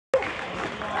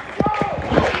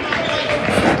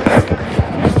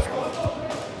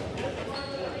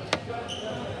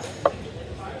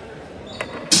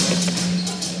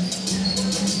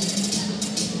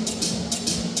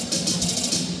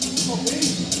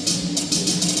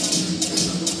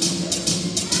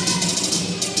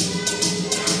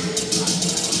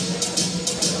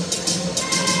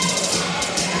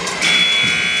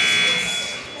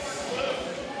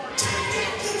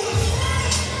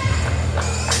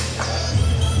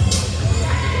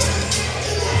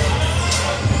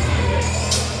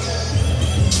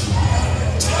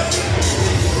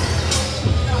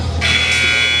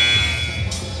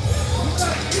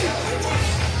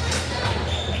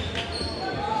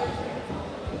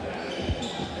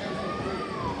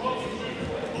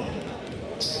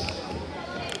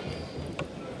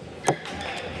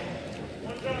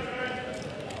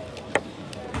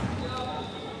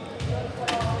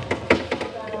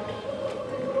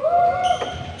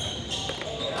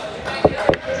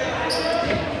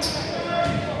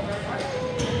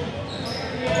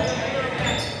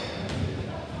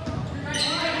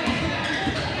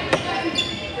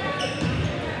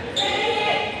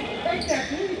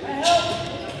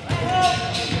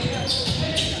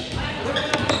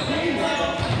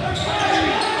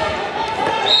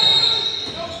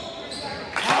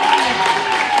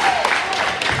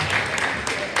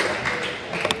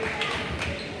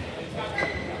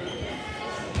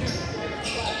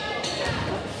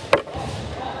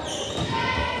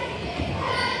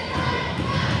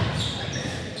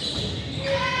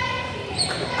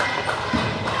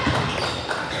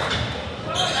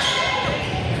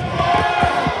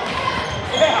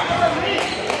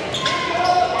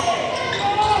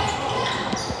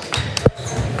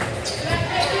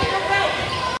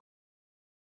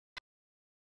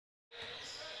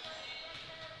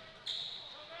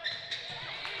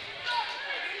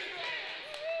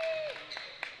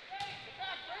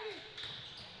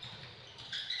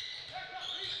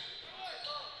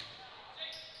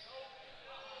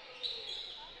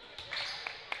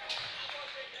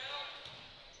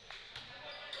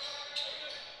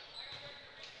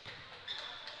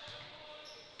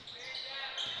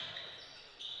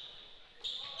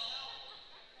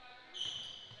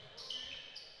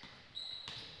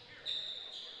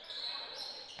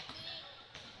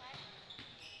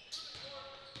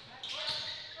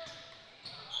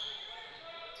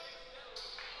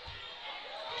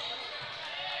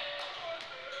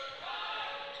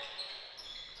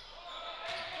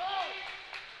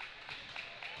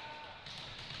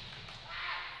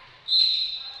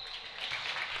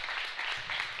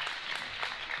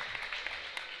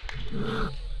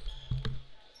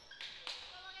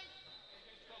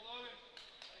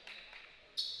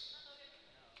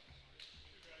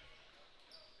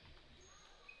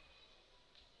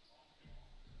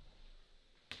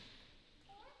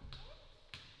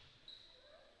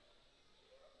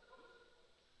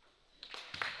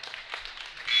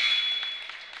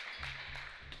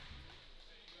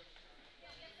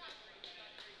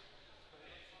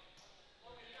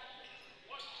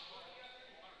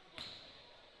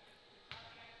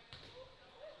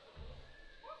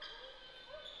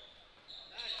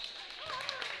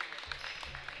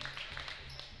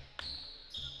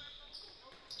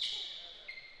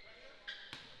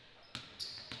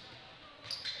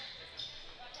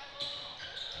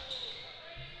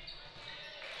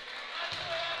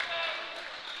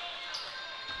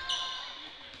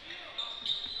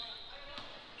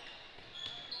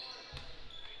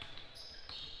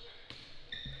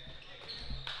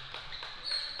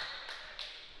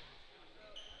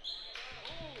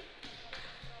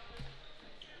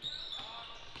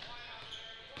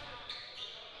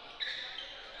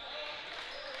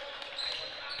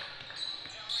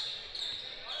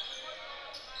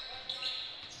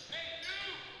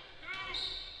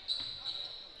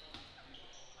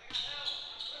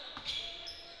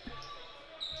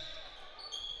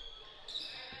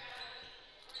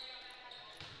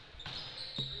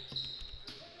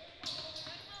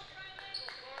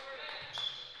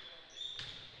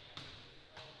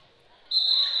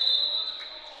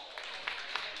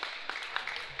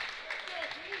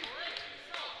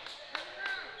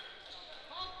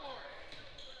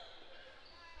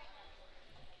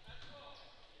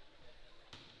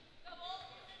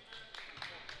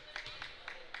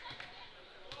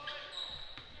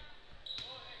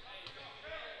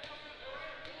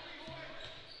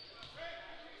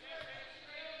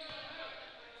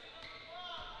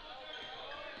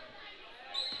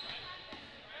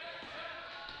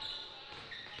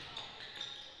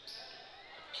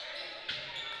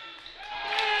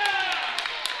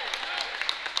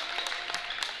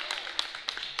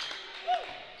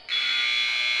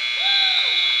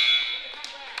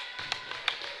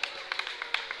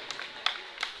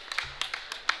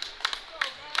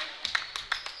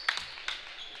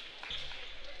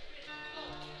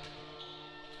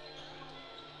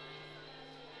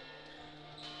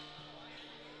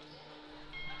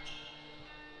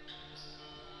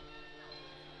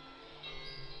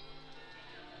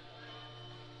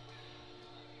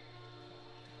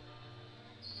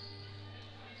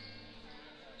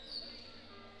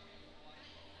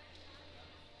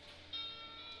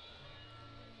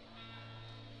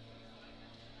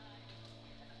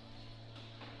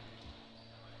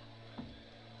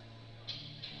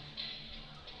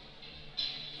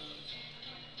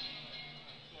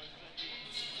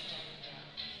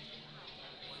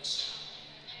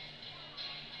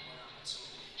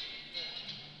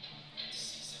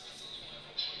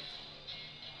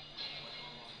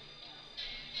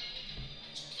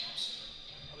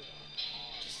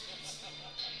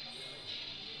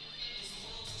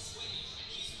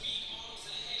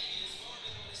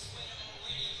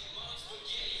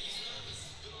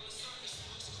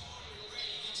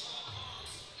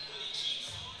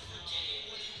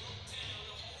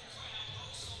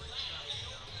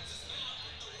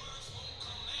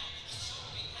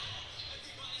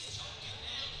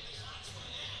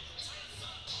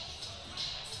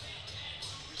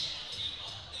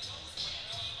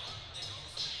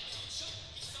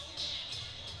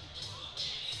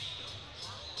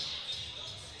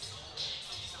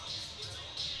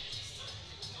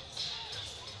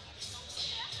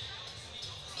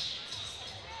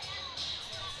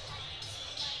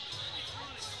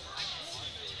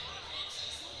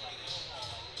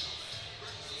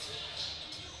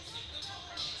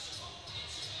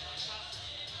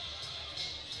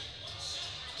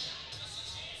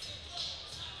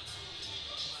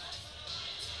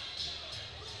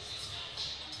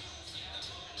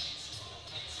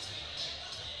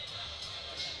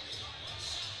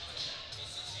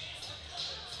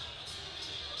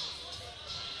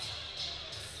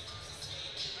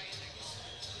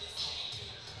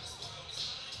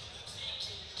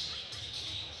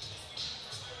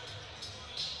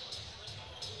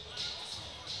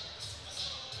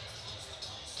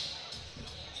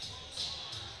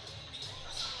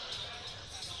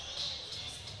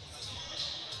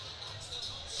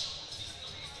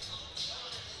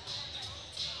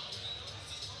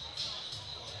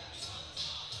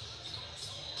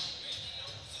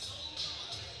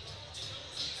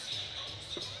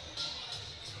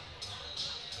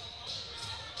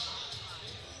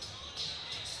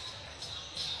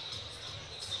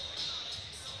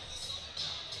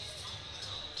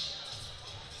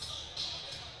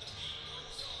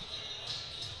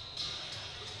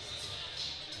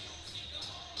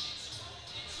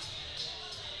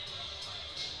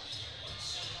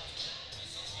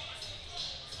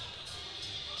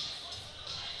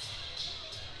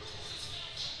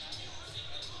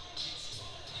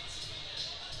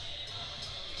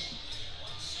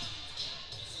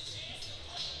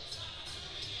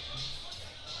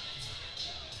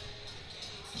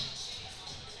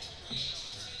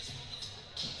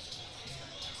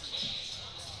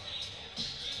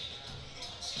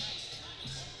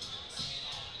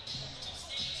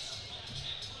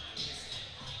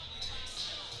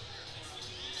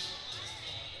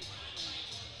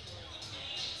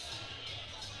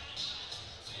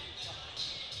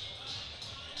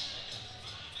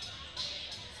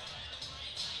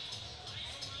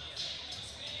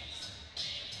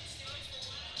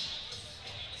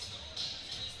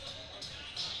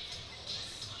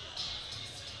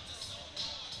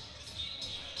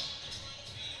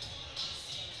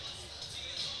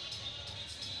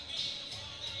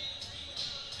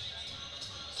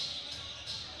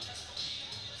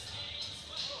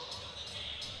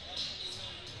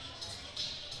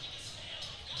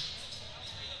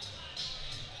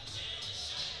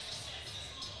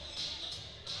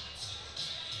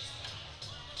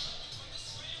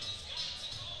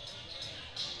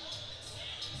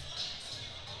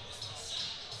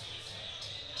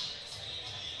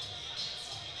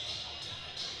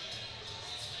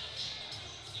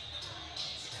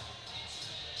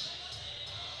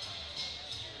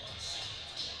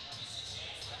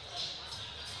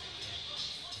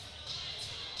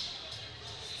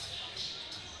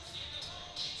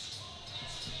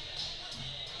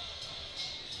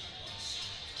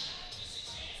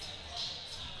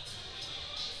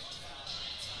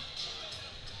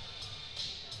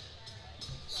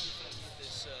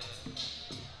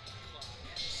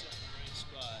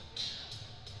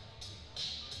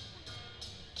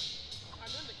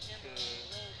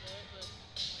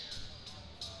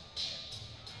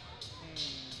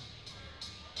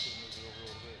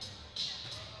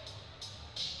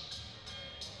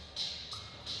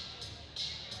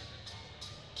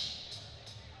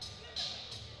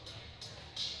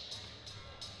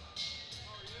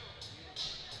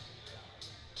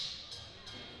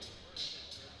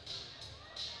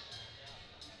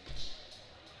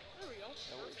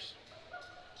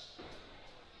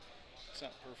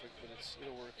perfect, but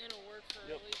it'll work. It'll work for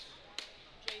at least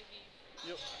JV.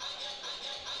 Yep.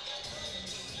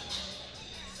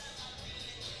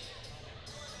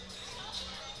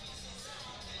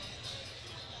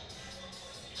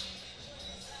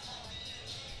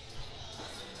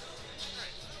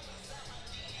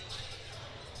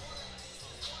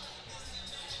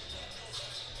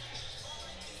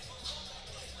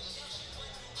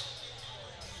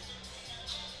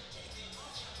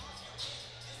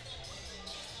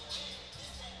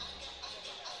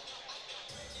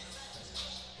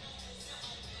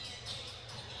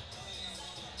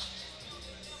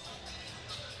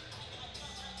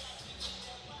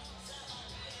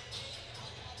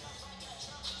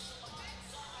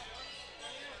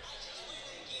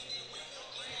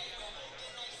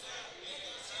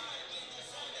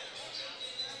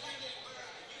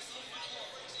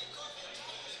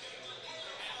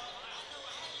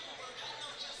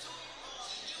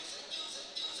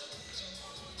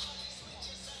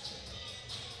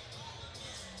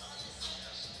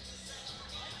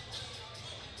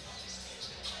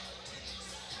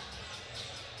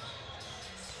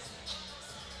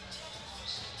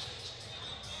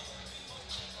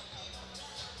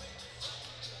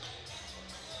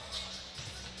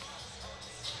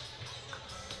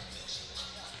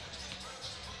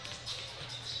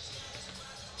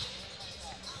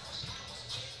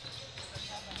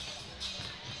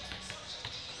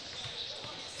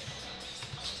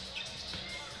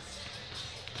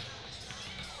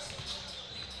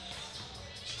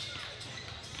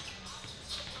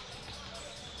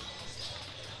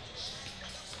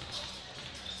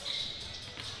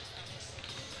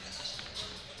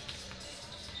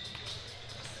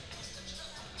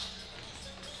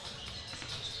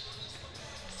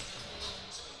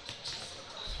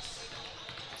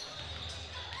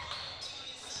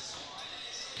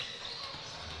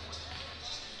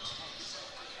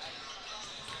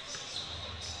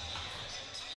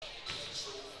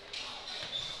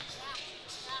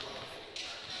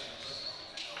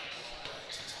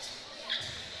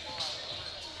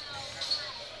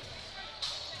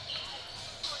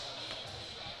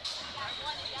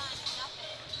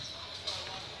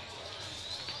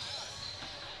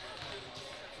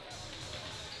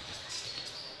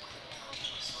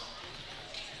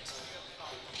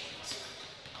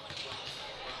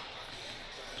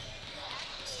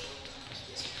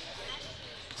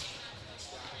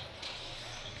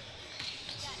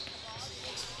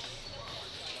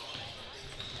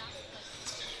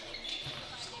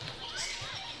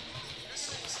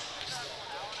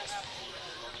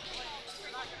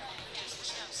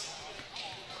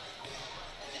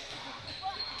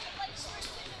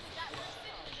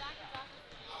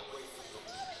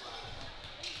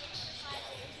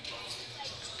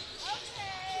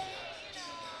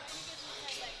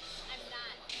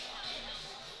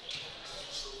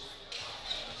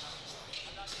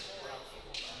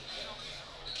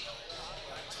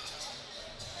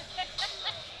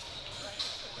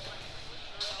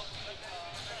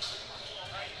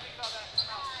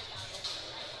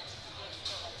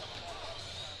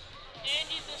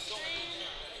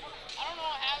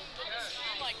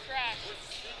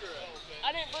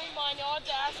 I didn't bring mine. I'll have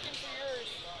to ask him for yours.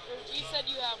 He said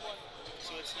you have one.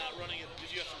 So it's not running it.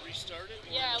 Did you have to restart it?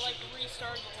 Yeah, like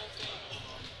restart the whole thing.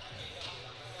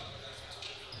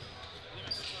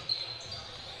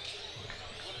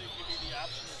 What did it give you the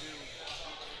option to do?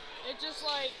 It just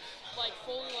like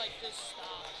fully like just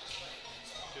stopped.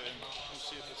 Okay, let's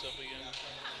see if it's up again.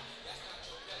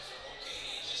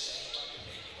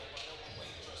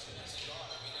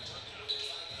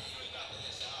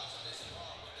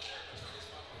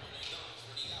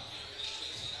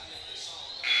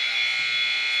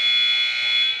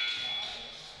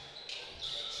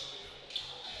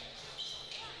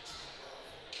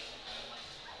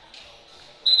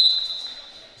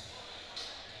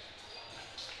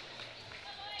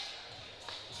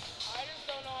 I just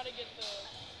don't know how to get the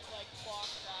clock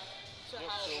back to Yep,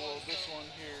 how so it was. this one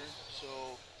here,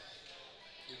 so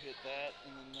we hit that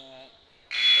and then that,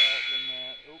 then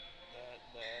that, oh,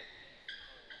 that.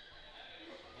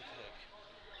 What the heck?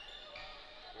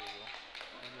 There we go.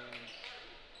 And then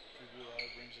preview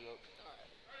live brings it up.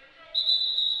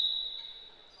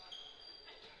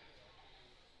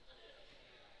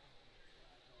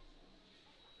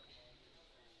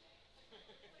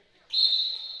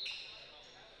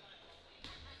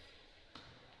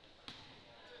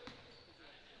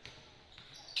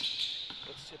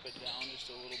 Let's tip it down just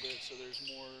a little bit so there's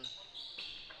more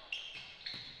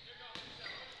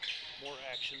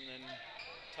action than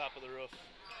top of the roof.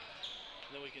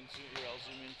 Then we can zoom here. I'll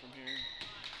zoom in from here.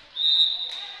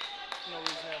 no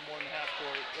reason to have more than half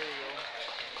court. There you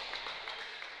go.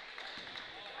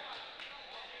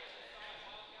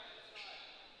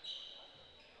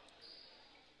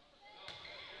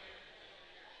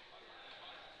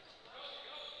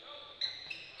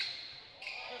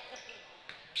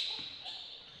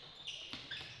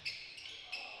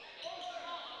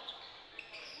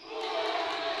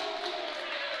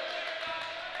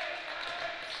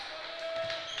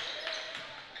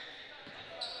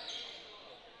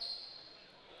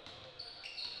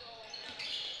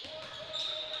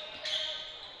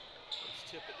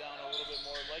 Tip it down a little bit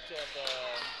more. I'd like to have the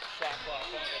shot clock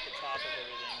kind of at the top of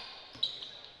everything.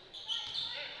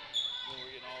 Then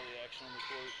we're getting all the action on the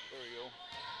court. There we go.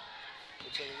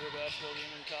 Looks like a real basketball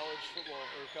game in college football,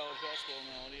 or college basketball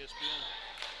now on ESPN.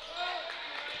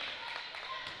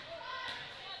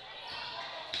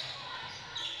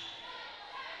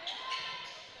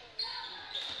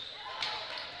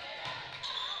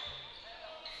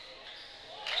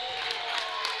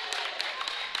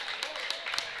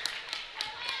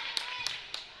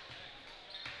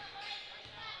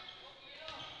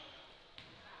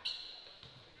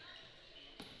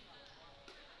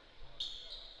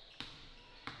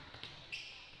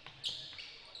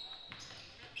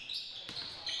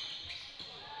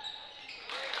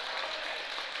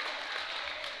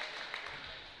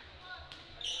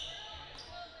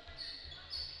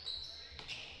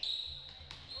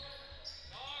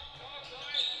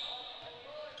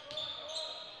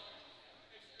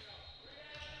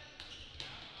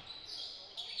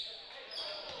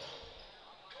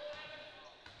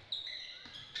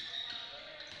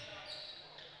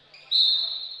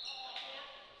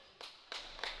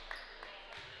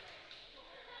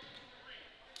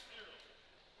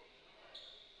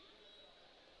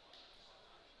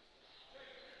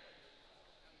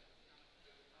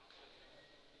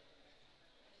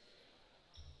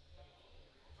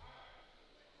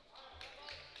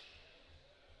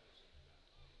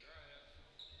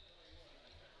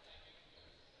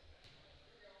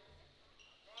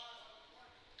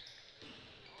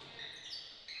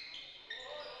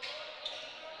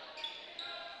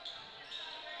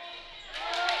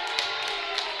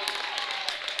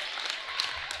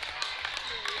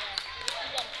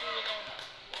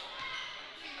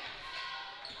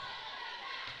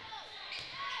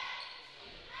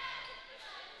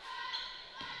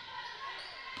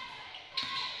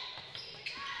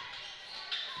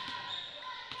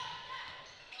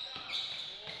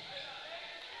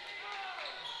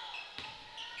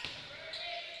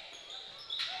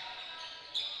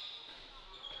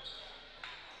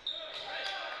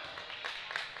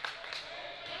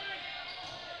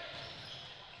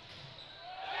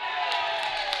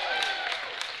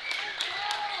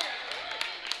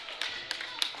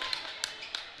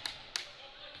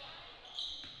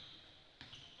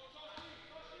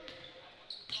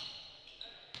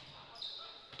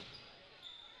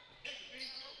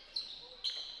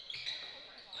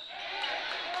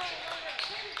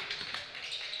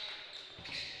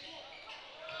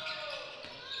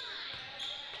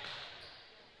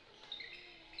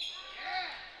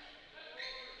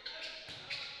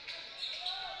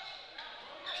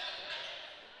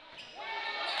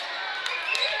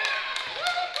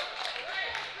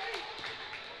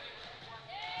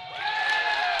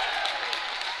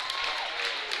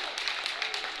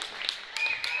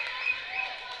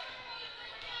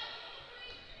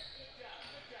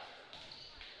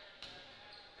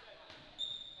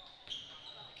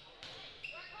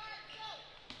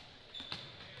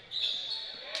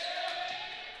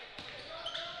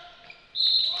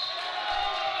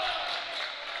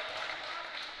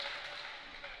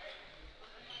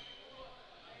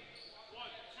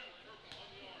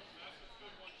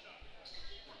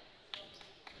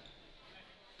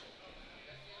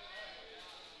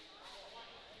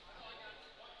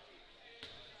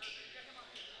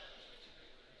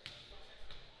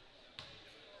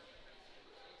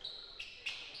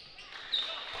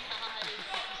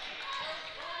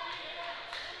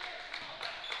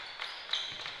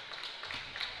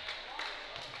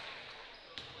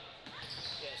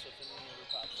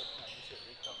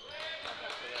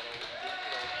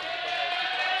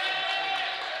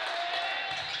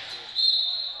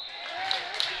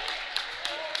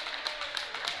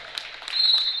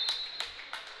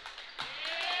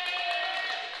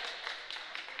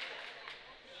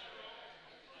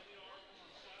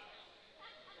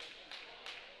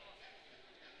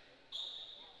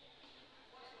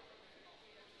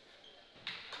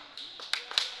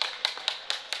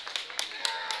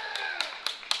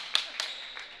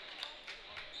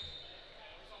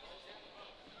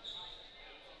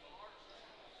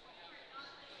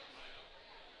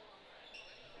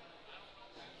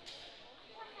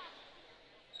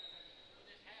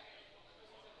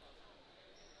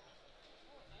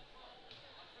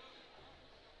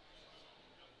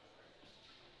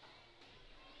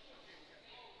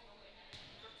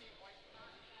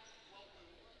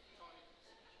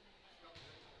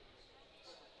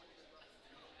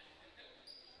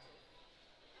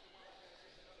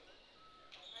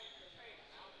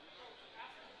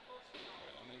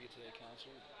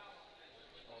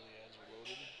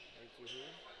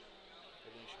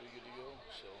 you should be good to go.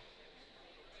 So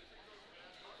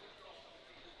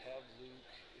have Luke,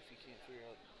 if you can't figure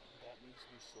out, that needs to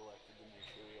be selected to make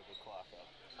sure we have the clock up.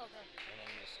 Okay. And then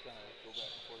you just kind of go back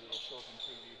and forth. It'll show up in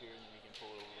preview here, and then you can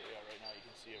pull it over. Yeah, right now you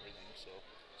can see everything. So,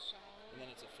 and then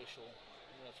it's official.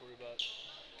 You don't have to worry about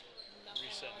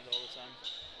resetting it all the time.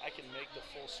 I can make the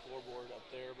full scoreboard up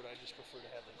there, but I just prefer to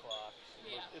have the clock.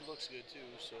 It looks good too.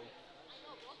 So,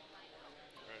 all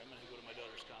right, I'm gonna go to my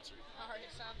daughter's concert. All right,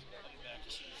 sounds good. I'll be back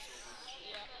as soon as it's over.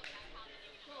 Yeah.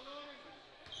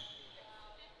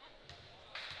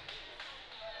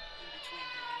 In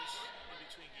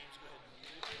between games, go ahead and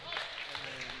mute. And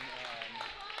then,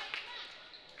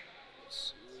 let's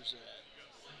see, where's that?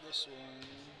 This one.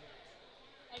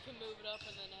 I can move it up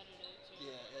and then edit it too.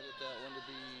 Yeah, edit that one to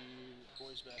be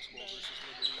boys basketball versus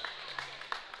Liberty.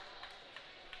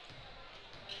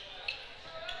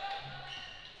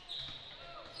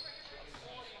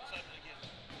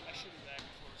 I should be back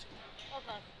before it's over.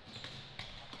 Okay.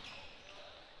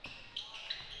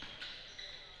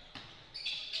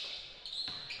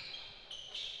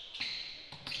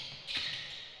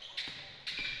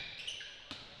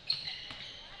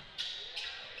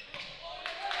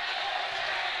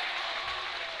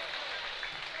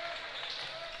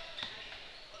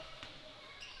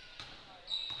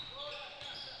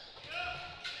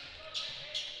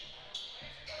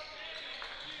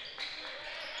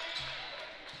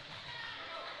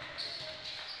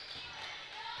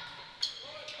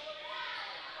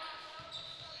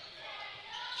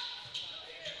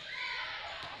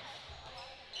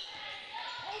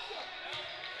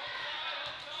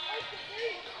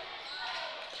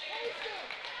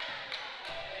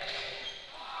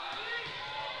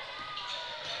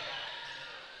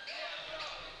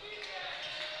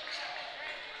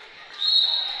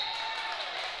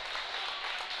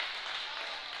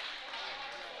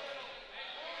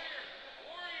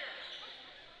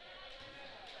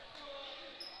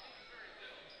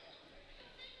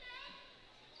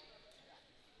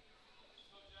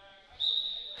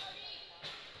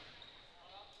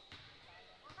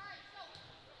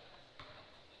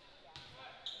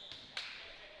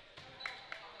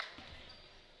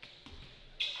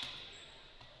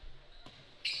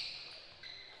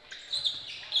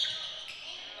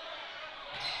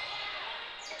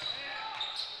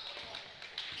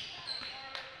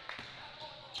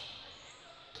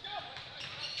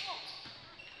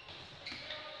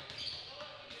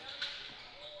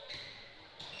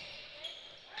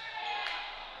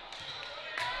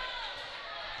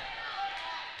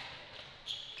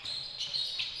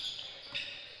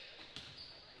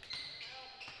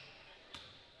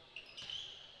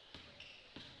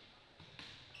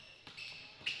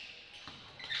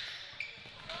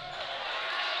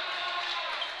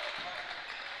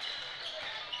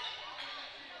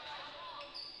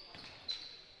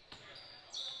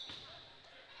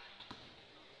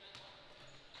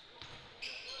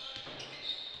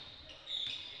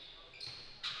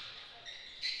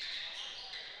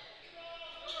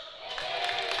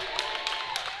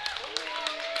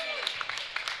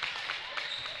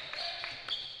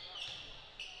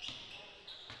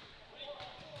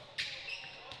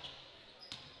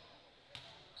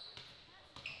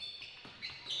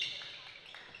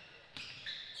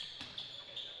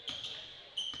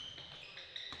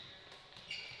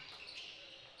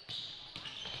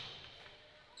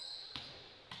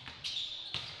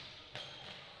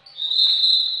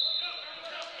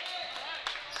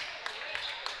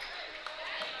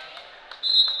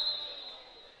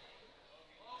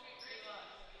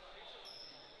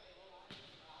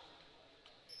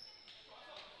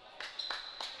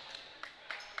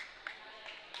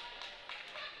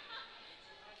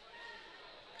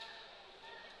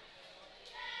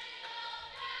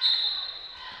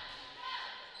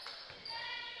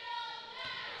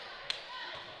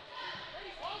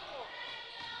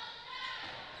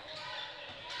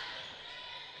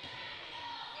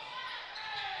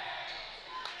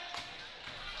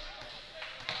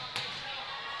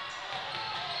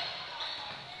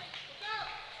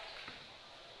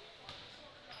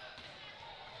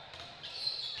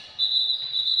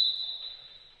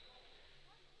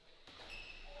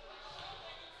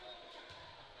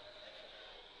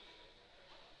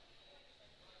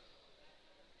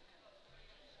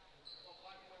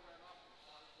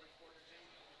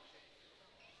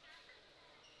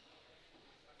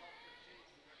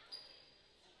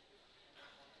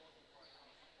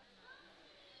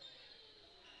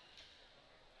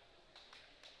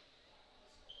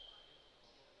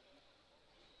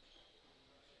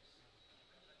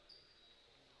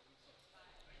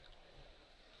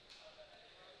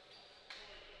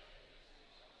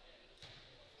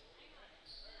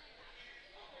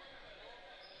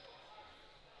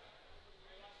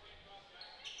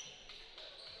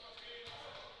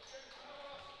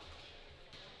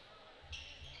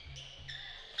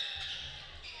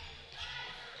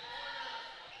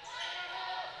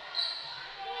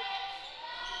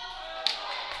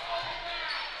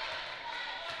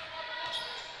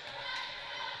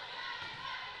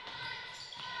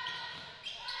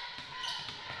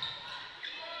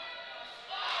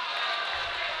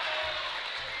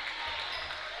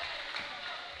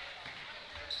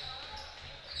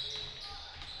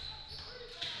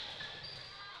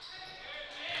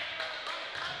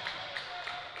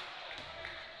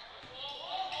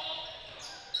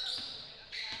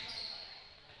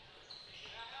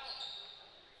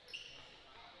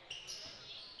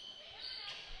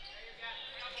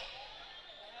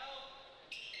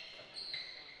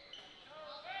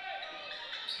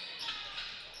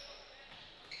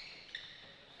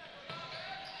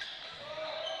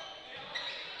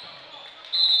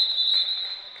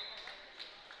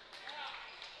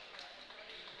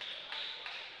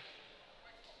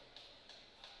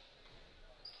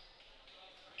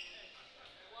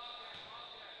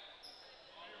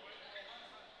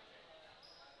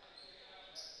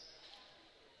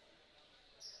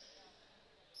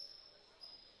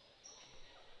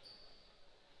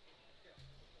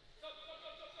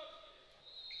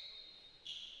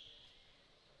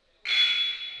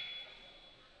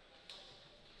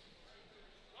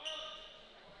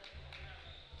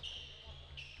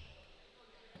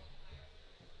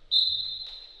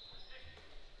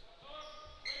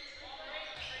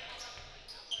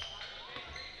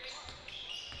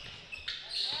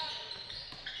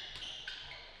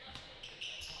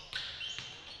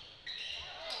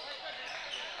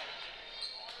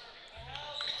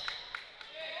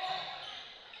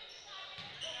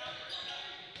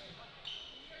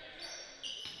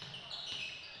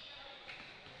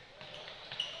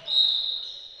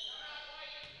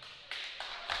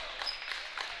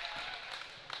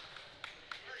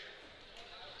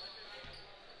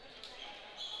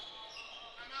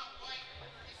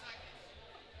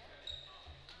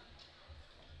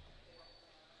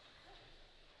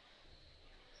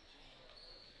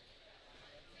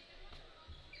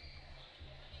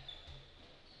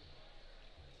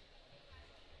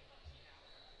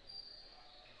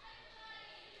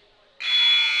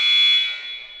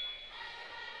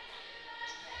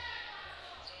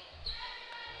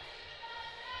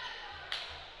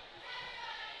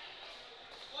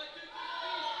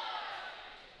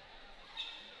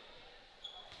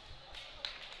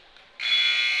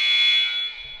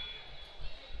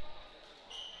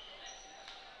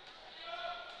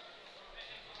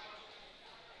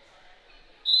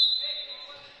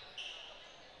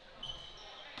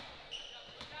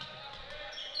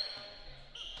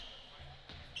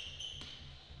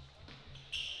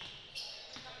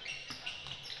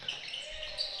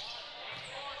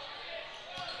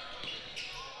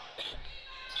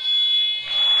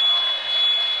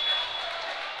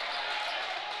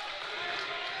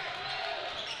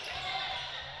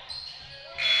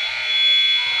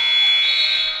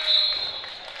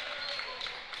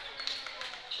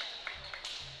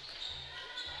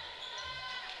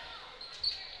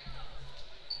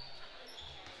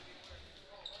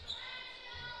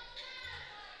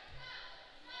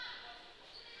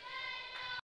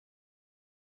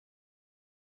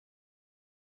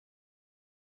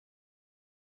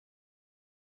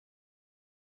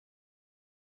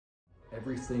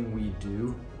 Everything we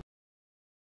do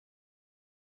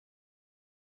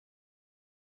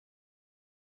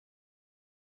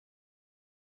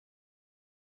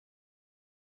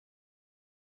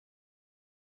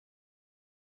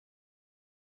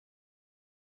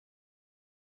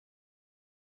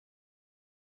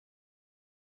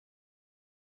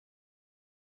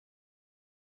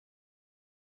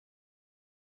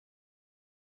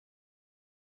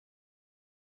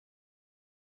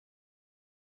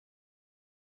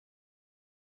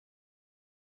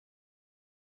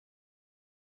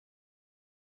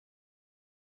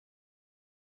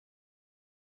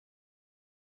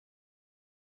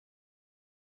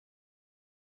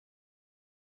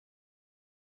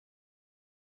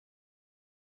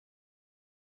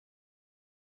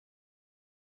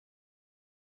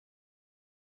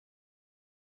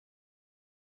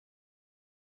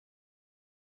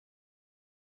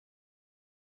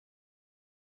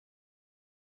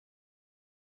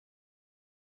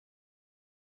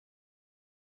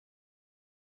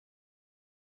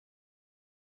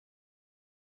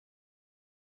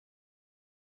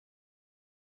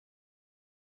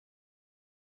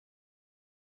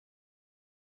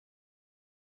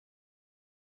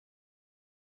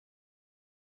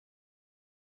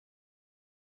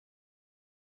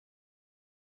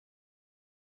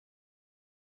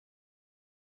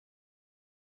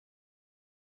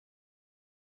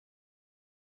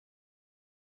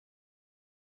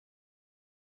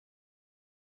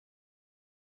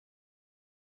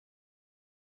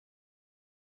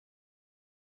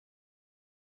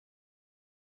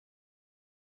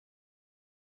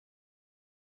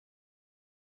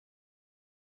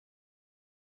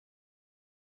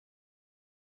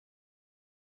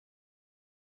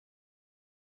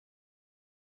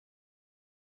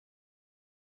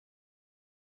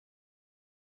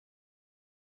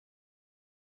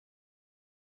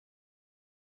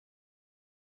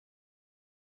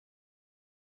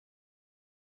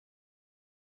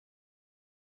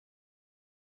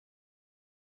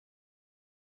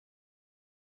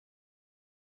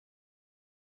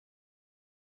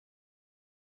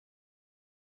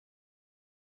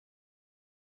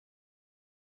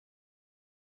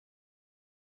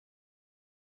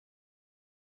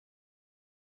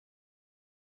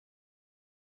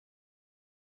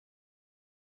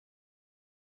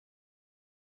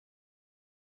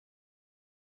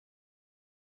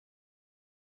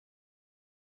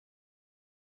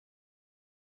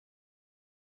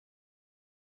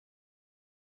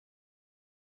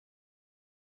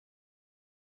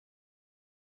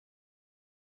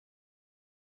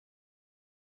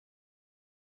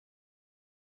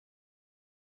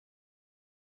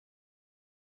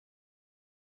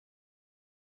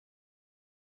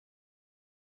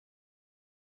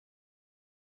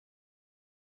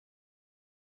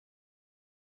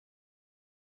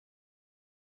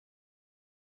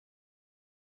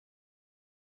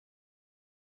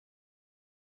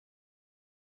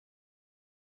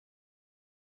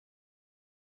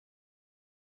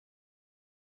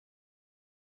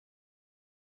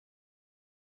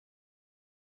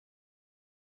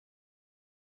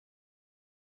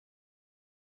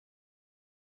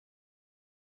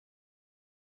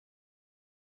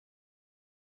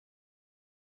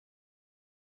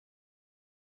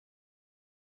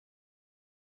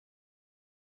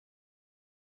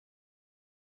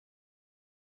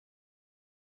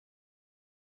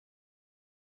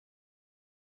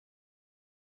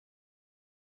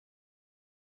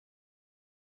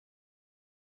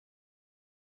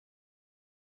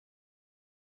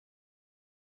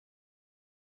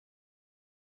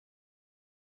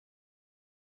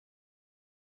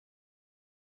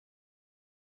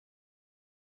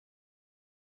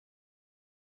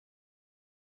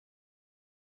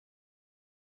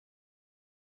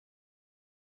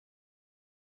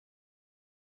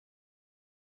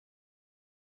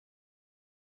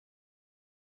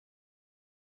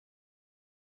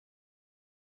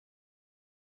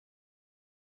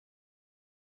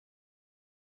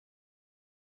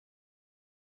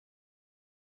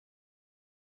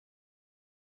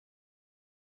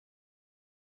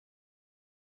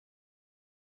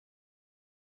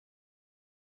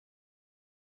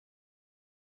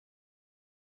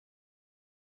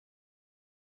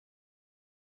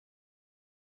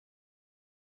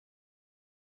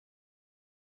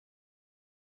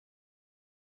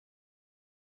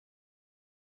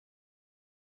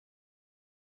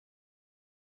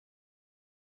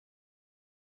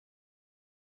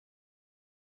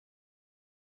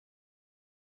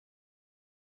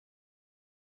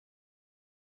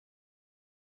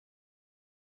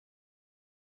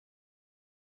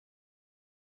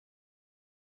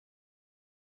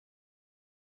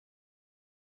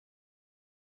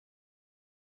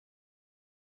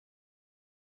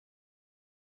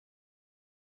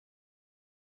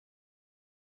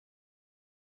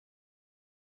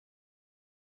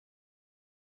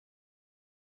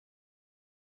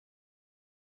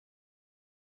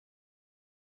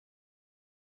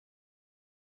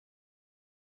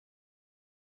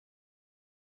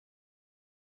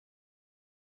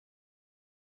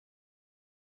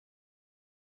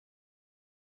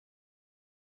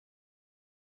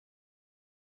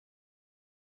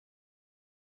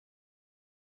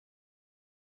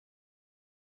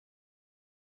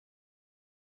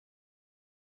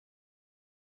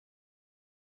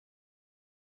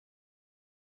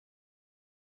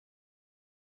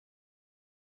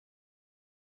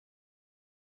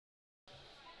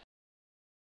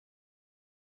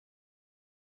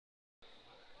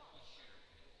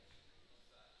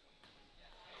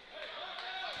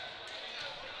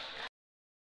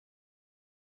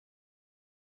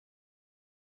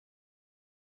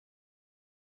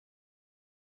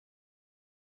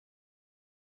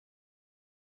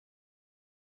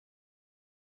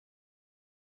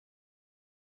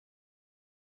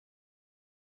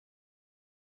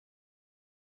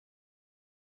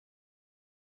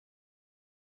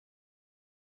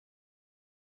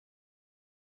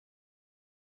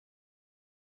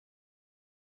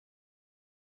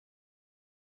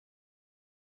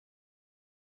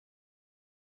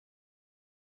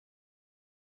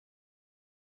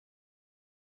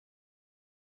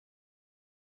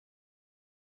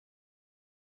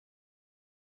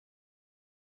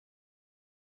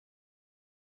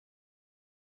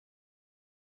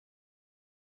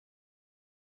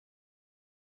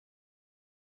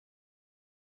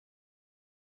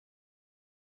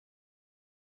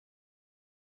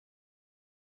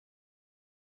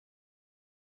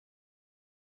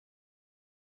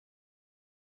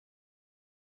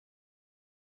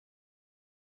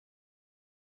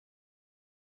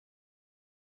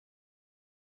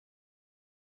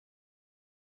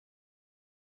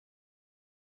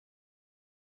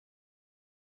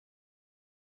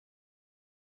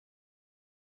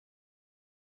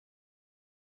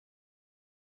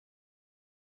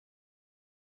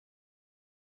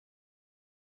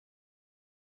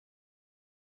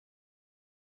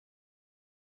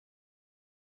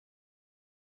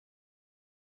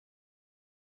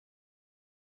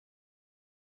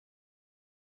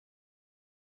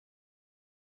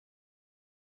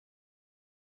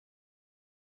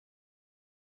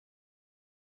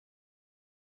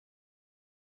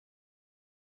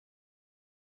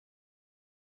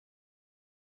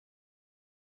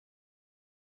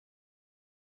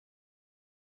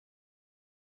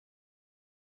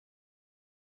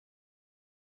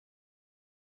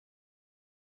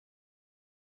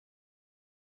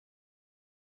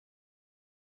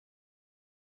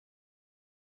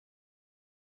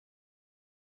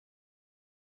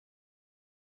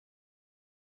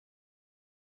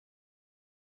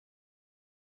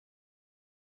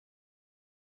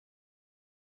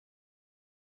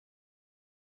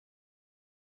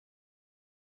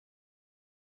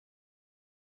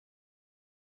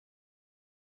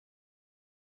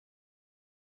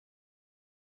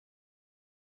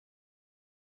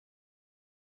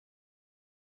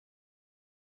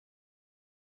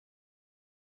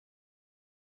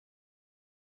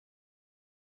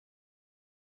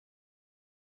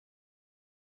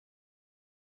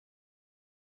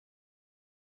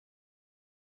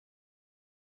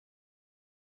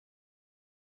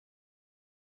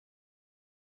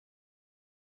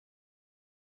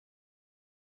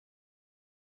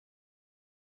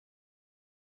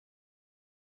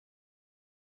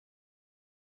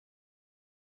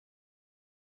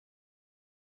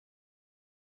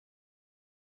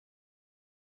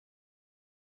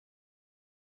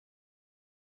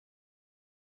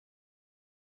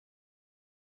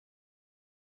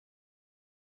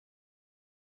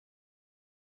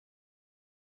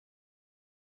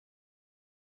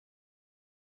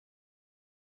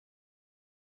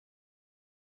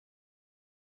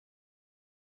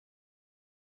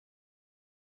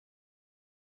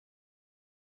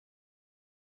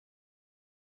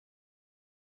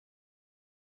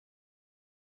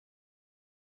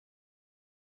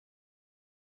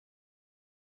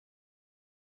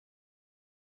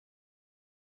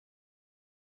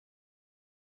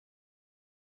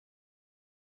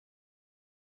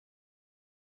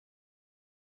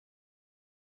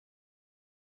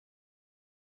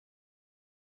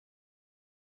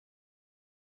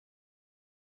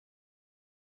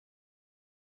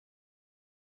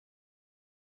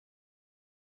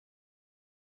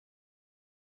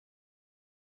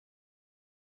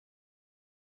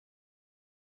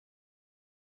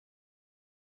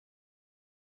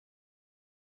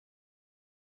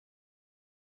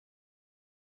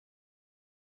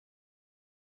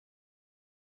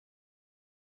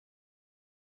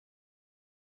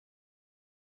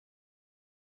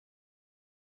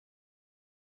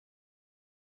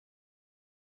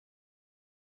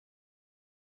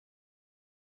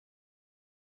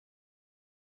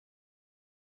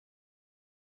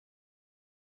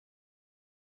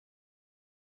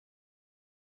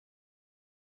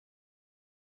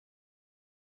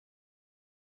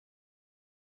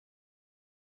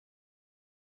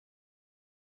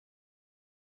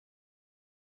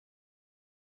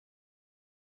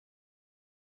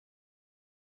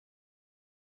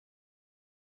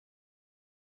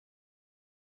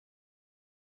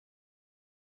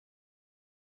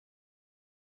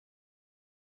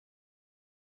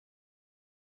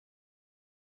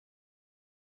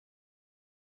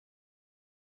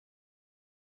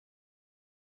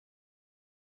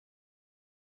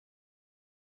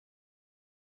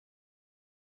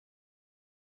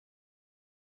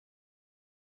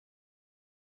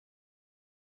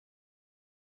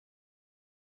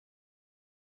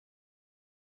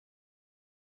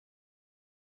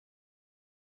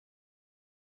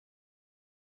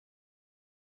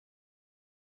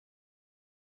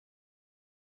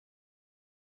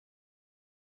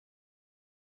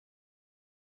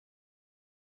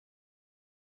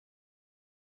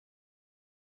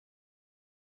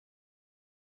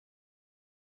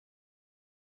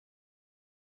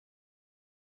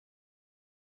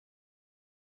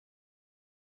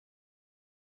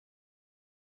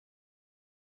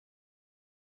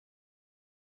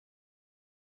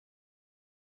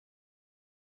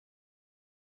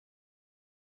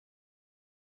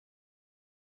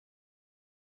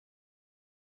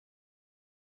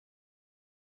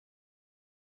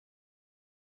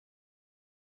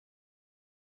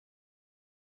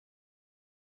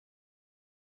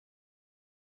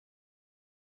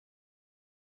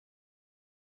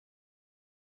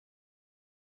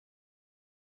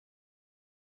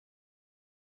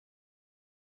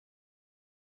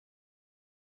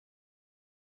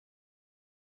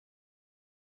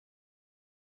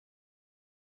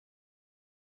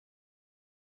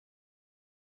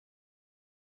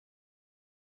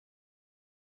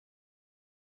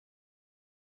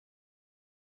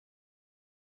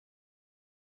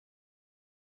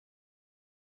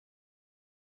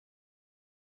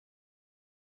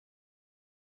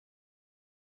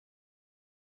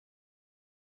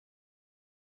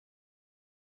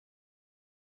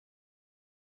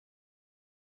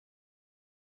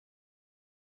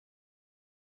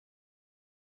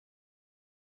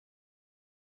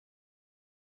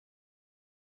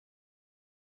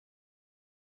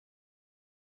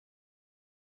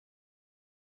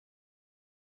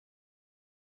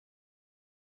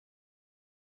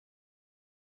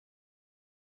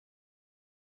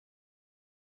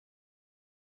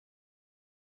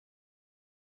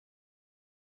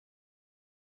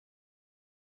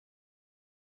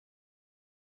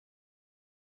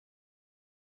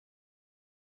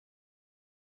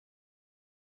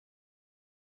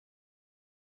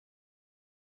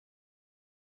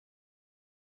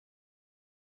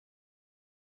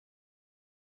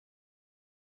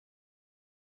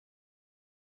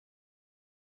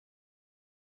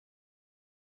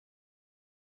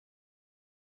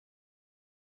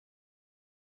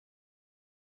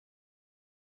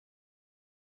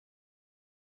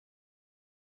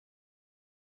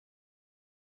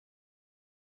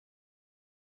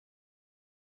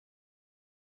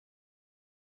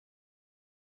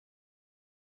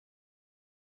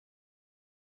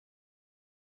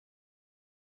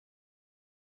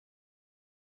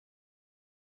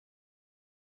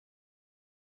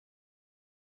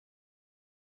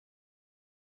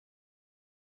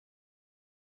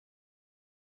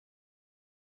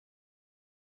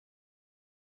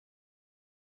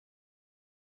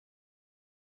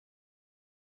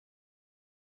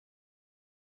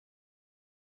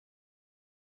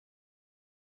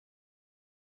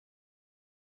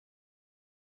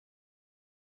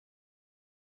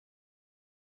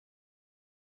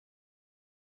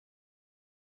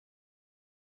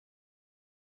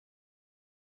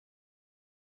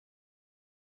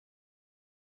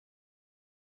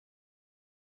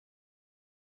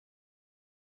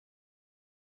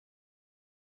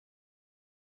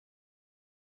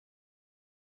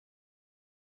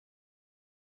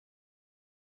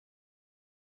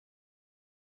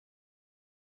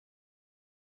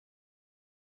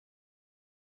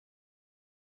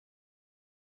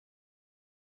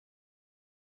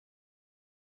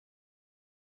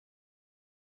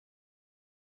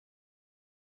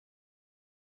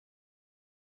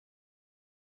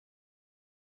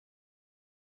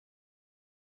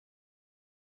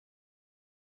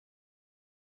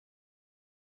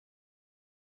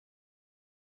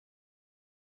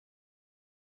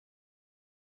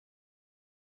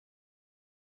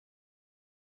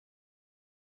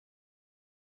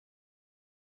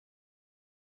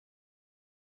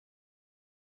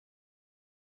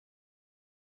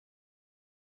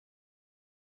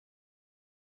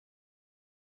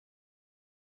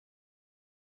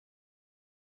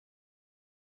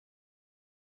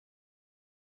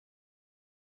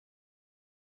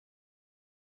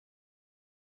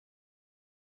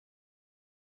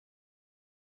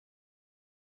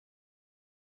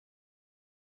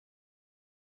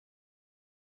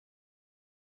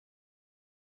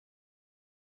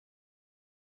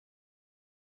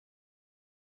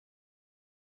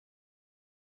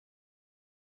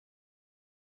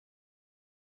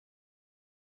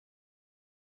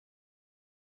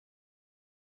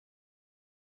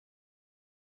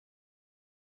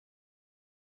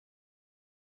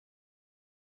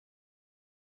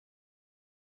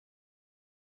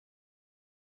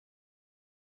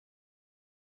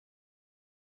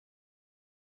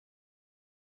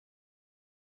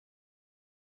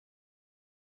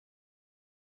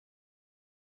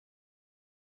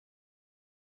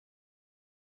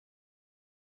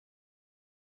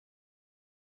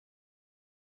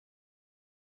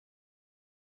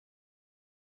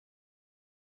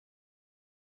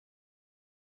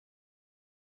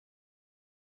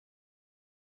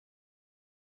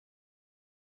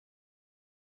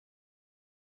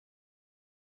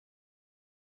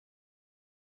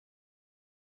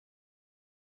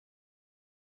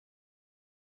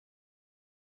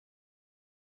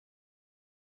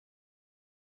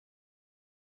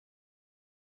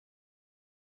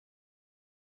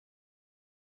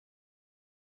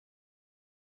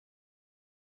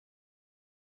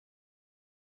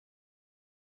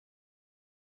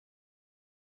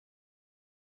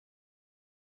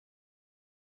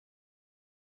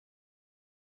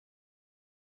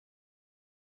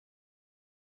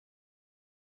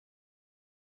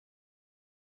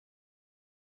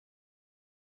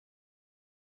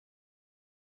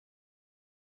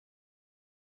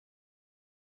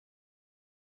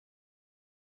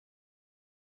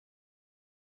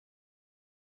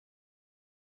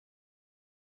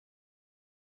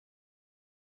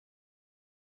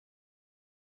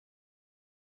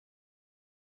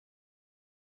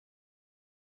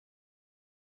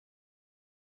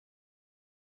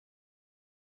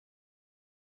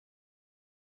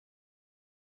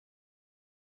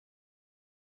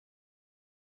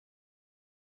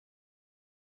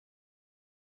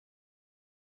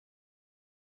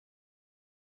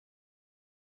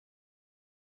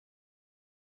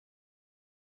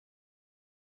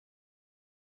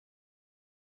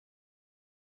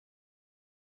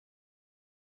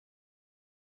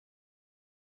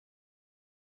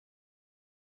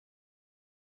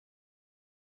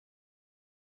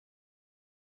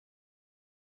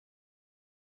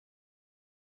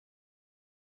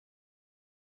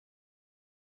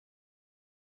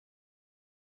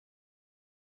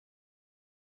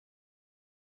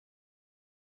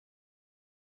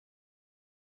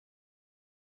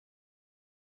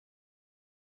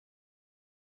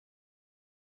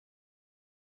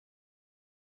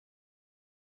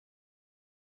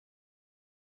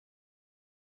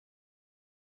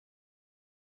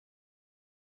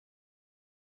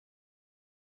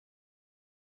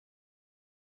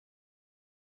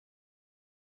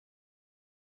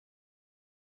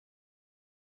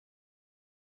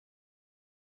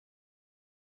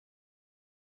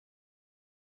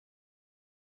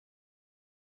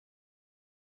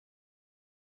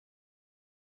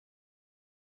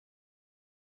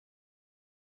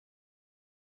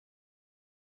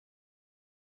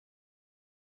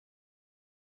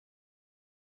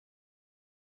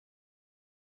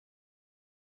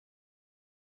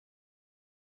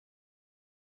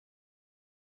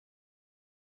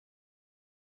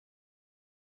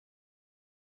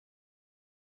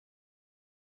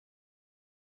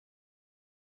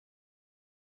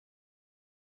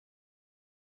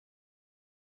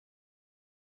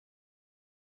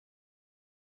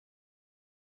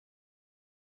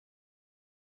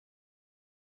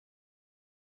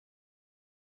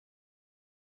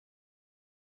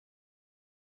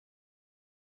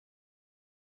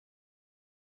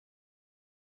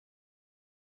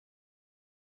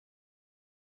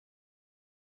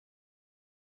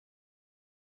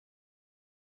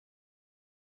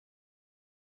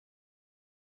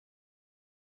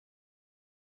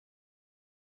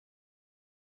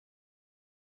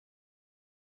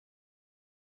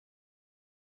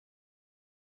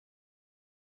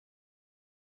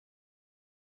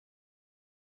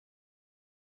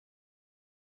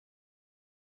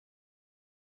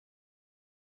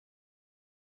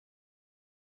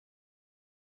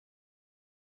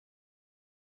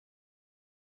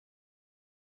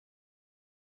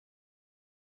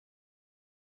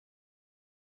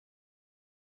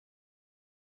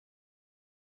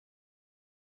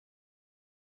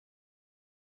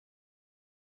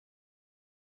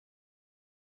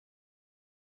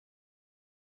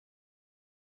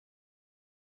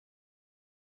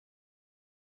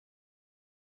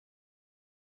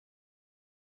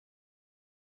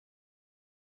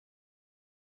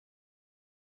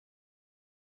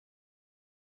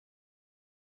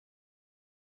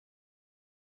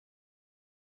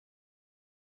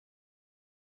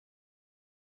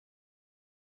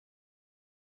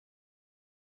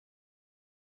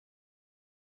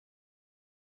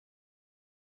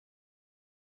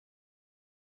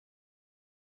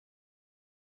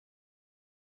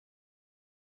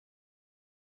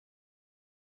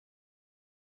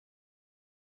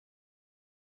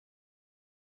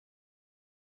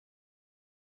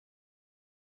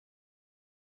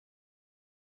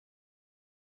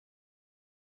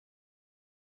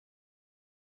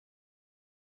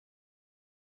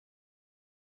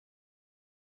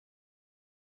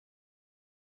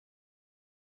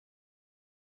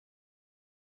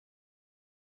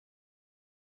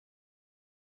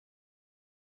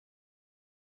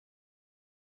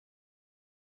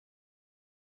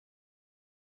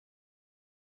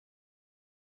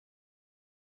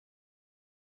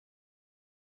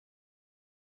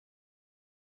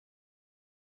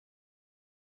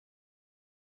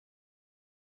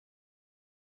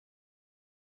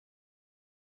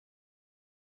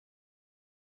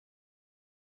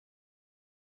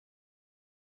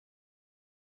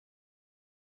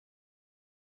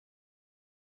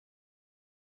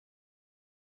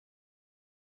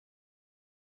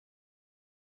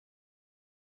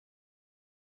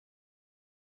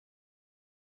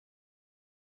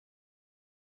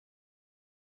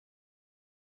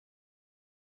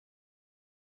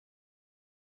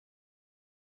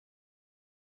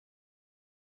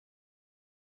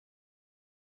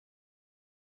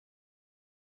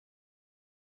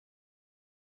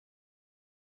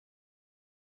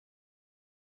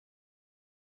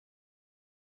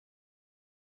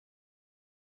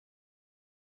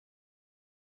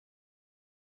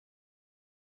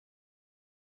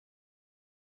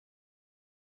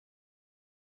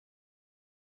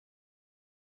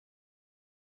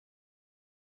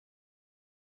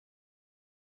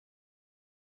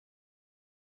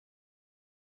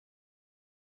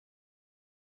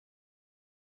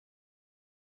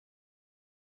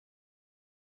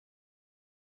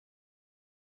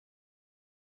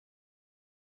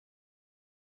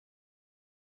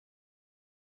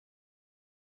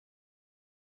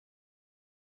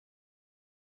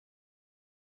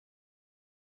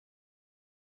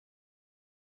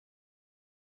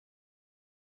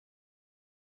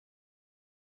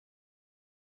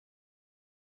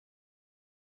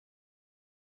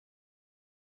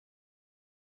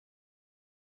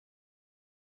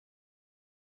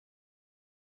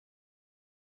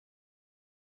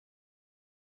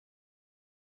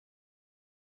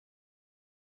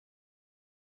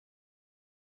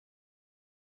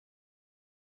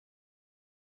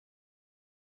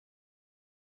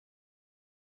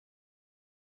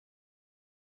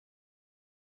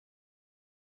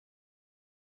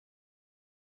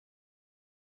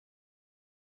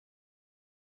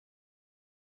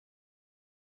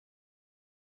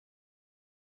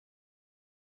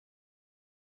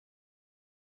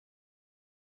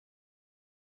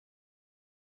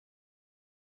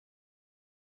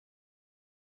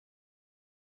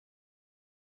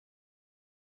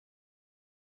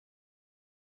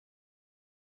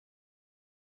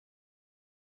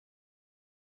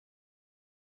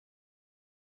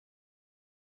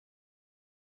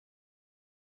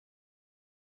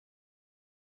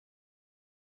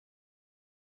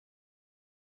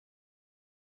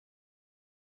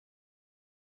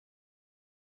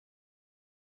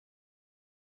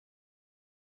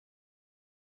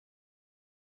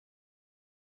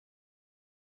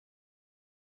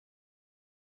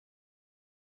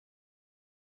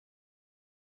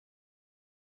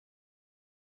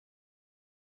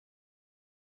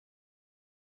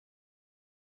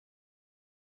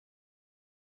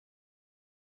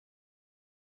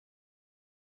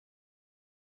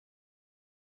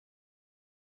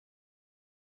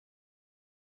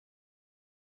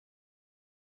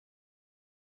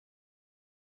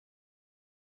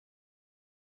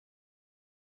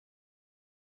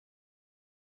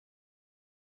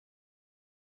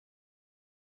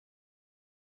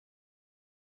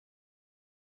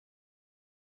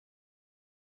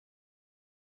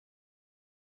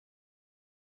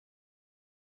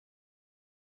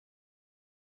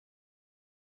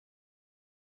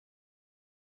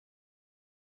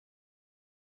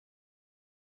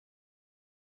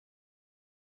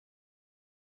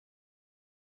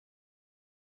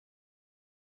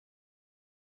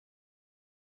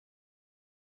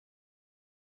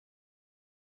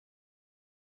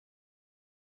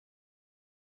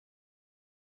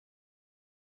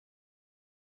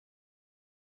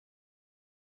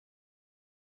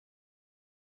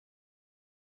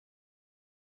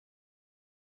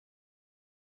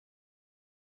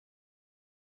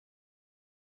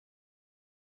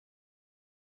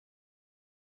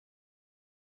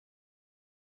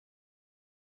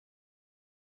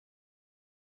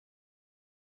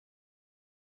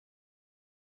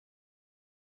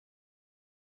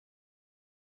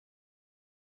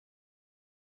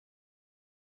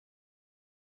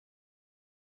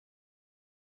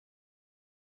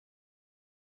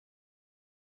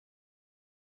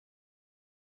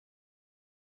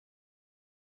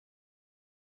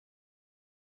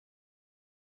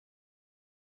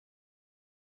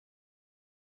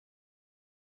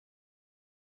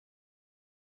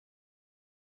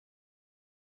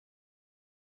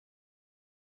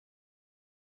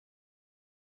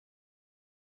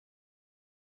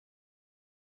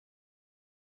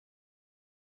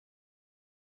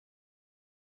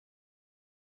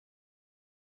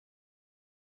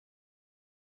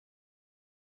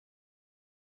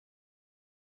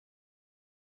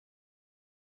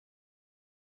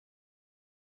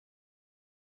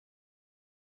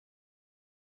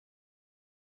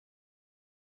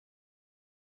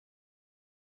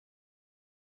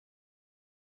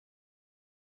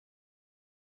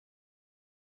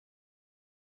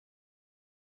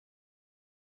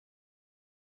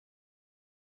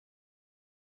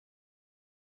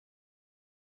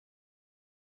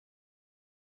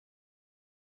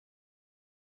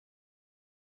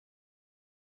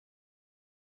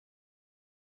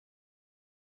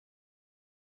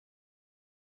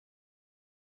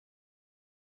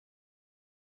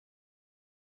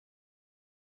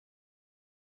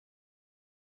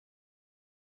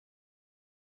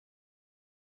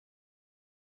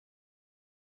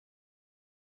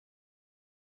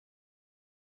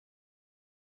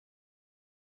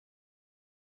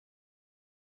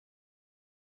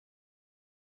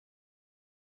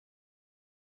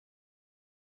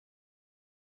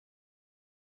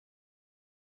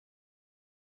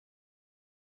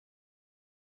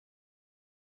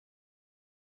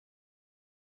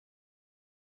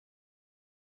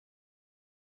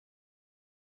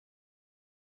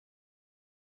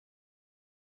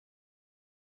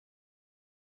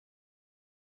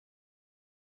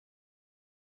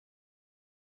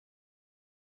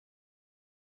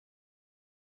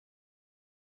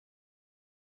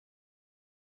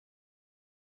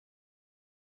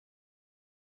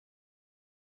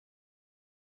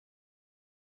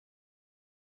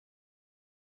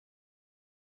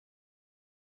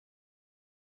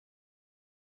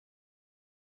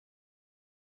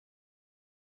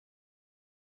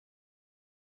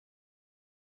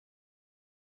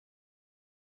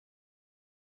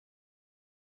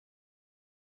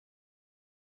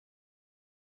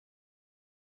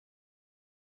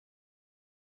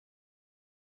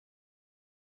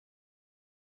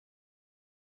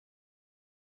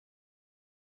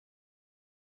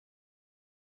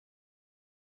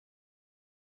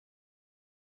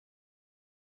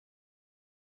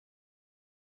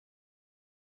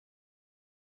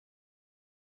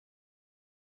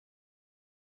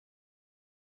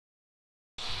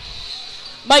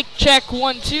Mic check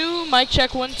 1 2. Mic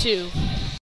check 1 2.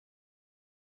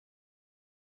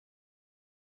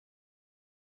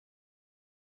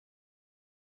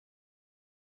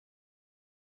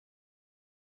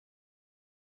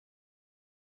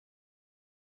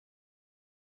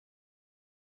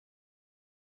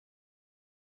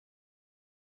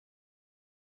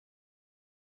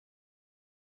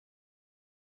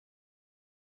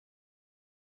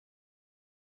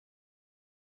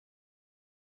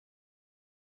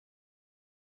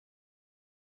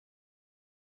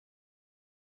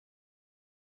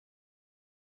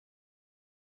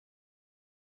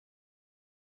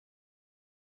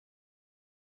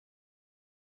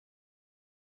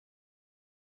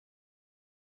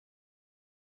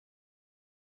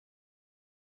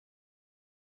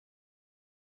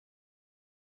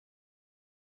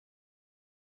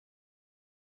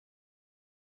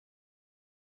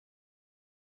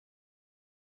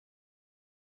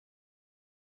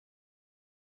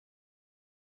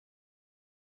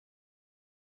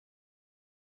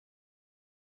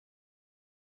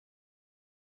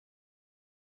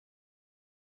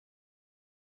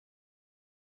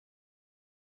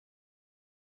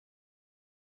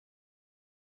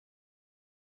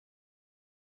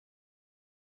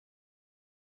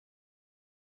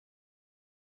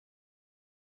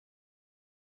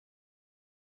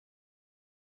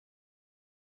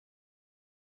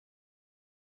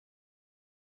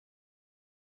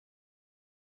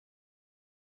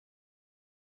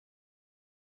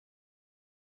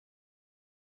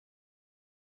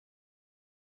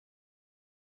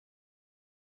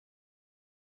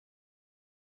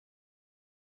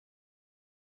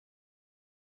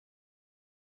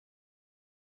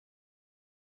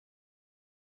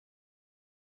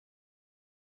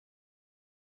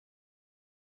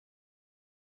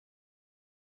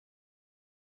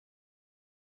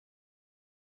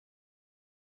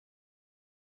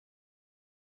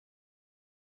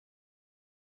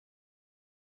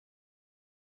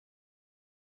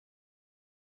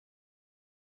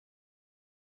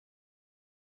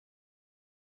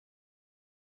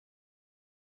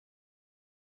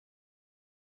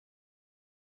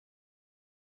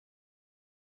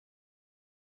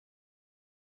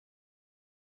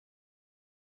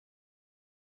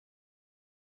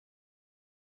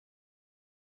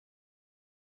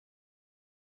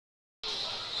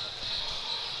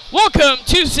 Welcome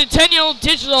to Centennial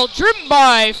Digital, driven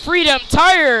by Freedom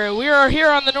Tire. We are here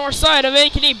on the north side of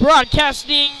Ankeny,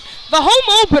 broadcasting the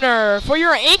home opener for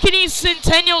your Ankeny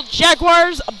Centennial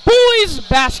Jaguars boys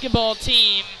basketball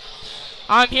team.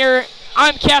 I'm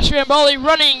Cash Ramboli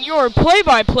running your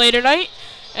play-by-play tonight,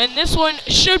 and this one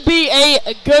should be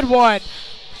a good one.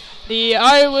 The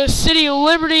Iowa City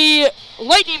Liberty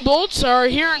Lightning Bolts are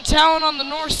here in town on the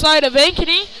north side of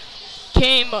Ankeny.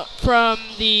 Came from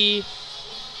the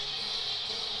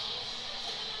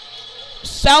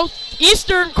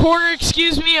southeastern corner,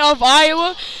 of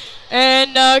Iowa,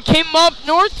 and came up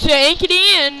north to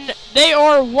Ankeny, and they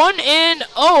are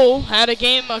 1-0. Had a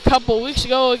game a couple weeks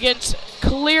ago against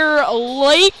Clear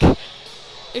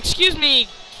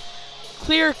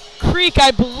Creek,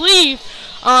 I believe.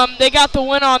 They got the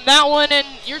win on that one, and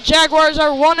your Jaguars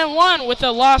are 1-1 with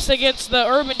a loss against the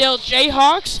Urbandale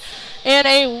Jayhawks and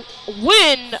a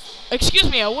win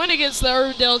against the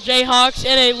Urbandale Jayhawks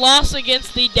and a loss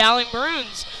against the Dowling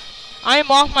Maroons. I am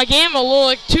off my game, a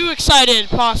little too excited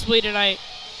possibly tonight.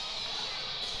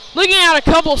 Looking at a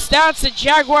couple stats, the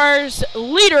Jaguars'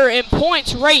 leader in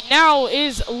points right now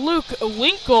is Luke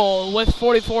Winkle with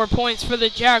 44 points for the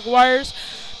Jaguars.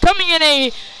 Coming in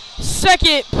a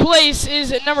second place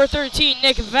is number 13,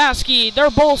 Nick Vasky. They're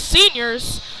both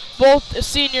seniors. Both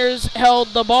seniors held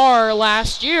the bar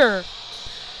last year.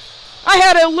 I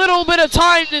had a little bit of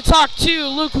time to talk to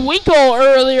Luke Winkle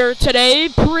earlier today,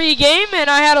 pre-game, and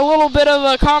I had a little bit of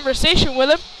a conversation with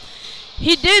him.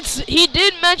 He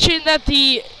did mention that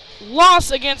the loss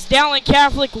against Dowling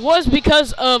Catholic was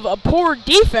because of a poor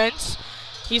defense.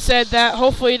 He said that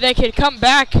hopefully they could come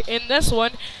back in this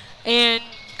one and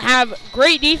have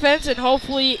great defense and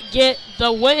hopefully get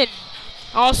the win.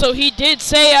 Also, he did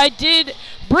say, I did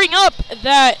bring up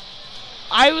that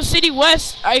Iowa City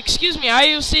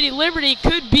Liberty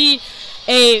could be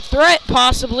a threat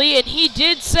possibly, and he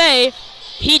did say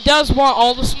he does want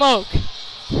all the smoke.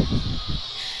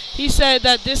 He said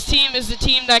that this team is the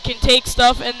team that can take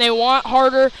stuff, and they want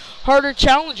harder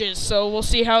challenges. So we'll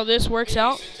see how this works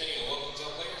out.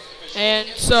 And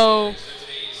so,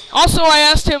 also I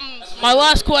asked him, my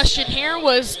last question here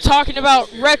was talking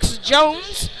about Rex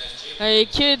Jones, a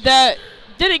kid that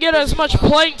didn't get as much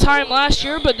playing time last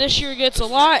year, but this year gets a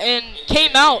lot and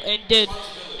came out and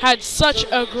had such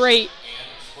a great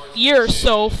year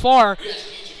so far.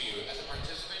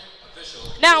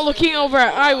 Now looking over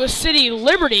at Iowa City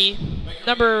Liberty,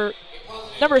 number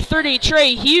 30,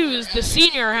 Trey Hughes, the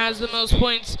senior, has the most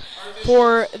points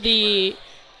for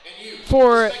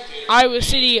Iowa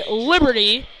City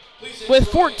Liberty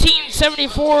with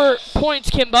 1474 points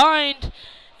combined,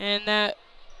 and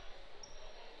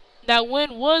that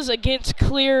win was against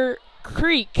Clear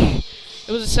Creek.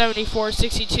 It was a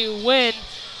 74-62 win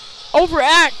over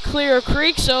at Clear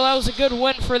Creek, so that was a good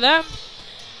win for them.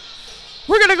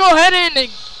 We're going to go ahead and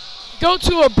go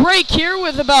to a break here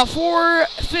with about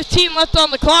 4:15 left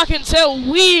on the clock until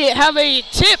we have a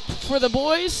tip for the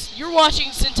boys. You're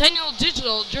watching Centennial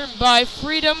Digital, driven by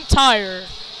Freedom Tire.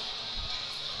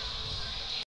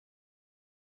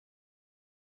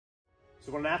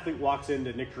 So when an athlete walks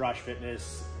into Nick Garage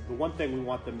Fitness, the one thing we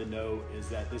want them to know is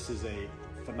that this is a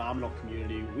phenomenal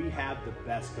community. We have the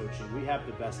best coaching, we have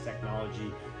the best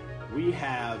technology, we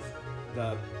have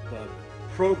the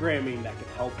programming that can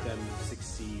help them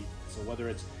succeed. So whether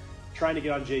it's trying to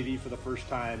get on JV for the first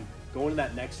time, going to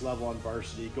that next level on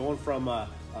varsity, going from a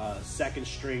second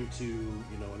string to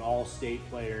an all-state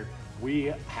player,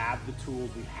 we have the tools,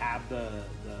 we have the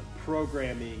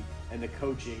programming and the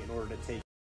coaching in order to take.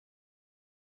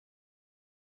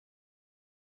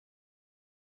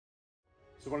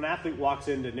 So when an athlete walks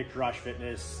into Nick Garage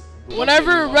Fitness,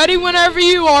 whenever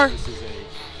you are.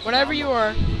 Whenever you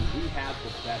are. We have the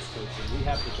best coaching, we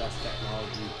have the best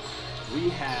technology, we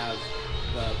have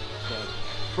the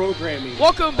programming.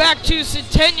 Welcome back to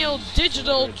Centennial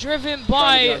Digital, driven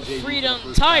by Freedom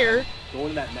Tire. Going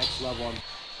to that next level on.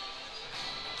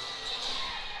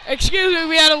 Excuse me,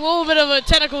 we had a little bit of a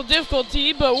technical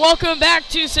difficulty, but welcome back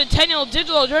to Centennial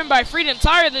Digital, driven by Freedom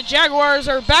Tire. The Jaguars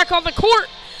are back on the court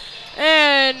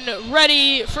and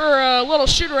ready for a little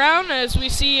shoot around as we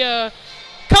see a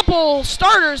couple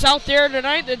starters out there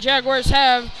tonight. The Jaguars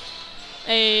have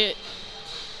a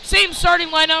same starting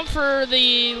lineup for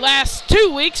the last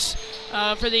 2 weeks,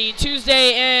 for the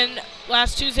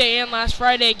last Tuesday and last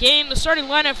Friday game. The starting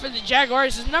lineup for the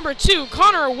Jaguars is number 2,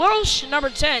 Connor Welsh, number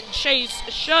 10, Chase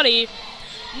Shuddy,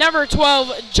 number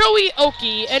 12, Joey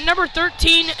Oakey, and number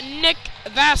 13, Nick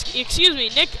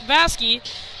Vasky,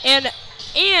 and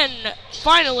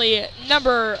finally,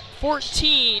 number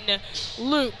 14,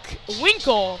 Luke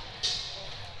Winkle.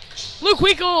 Luke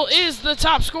Winkle is the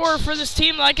top scorer for this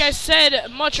team. Like I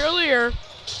said much earlier,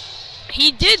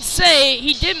 he did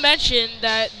mention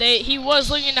that he was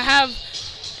looking to have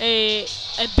a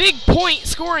big point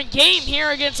scoring game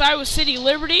here against Iowa City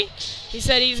Liberty. He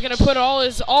said he's going to put all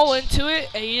into it.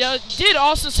 And he did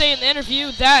also say in the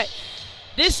interview that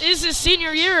this is his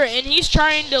senior year and he's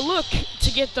trying to look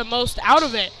to get the most out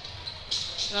of it.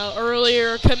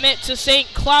 Earlier commit to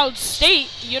St. Cloud State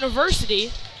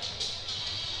University.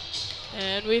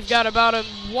 And we've got about a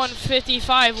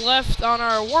 1:55 left on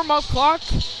our warm-up clock.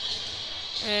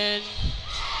 And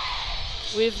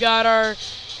we've got our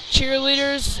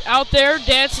cheerleaders out there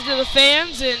dancing to the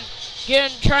fans and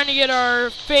trying to get our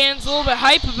fans a little bit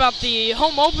hype about the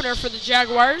home opener for the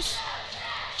Jaguars.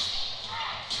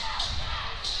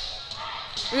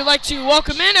 We'd like to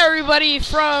welcome in everybody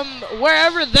from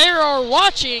wherever they are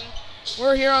watching.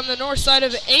 We're here on the north side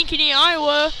of Ankeny,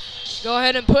 Iowa. Go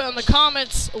ahead and put in the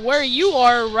comments where you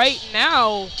are right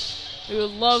now. We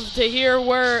would love to hear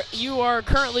where you are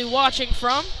currently watching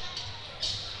from.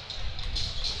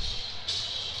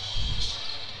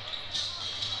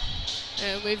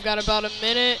 And we've got about a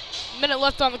minute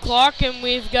left on the clock, and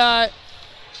we've got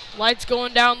lights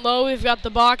going down low. We've got the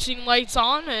boxing lights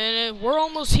on, and we're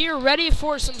almost here ready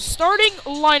for some starting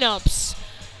lineups.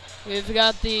 We've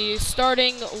got the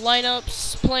starting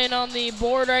lineups playing on the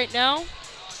board right now.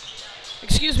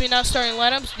 Excuse me, not starting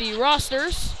lineups, the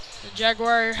rosters. The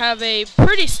Jaguars have a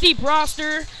pretty steep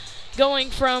roster going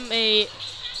from a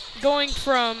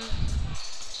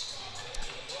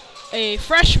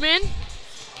freshman,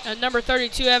 number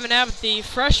 32 Evan Abbott, the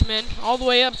freshman, all the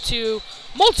way up to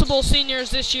multiple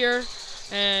seniors this year.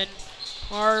 And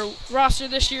our roster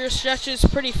this year stretches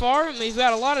pretty far, and we've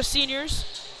got a lot of seniors.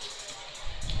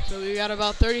 So we've got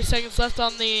about 30 seconds left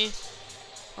on the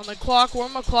clock,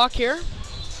 warm-up clock here.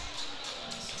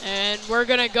 And we're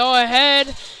going to go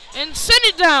ahead and send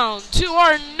it down to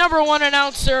our number 1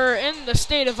 announcer in the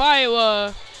state of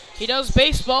Iowa. He does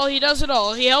baseball. He does it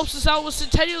all. He helps us out with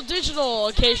Centennial Digital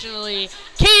occasionally.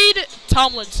 Cade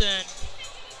Tomlinson.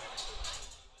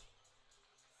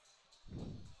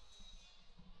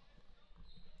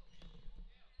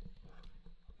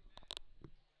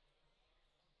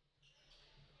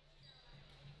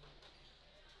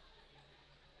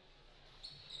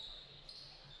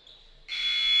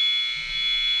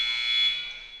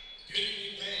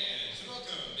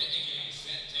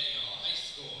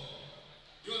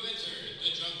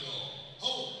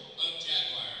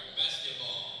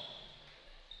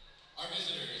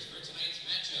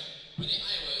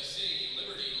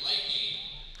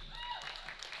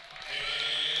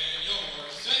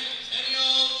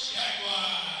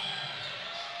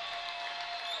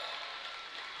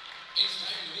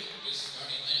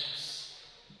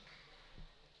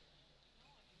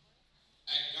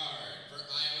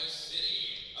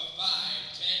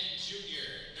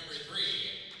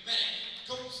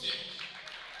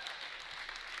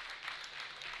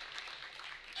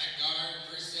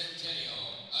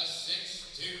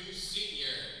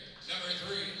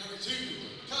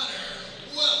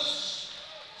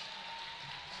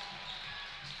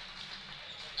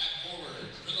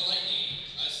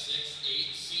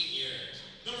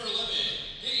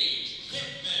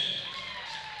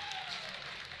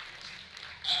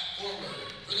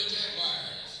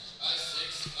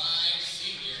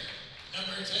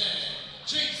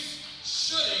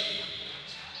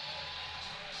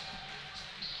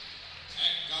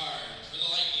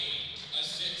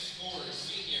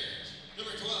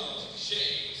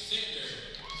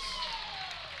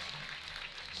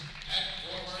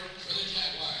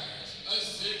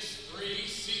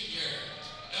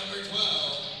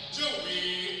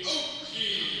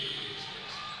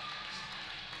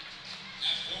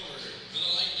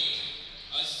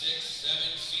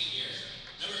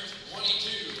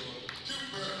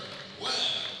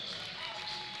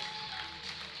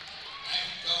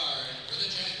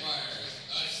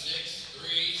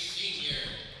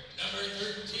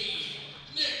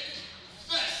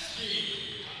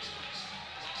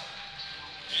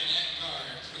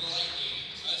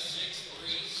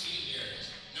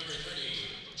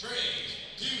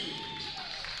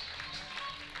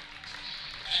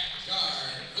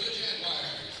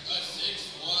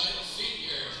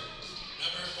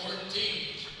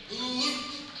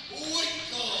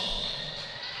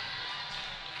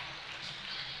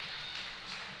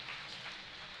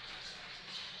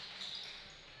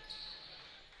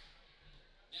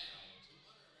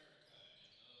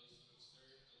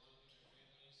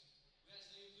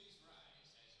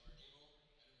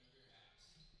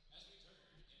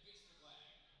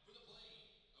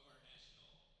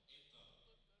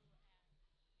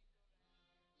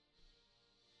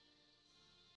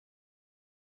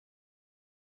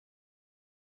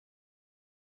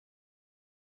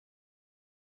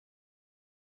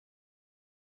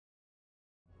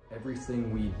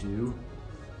 Everything we do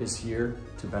is here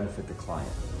to benefit the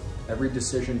client. Every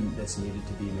decision that's needed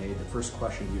to be made, the first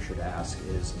question you should ask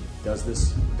is, does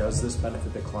this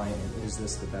benefit the client, and is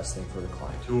this the best thing for the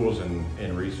client? Tools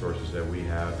and resources that we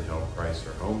have to help price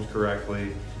their homes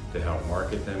correctly, to help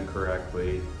market them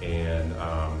correctly, and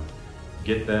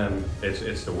get them,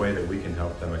 it's the way that we can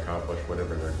help them accomplish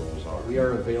whatever their goals are. We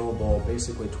are available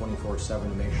basically 24/7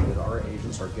 to make sure that our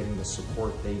agents are getting the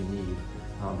support they need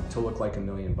to look like $1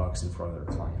 million in front of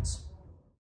their clients.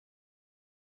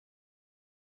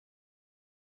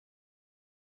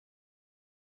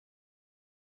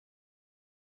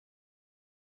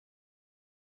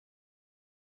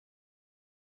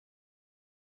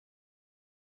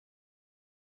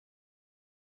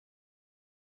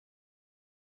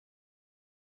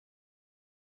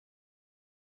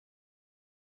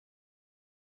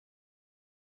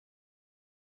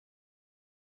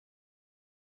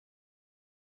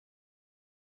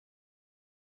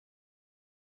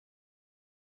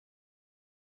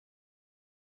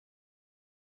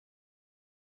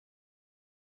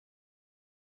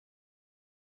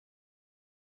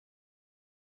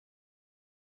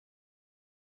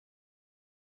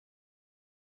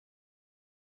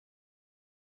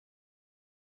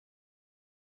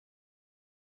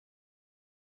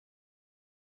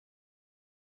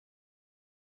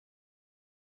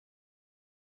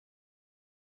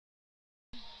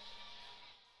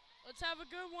 Let's have a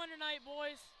good one tonight,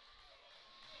 boys.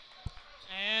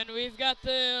 And we've got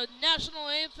the national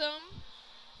anthem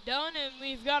done, and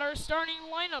we've got our starting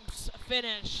lineups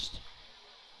finished.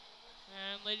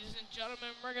 And ladies and gentlemen,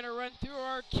 we're going to run through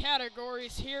our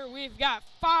categories here. We've got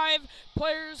 5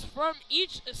 players from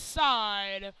each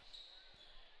side.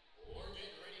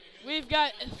 We've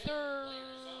got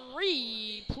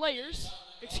 3 refs.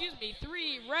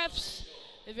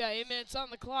 We've got 8 minutes on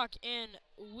the clock, and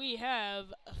we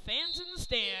have fans in the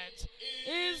stands.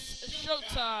 It's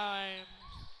showtime.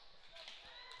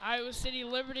 Iowa City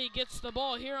Liberty gets the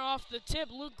ball here off the tip.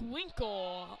 Luke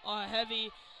Winkle, a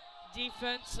heavy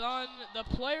defense on the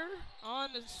player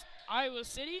on Iowa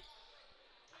City.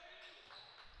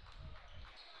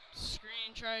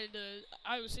 Screen tried to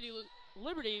Iowa City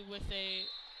Liberty with a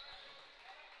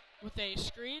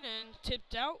screen and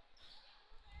tipped out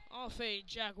off a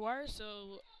Jaguar,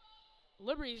 so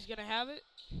Liberty's gonna have it.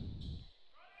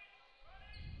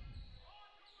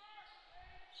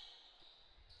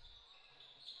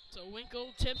 So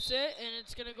Winkle tips it, and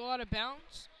it's gonna go out of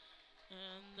bounds.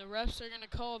 And the refs are gonna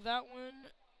call that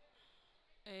one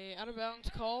a out of bounds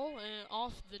call and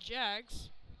off the Jags.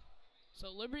 So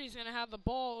Liberty's gonna have the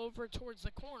ball over towards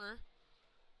the corner.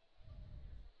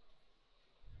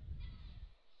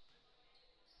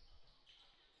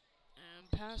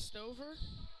 And passed over.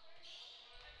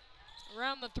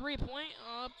 Around the 3-point,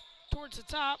 up towards the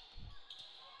top.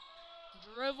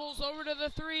 Dribbles over to the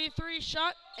 3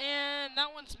 shot, and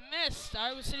that one's missed.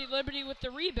 Iowa City Liberty with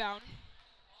the rebound.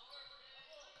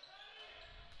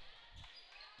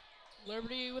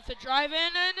 Liberty with the drive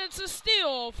in, and it's a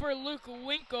steal for Luke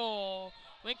Winkle.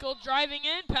 Winkle driving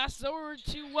in, passes over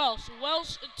to Welsh.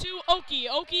 Welsh to Oki.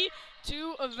 Oki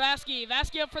to Vasky.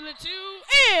 Vasky up for the 2,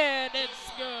 and it's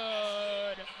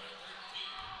good.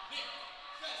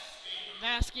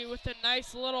 Vasky with a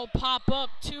nice little pop-up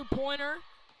 2-pointer.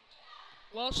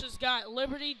 Welsh has got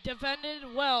Liberty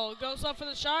defended well. Goes up for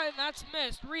the shot, and that's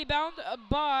missed. Rebound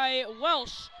by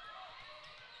Welsh.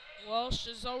 Welsh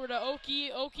is over to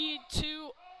Oki. Oki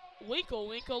to Winkle.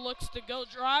 Winkle looks to go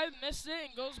drive, misses it,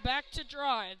 and goes back to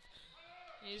drive.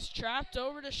 He's trapped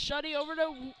over to Shuddy, over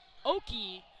to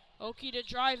Oki. Oki to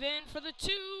drive in for the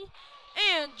 2,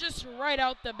 and just right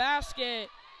out the basket.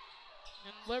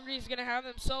 And Liberty's going to have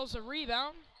themselves a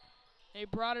rebound. They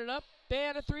brought it up,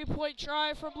 and a 3-point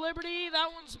try from Liberty.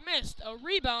 That one's missed. A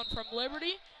rebound from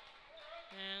Liberty.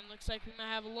 And looks like we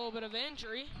might have a little bit of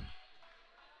injury.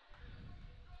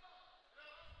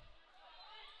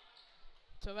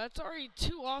 So that's already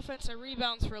 2 offensive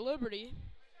rebounds for Liberty.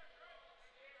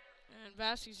 And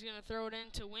Vasky's going to throw it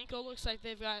into Winkle. Looks like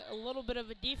they've got a little bit of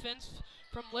a defense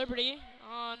from Liberty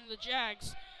on the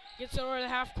Jags. Gets over the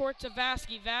half court to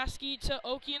Vasky. Vasky to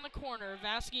Oki in the corner.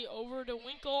 Vasky over to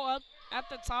Winkle up at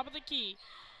the top of the key.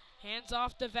 Hands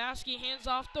off to Vasky. Hands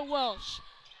off to Welsh.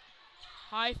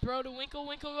 High throw to Winkle.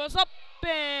 Winkle goes up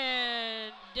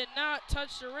and did not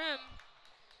touch the rim.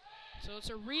 So it's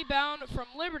a rebound from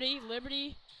Liberty.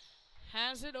 Liberty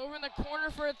has it over in the corner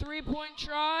for a 3-point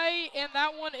try, and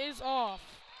that one is off.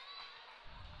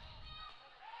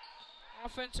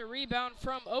 Offensive rebound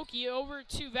from Oki over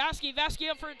to Vasky. Vasky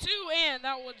up for 2, and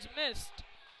that one's missed.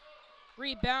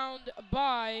 Rebound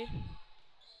by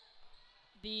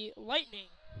the Lightning.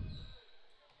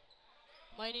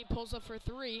 Lightning pulls up for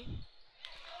 3.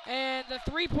 And the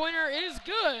three-pointer is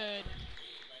good.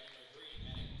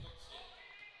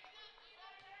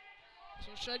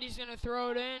 So Shuddy's going to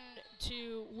throw it in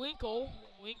to Winkle.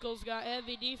 Winkle's got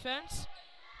heavy defense.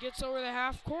 Gets over the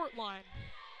half-court line.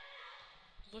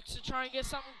 Looks to try and get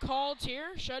something called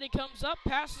here. Shuddy comes up,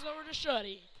 passes over to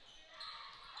Shuddy.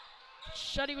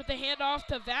 Shuddy with the handoff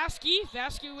to Vasky.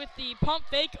 Vasky with the pump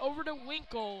fake over to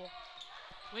Winkle.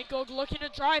 Winkle looking to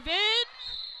drive in.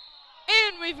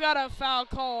 And we've got a foul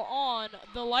call on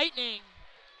the Lightning.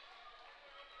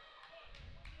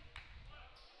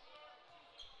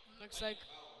 Looks like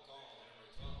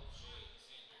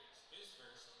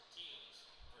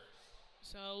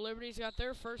so Liberty's got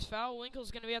their first foul.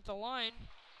 Winkle's going to be at the line.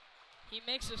 He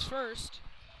makes his first.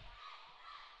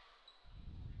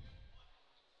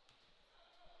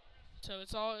 So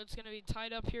it's going to be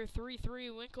tied up here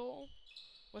 3-3. Winkle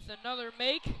with another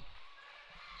make.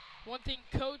 One thing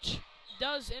Coach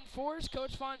does enforce,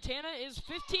 Coach Fontana, is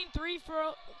 15 free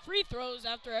throws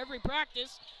after every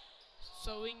practice.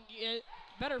 So we can get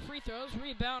better free throws.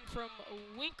 Rebound from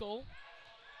Winkle.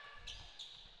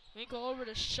 Winkle over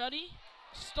to Shuddy.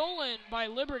 Stolen by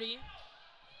Liberty.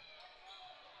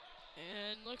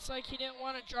 And looks like he didn't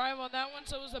want to drive on that one,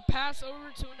 so it was a pass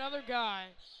over to another guy.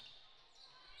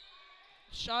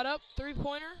 Shot up,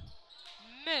 three-pointer.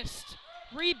 Missed.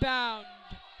 Rebound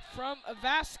from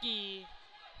Vasky.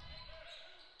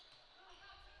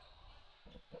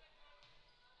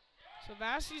 So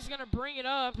Vasky's going to bring it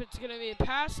up. It's going to be a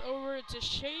pass over to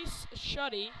Chase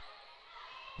Shuddy.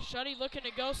 Shuddy looking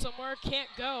to go somewhere, can't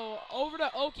go. Over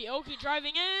to Oki. Oki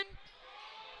driving in.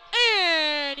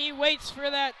 And he waits for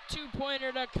that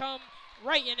two-pointer to come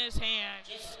right in his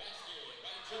hands.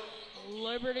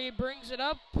 Liberty brings it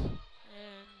up. And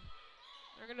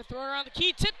they're going to throw it around the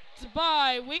key. Tipped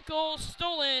by Winkle.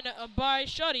 Stolen by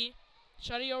Shuddy.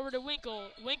 Shuddy over to Winkle.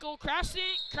 Winkle crashing.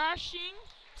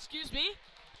 Excuse me.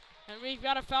 And we've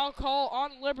got a foul call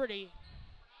on Liberty.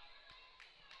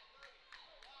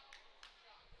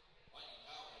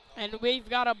 And we've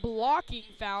got a blocking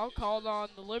foul called on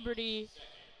the Liberty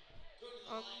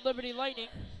Lightning.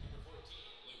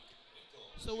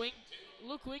 So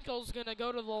Luke Winkle's going to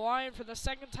go to the line for the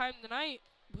second time tonight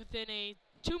within a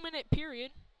 2-minute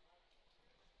period.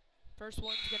 First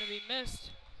one's going to be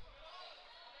missed.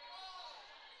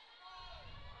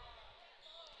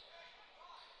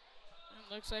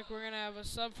 Looks like we're going to have a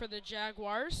sub for the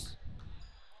Jaguars.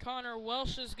 Connor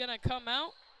Welsh is going to come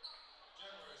out.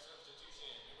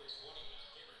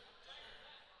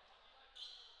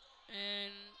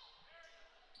 And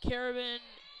Carabin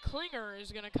Klinger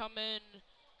is going to come in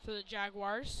for the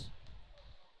Jaguars.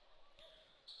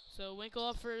 So Winkle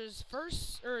up for his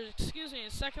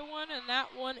his second one, and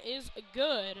that one is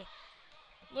good.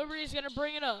 Liberty's going to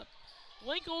bring it up.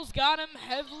 Winkle's got him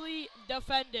heavily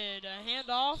defended. A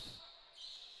handoff.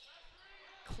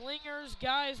 Klinger's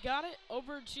guys got it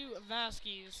over to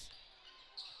Vasky's.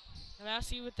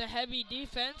 Vasky with the heavy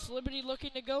defense. Liberty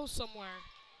looking to go somewhere.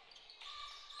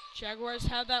 Jaguars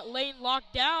have that lane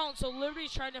locked down, so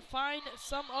Liberty's trying to find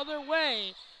some other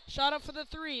way. Shot up for the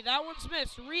 3. That one's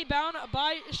missed. Rebound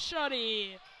by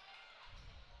Shuddy.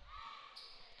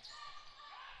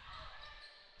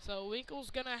 So Winkle's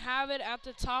going to have it at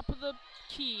the top of the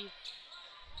key.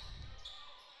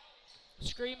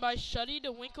 Screen by Shuddy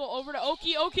to Winkle over to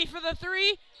Oki. Oki for the 3.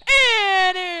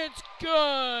 And it's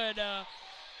good.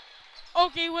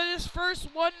 Oki with his first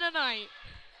one tonight.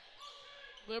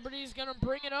 Liberty's going to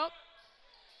bring it up.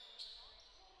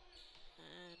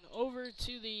 And over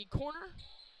to the corner.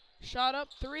 Shot up,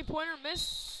 three-pointer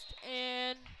missed.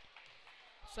 And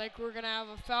it's like we're going to have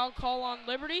a foul call on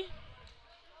Liberty.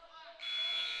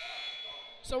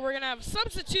 So we're going to have a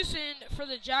substitution for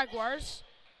the Jaguars.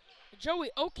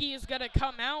 Joey Oki is going to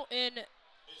come out, and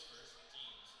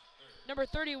number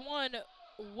 31,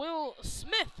 Will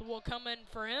Smith, will come in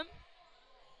for him.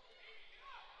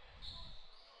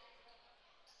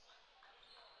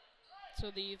 So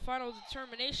the final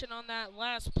determination on that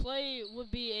last play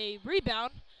would be a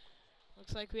rebound.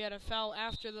 Looks like we had a foul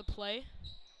after the play.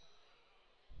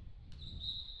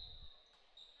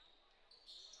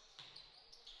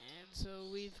 And so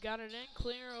we've got it in,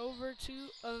 clear over to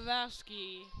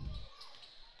Vasky.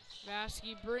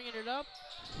 Vasky bringing it up.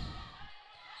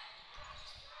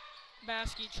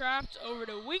 Vasky trapped over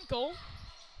to Winkle.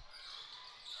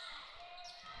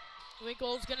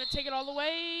 Winkle's going to take it all the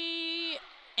way.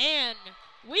 And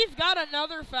we've got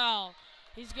another foul.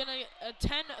 He's going to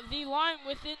attend the line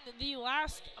within the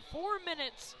last 4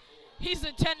 minutes. He's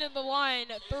attended the line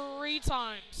 3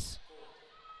 times.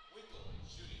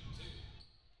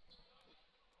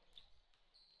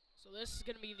 So So this is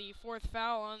going to be the 4th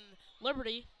foul on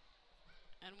Liberty.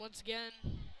 And once again,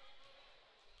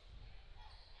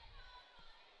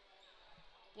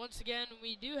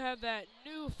 we do have that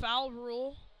new foul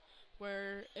rule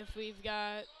where if we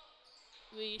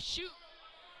shoot,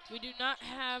 we do not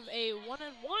have a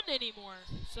 1-and-1 anymore.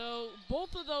 So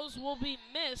both of those will be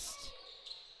missed.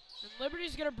 And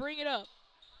Liberty's going to bring it up.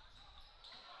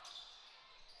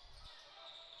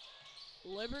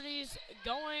 Liberty's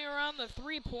going around the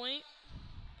 3-point.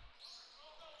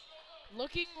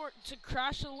 Looking to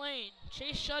crash the lane.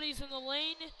 Chase Shuddy's in the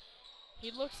lane.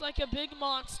 He looks like a big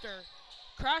monster.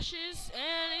 Crashes,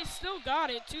 and he still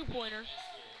got it. 2-pointer.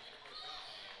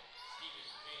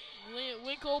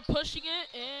 Winkle pushing it,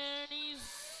 and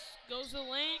goes to the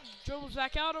lane. Dribbles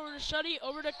back out over to Shuddy,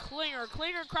 over to Klinger.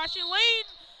 Klinger crashing lane,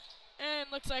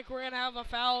 and looks like we're going to have a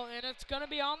foul, and it's going to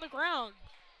be on the ground.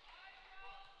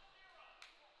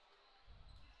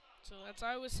 So that's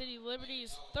Iowa City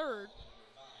Liberty's 3rd.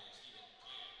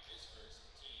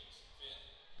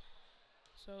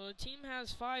 So the team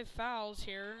has 5 fouls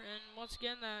here, and once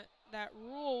again that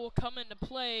rule will come into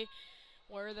play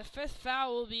where the 5th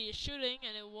foul will be shooting,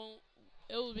 and it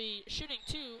will be shooting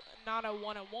 2, not a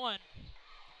 1-on-1.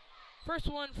 First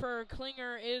one for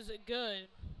Klinger is good.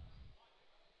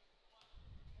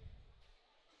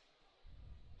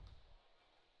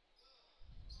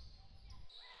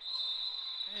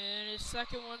 And his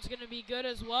second one's going to be good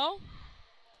as well.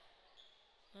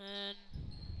 And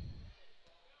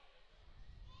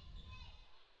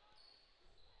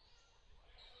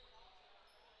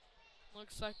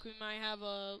looks like we might have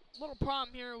a little problem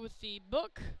here with the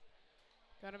book.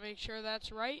 Got to make sure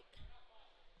that's right.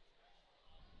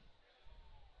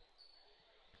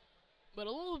 But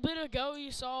a little bit ago,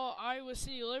 you saw Iowa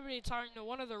City Liberty talking to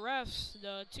one of the refs,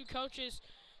 the 2 coaches,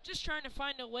 just trying to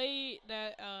find a way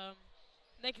that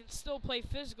they can still play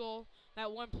physical.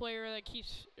 That one player that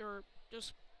keeps, or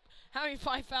just having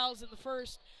 5 fouls in the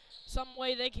first, some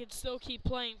way they can still keep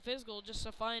playing physical just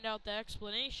to find out the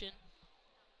explanation.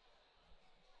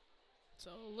 So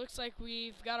it looks like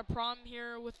we've got a problem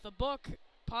here with the book,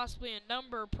 possibly a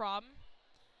number problem.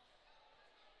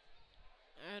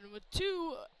 And with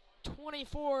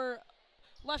 2:24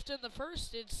 left in the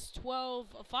first, it's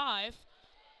 12-5.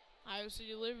 Iowa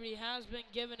City Liberty has been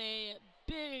given a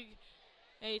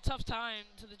tough time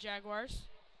to the Jaguars.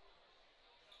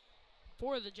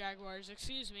 For the Jaguars,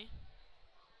 excuse me.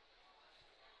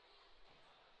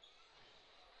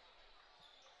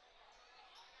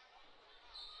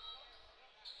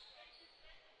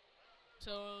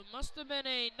 So it must have been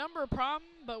a number problem,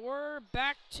 but we're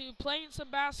back to playing some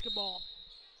basketball.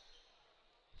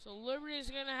 So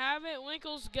Liberty's gonna have it.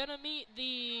 Winkle's gonna meet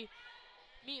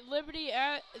Liberty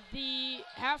at the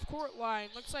half-court line.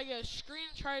 Looks like a screen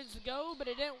tries to go, but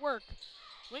it didn't work.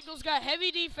 Winkle's got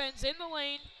heavy defense in the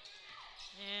lane,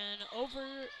 and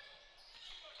over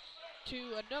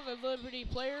to another Liberty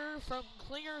player, from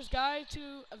Klinger's guy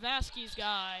to Vasquez's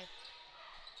guy.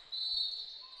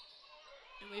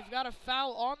 And we've got a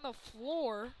foul on the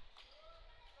floor.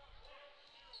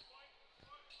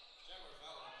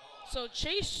 So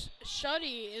Chase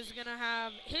Shuddy is going to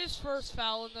have his first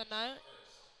foul in the night.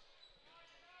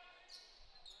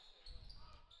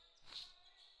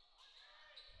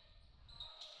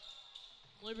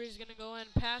 Liberty's going to go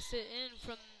and pass it in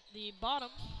from the bottom.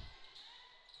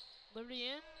 Liberty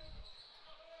in.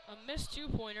 A missed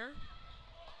 2-pointer.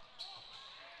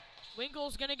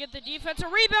 Winkle's going to get the defensive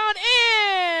rebound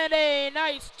and a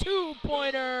nice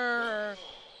 2-pointer.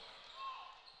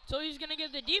 So he's going to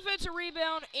get the defensive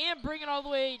rebound and bring it all the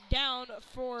way down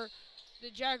for the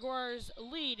Jaguars'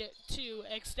 lead to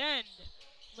extend.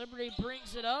 Liberty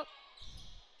brings it up.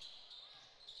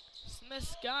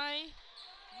 Smith's guy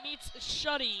meets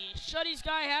Shuddy. Shuddy's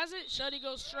guy has it. Shuddy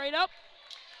goes straight up.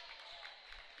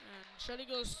 And Shuddy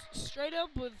goes straight up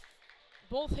with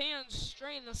both hands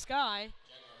straight in the sky.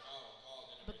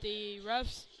 But the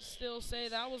refs still say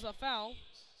that was a foul.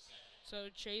 So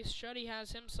Chase Shuddy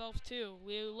has himself 2.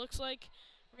 Looks like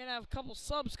we're going to have a couple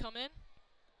subs come in.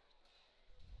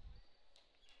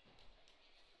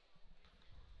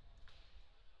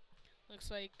 Looks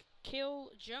like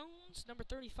Cale Jones, number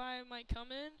 35, might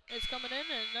come in. Is coming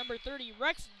in, and number 30,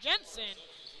 Rex Jensen,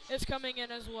 is coming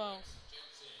in as well.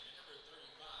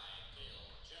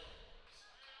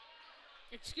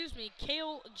 Excuse me,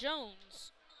 Cale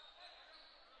Jones.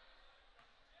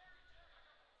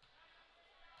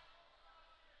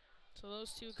 So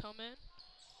those 2 come in.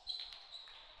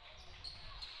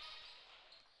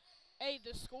 Hey,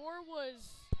 the score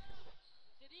was...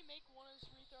 Did he make one of his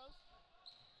free throws?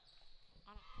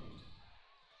 I don't know.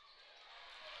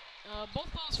 Both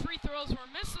those free throws were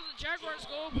missed, so the Jaguars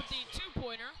go up with the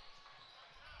 2-pointer.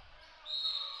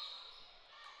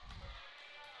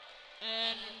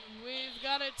 And we've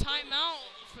got a timeout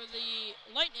for the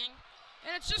Lightning.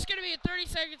 And it's just going to be a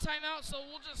 30-second timeout, so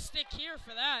we'll just stick here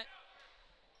for that.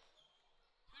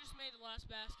 Who just made the last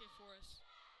basket for us?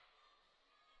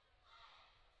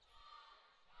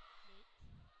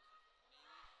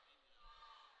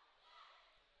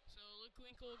 So Luke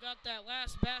Winkle got that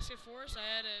last basket for us. I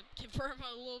had to confirm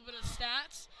a little bit of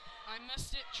stats. I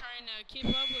missed it trying to keep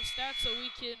up with stats so we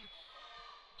can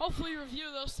hopefully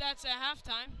review those stats at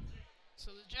halftime. So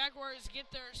the Jaguars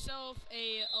get themselves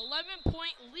a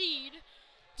 11-point lead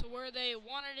to where they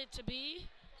wanted it to be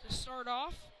to start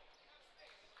off.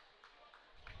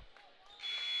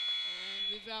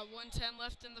 And we've got 1:10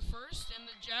 left in the first, and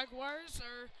the Jaguars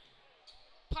are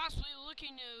possibly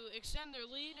looking to extend their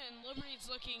lead, and Liberty's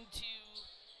looking to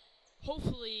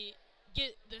hopefully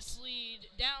get this lead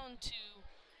down to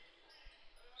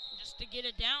just to get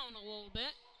it down a little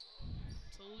bit.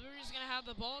 So Liberty's going to have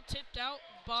the ball tipped out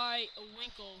by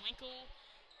Winkle. Winkle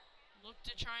looked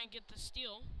to try and get the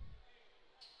steal.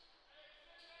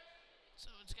 So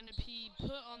it's going to be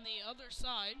put on the other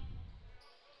side.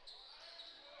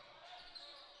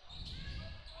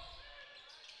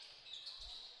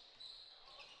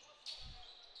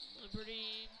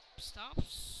 Liberty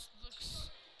stops, looks,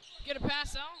 get a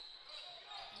pass out.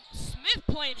 Smith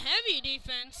playing heavy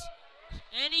defense,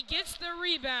 and he gets the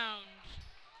rebound.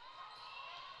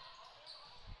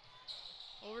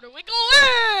 Over to Winkle,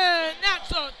 and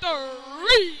that's a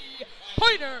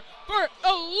 3-pointer for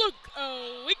Luke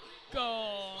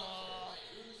Winkle.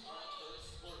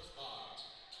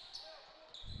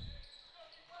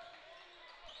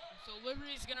 So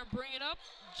Liberty's going to bring it up.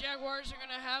 Jaguars are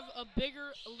going to have a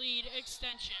bigger lead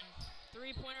extension.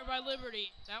 3-pointer by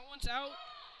Liberty. That one's out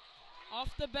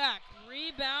off the back.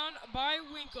 Rebound by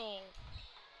Winkle.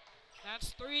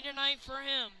 That's 3 tonight for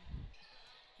him.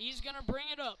 He's going to bring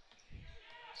it up.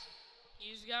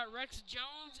 He's got Rex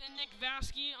Jones and Nick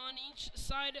Vasky on each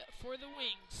side for the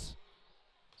wings.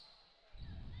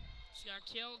 He's got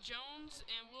Kale Jones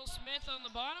and Will Smith on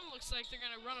the bottom. Looks like they're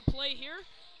going to run a play here.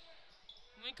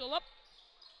 Winkle up.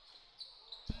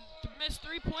 Missed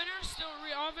 3-pointer. Still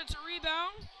offensive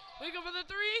rebound. Winkle for the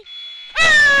 3.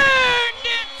 And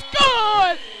it's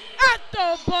good at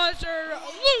the buzzer.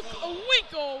 Luke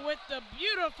Winkle with the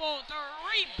beautiful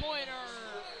 3-pointer.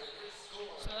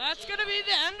 So that's going to be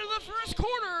the end of the first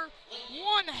quarter.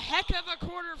 One heck of a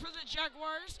quarter for the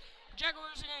Jaguars.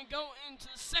 Jaguars are going to go into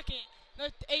the second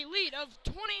with a lead of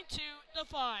 22-5.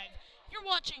 You're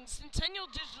watching Centennial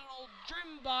Digital,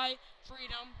 driven by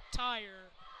Freedom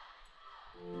Tire.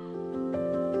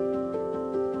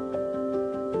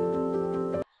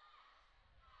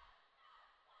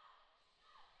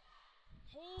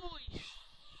 Holy sh...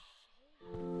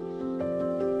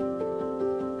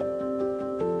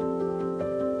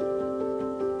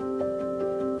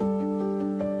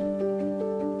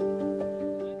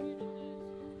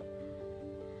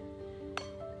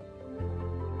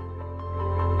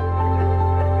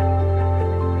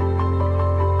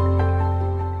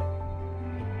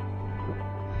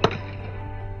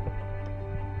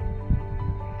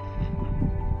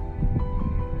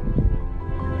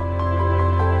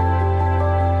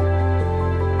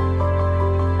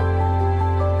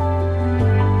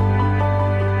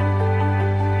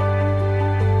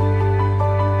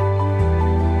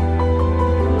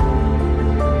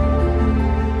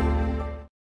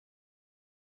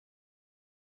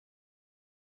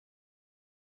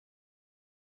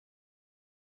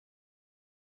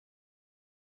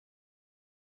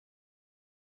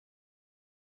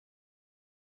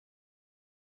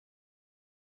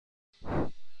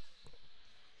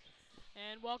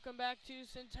 And welcome back to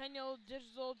Centennial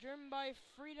Digital, driven by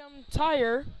Freedom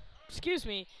Tire. Excuse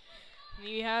me,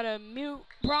 we had a mute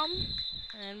problem.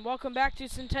 And welcome back to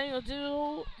Centennial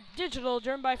Digital,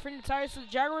 driven by Freedom Tire. So the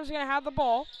Jaguars are going to have the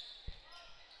ball.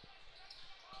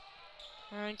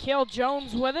 And Kale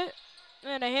Jones with it.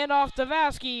 And a handoff to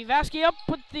Vasky. Vasky up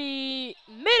with the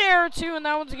mid-air too, and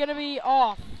that one's going to be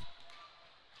off.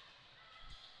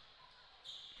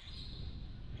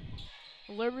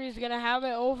 Liberty's going to have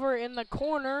it over in the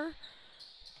corner.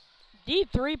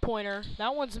 Deep 3-pointer.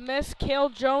 That one's missed. Kale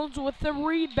Jones with the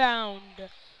rebound.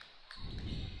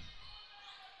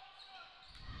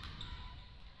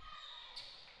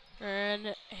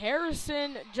 And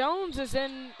Harrison Jones is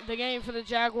in the game for the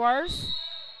Jaguars.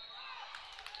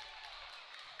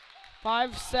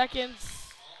 5 seconds.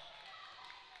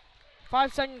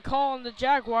 5-second call on the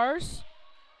Jaguars.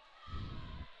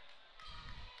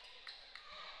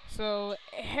 So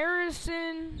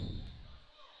Harrison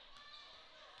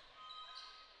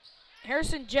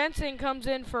Jensen comes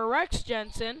in for Rex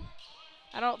Jensen.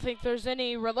 I don't think there's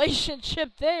any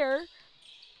relationship there.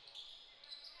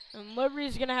 And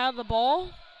Liberty's going to have the ball.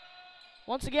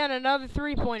 Once again, another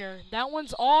three-pointer. That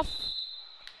one's off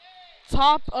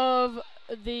top of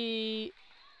the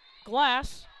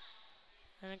glass.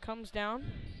 And it comes down.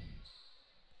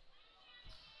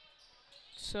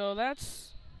 So that's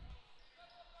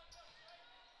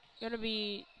going to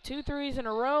be 2 threes in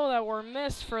a row that were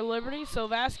missed for Liberty. So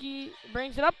Vasky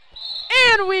brings it up.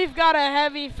 And we've got a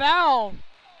heavy foul.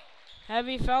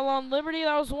 Heavy foul on Liberty.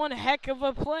 That was one heck of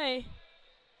a play.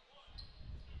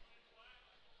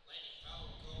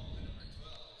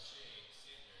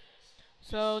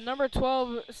 So number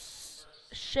 12,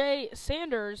 Shea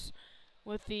Sanders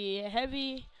with the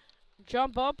heavy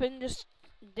jump up and just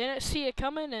didn't see it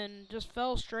coming and just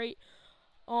fell straight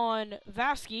on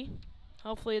Vasky.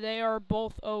 Hopefully they are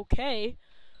both okay.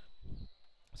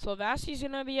 So Vasky's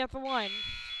going to be at the line.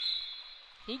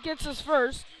 He gets his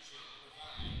first.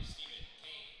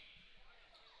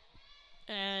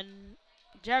 And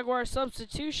Jaguar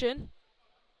substitution.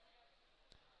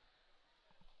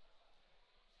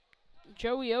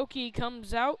 Joey Oki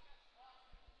comes out.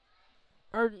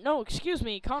 Or no, excuse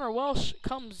me, Connor Welsh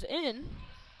comes in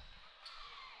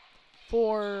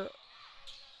for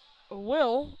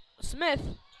Will Smith.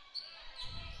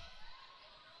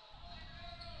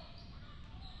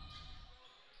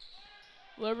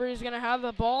 Liberty's going to have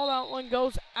the ball. That one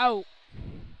goes out.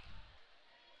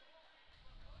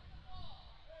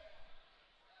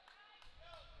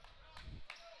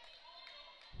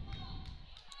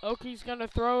 Oki's going to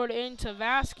throw it into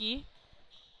Vasky.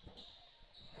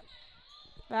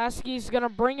 Vasky's going to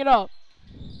bring it up.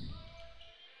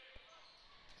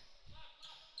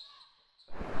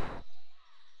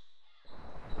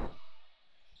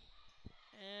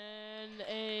 And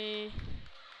a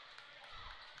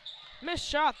missed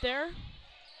shot there.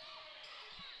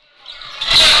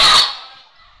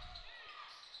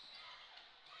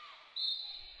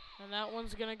 And that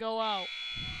one's going to go out.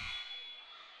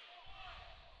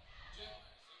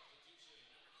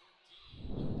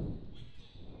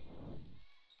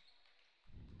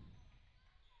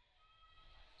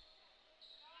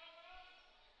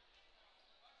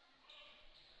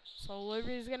 So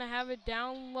Liberty's going to have it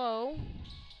down low.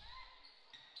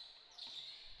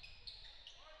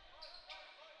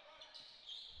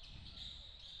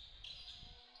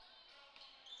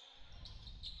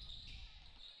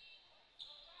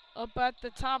 Up at the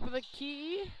top of the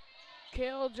key.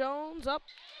 Kale Jones up.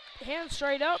 Hand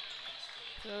straight up.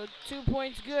 So 2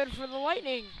 points good for the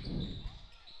Lightning.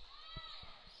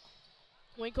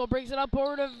 Winkle brings it up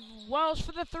over to Welsh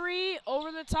for the three.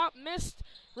 Over the top, missed.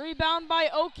 Rebound by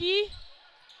Oki.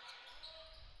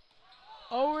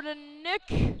 Over to Nick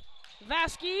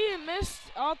Vasky, missed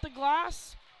out the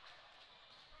glass.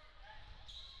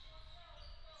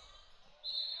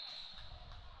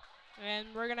 And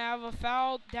we're going to have a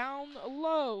foul down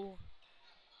low.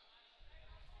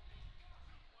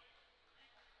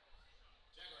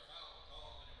 Jaguar foul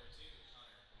call number 2,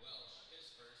 Connor Welsh, his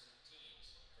first, team's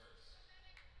first.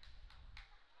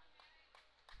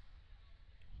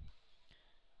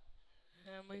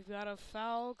 And we've got a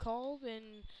foul called,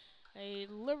 and a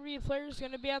Liberty player is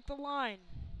going to be at the line.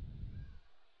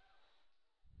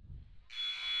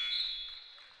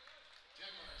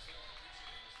 Jaguar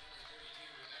substitutions, number 32,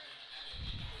 Evan Abbott,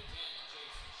 and number 10,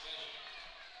 Chase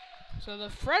Shetty. So the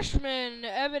freshman,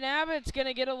 Evan Abbott's going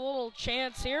to get a little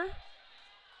chance here.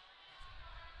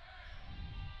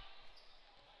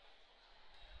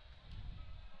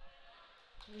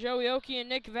 Joey Oki and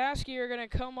Nick Vasky are going to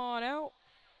come on out.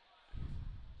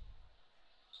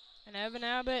 And Evan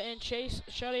Abbott and Chase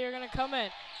Shetty are going to come in.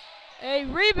 A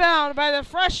rebound by the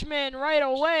freshman right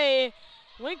away.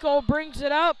 Winkle brings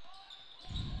it up.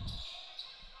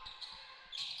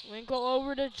 Winkle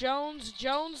over to Jones.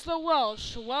 Jones to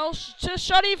Welsh. Welsh to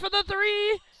Shetty for the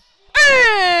three.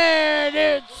 And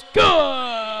it's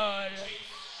good.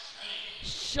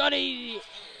 Shetty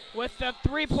with the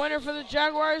three-pointer for the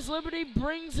Jaguars. Liberty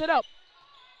brings it up.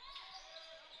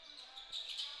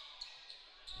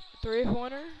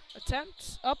 Three-pointer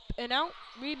attempts, up and out.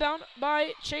 Rebound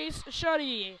by Chase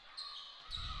Shetty.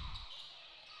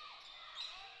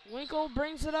 Winkle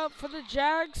brings it up for the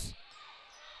Jags.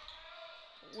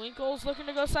 Winkle's looking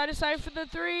to go side to side for the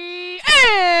three.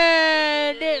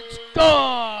 And it's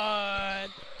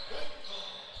good.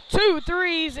 2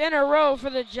 threes in a row for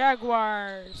the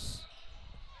Jaguars.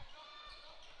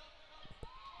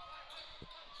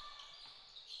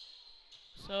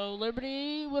 So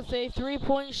Liberty with a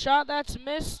three-point shot that's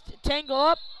missed. tangle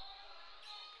up.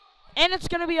 And it's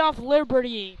going to be off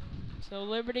Liberty. So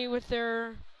Liberty with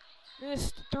their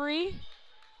missed 3.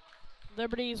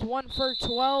 Liberty's 1 for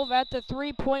 12 at the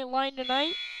 3-point line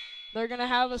tonight. They're going to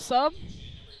have a sub.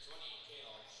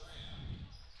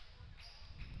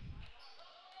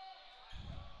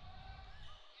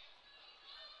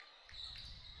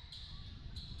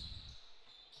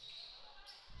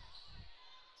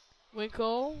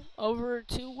 Winkle over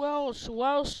to Welsh.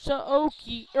 Welsh to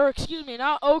Oki, or excuse me,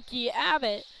 not Oki,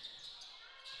 Abbott.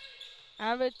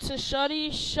 Abbott to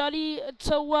Shuddy. Shuddy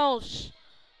to Welsh.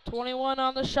 21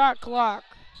 on the shot clock.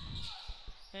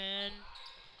 And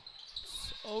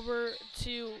it's over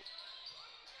to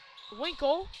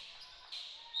Winkle.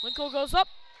 Winkle goes up,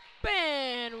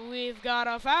 and we've got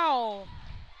a foul.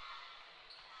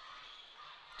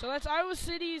 So that's Iowa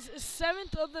City's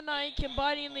 7th of the night,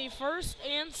 combining the first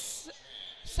and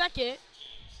second.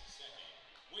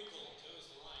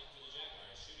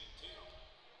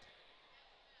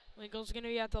 Winkle's going to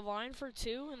be at the line for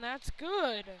 2, and that's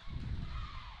good.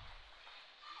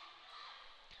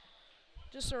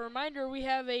 Just a reminder, we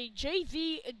have a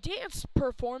JV dance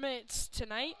performance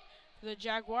tonight for the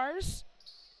Jaguars.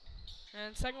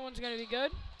 And the second one's going to be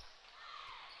good.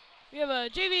 We have a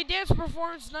JV dance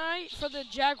performance night for the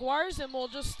Jaguars, and we'll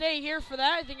just stay here for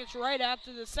that. I think it's right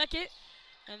after the second.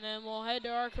 And then we'll head to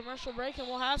our commercial break, and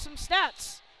we'll have some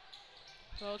stats.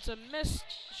 So it's a missed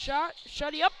shot.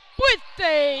 Shuddy up with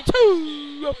a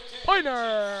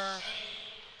 2-pointer.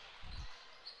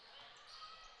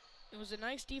 It was a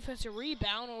nice defensive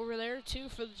rebound over there, too,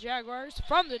 for the Jaguars,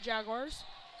 from the Jaguars.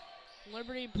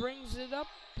 Liberty brings it up.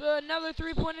 Another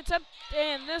 3-point attempt,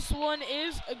 and this one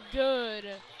is good.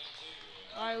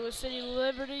 Iowa City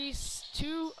Liberty's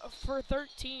 2 for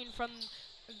 13 from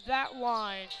that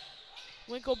line.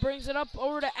 Winkle brings it up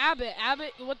over to Abbott.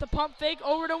 Abbott with the pump fake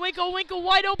over to Winkle. Winkle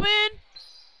wide open.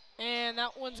 And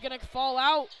that one's going to fall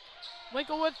out.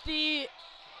 Winkle with the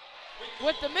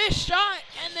missed shot,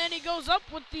 and then he goes up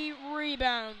with the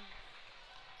rebound.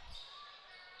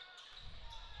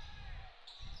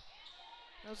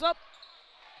 Goes up.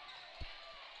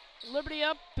 Liberty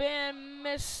up and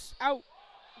miss out.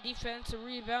 Defensive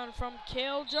rebound from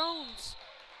Cale Jones.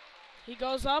 He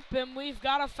goes up, and we've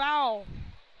got a foul.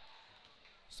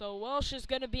 So Welsh is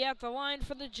going to be at the line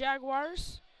for the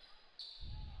Jaguars.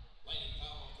 Lightning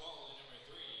foul call to number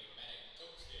 3, Matt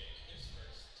Coakston, his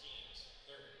first team's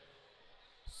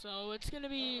 3rd. So it's going to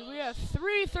be, we have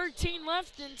 3:13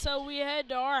 left until we head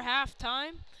to our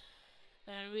halftime.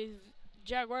 And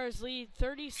Jaguars lead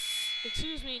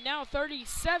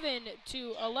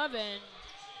 37-11.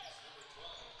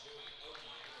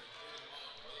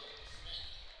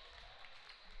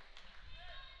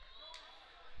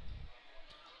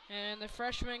 And the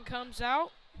freshman comes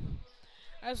out,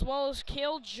 as well as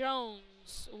Cale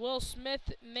Jones. Will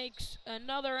Smith makes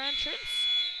another entrance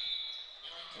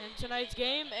in tonight's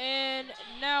game, and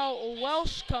now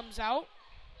Welsh comes out.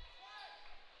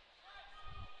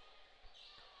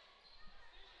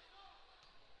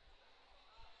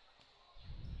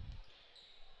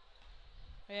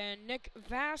 And Nick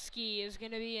Vasky is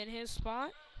going to be in his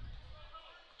spot.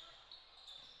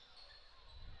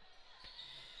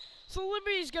 So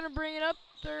Liberty's going to bring it up.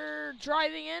 They're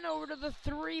driving in over to the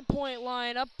 3-point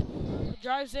line. Up,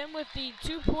 drives in with the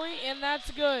 2-point, and that's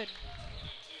good.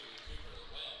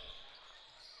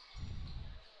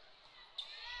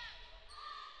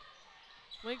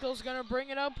 Winkle's going to bring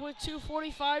it up with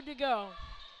 2:45 to go.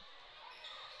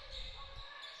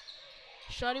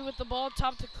 Shuddy with the ball,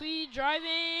 top to Clee,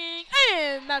 driving,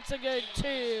 and that's a good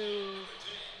 2.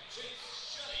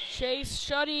 Chase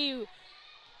Shuddy.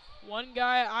 One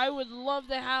guy I would love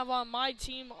to have on my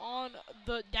team on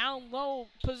the down low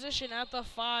position at the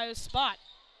 5 spot.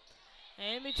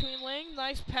 And between lane,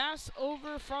 nice pass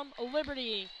over from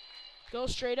Liberty.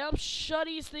 Goes straight up.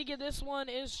 Shuddy's thinking this one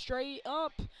is straight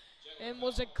up and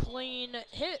was a clean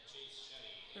hit.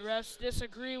 The refs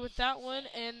disagree with that one,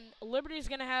 and Liberty's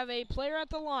going to have a player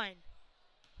at the line.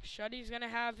 Shuddy's going to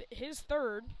have his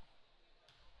 3rd.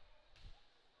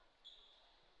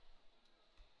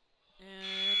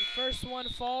 And the first one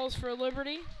falls for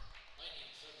Liberty.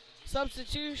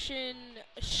 Substitution,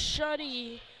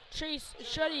 Chase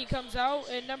Shuddy comes out,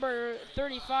 and number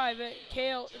 35,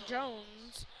 Cale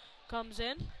Jones, comes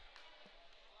in.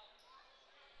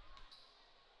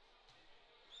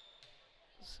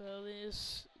 So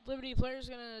this Liberty player is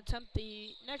going to attempt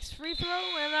the next free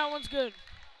throw, and that one's good.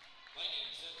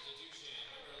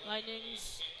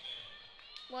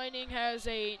 Lightning has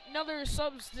another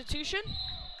substitution.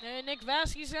 And Nick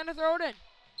Vasky's going to throw it in.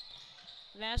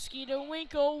 Vasky to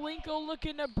Winkle. Winkle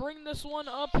looking to bring this one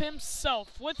up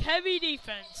himself with heavy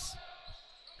defense.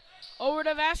 Over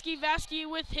to Vasky. Vasky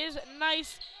with his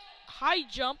nice high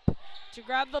jump to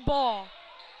grab the ball.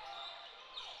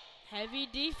 Heavy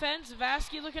defense.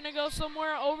 Vasky looking to go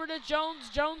somewhere. Over to Jones.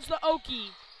 Jones to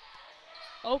Oki.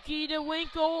 Oki to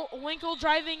Winkle. Winkle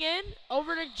driving in.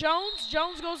 Over to Jones.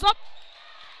 Jones goes up.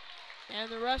 And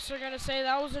the refs are going to say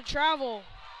that was a travel.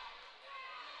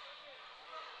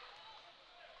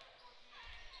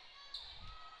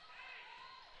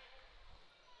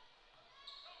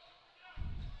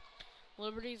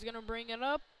 Liberty's going to bring it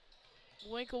up.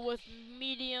 Winkle with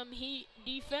medium heat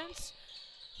defense.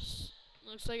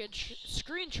 Looks like a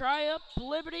screen try up.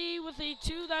 Liberty with a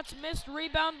 2. That's missed.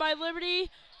 Rebound by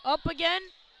Liberty. Up again.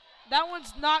 That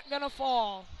one's not going to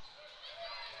fall.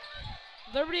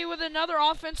 Liberty with another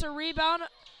offensive rebound.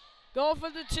 Go for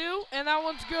the 2, and that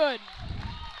one's good.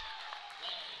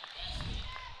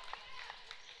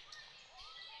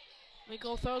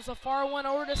 Winkle throws a far one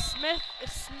over to Smith.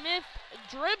 Smith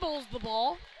dribbles the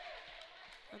ball,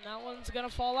 and that one's going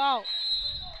to fall out.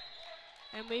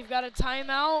 And we've got a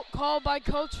timeout called by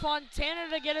Coach Fontana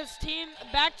to get his team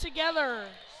back together.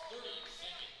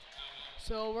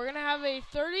 So we're going to have a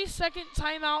 30-second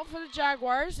timeout for the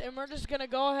Jaguars, and we're just going to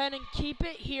go ahead and keep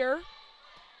it here.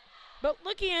 But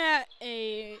looking at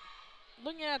the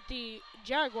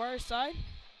Jaguars side,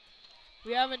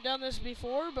 we haven't done this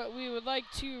before, but we would like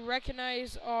to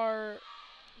recognize our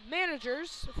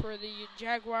managers for the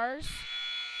Jaguars.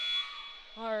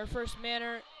 Our first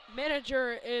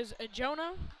manager is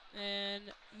Jonah, and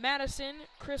Madison,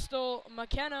 Crystal,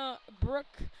 McKenna,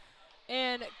 Brooke,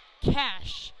 and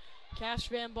Cash. Cash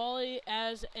Van Bally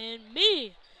as and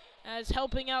me as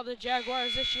helping out the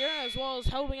Jaguars this year, as well as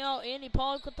helping out Andy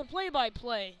Pollock with the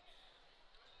play-by-play.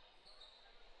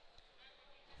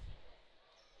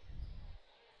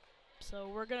 So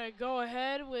we're going to go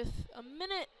ahead with a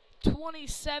minute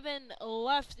 27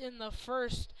 left in the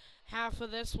first half of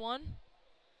this one.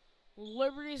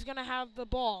 Liberty's going to have the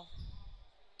ball.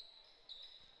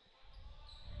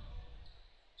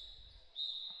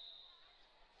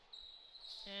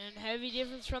 And heavy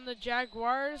difference from the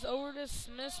Jaguars. Over to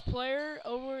Smith's player.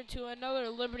 Over to another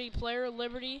Liberty player.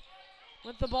 Liberty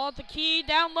with the ball at the key.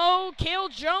 Down low. Cale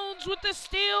Jones with the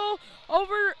steal.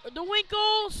 Over the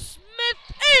Winkle. Smith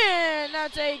in.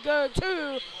 That's a good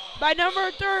 2 by number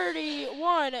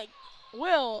 31,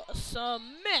 Will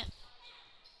Smith.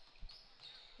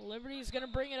 Liberty's going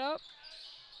to bring it up.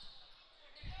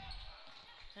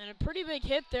 And a pretty big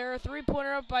hit there. A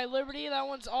 3-pointer up by Liberty. That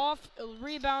one's off. A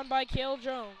rebound by Cale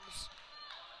Jones.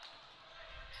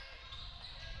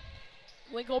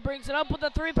 Winkle brings it up with a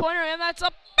 3-pointer, and that's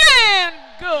up and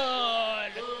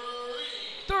good.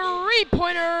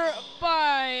 3-pointer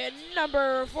by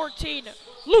number 14,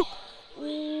 Luke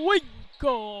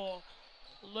Winkle.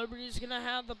 Liberty's going to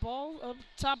have the ball up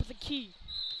top of the key.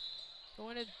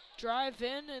 Going to drive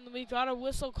in, and we've got a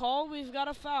whistle call. We've got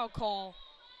a foul call.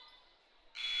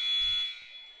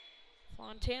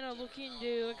 Fontana looking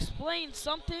to explain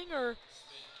something or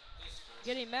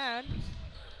getting mad.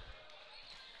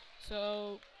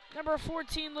 So number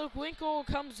 14, Luke Winkle,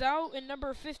 comes out, and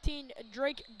number 15,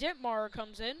 Drake Ditmar,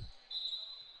 comes in.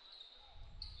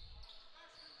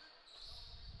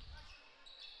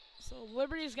 So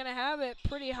Liberty's going to have it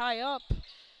pretty high up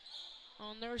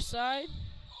on their side.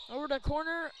 Over to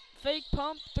corner, fake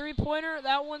pump, 3-pointer.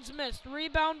 That one's missed.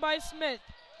 Rebound by Smith.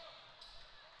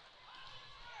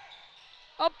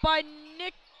 Up by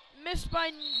Nick, missed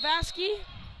by Vasky.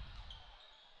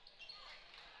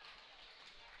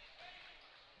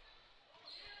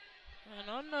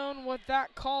 And unknown what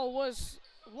that call was.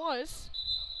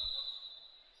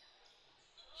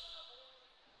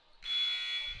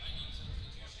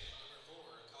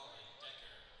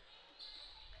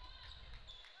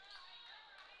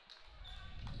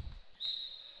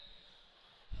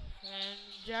 And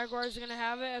Jaguars are going to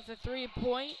have it at the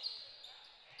 3-point.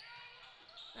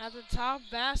 At the top,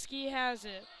 Vasky has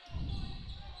it.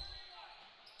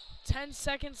 10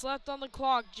 seconds left on the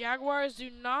clock. Jaguars do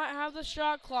not have the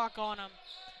shot clock on them,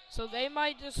 so they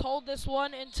might just hold this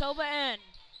one until the end.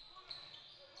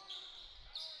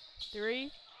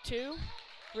 3, 2,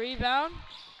 rebound,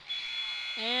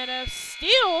 and a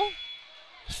steal.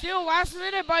 Steal last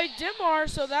minute by Dimar,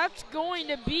 so that's going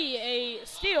to be a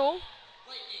steal.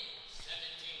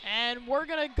 And we're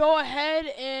going to go ahead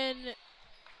and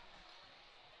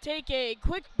take a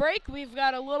quick break. We've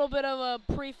got a little bit of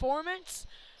a performance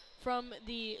from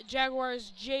the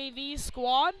Jaguars JV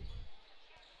squad.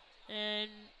 And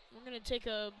we're going to take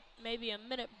a maybe a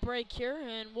minute break here,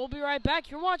 and we'll be right back.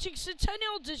 You're watching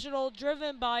Centennial Digital,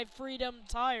 driven by Freedom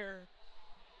Tire.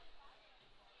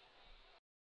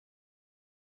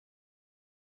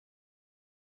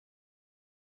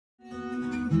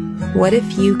 What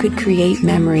if you could create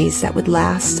memories that would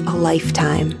last a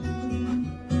lifetime?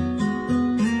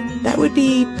 That would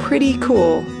be pretty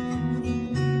cool.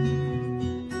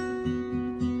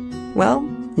 Well,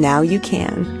 now you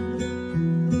can.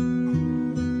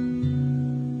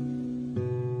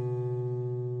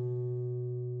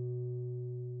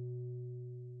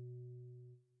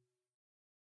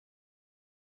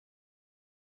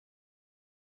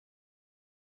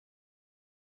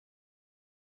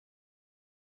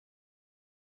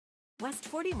 West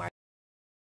 40 Market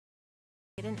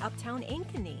in Uptown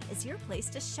Ankeny is your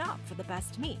place to shop for the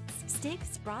best meats,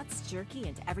 steaks, brats, jerky,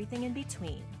 and everything in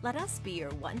between. Let us be your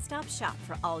one-stop shop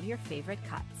for all your favorite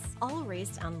cuts, all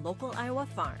raised on local Iowa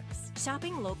farms.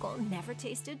 Shopping local never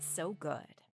tasted so good.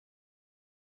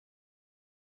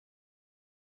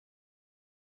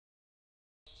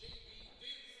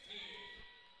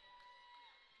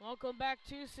 Welcome back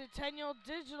to Centennial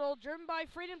Digital, driven by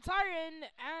Freedom Tire, and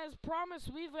as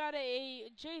promised, we've got a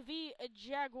JV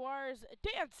Jaguars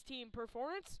dance team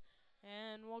performance,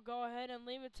 and we'll go ahead and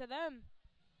leave it to them.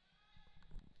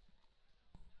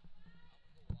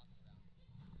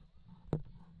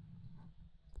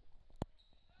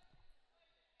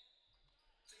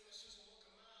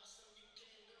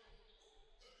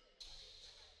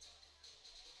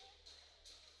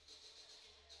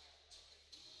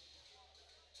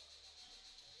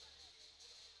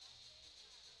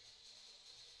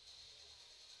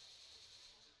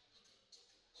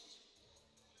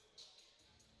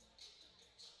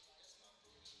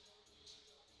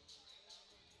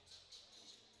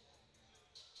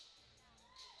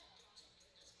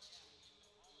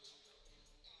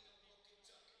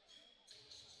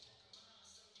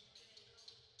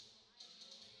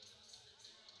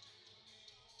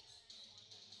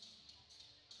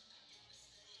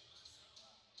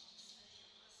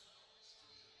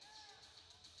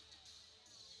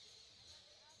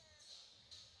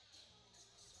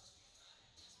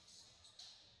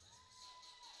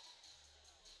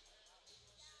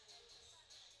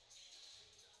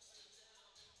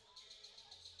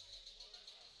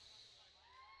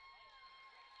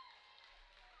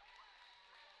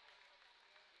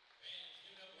 Fans,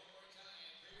 give it up one more time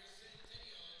for your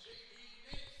Centennial JV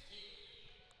dance team.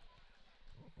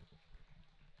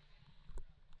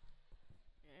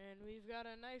 And we've got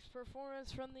a nice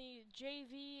performance from the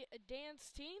JV dance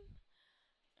team.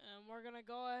 And we're going to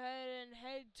go ahead and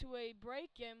head to a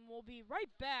break, and we'll be right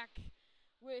back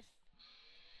with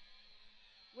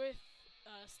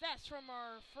stats from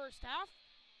our first half.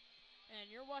 And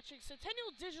you're watching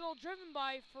Centennial Digital, driven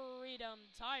by Freedom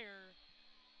Tire.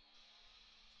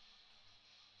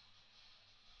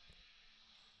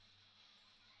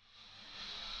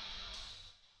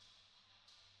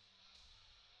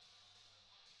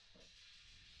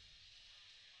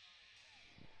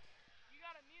 You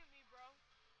gotta mute me, bro.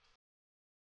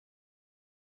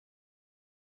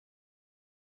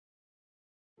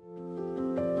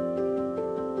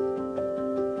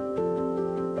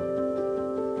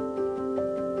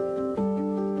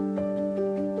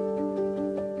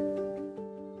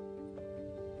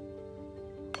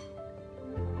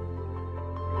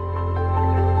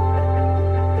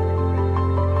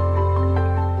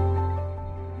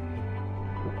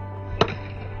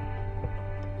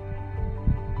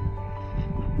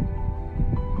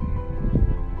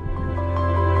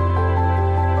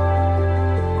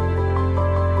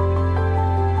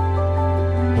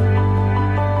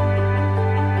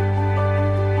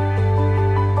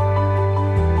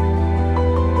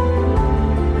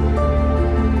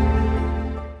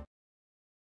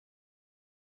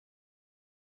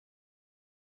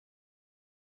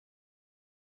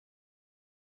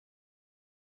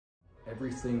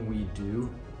 Everything we do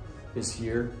is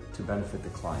here to benefit the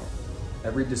client.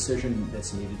 Every decision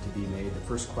that's needed to be made, the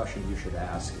first question you should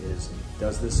ask is,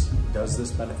 does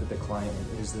this benefit the client,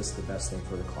 and is this the best thing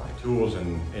for the client? Tools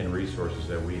and resources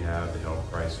that we have to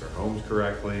help price their homes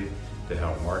correctly, to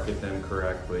help market them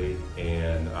correctly,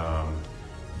 and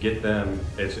get them,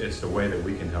 it's the way that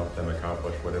we can help them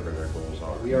accomplish whatever their goals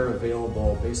are. We are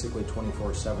available basically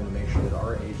 24/7 to make sure that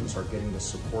our agents are getting the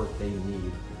support they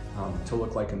need to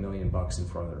look like $1 million in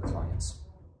front of their clients.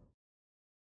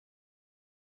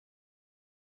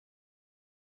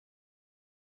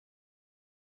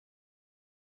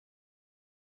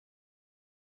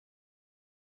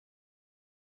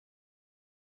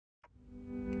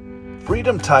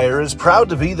 Freedom Tire is proud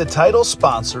to be the title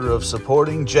sponsor of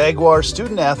supporting Jaguar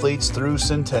student athletes through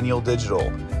Centennial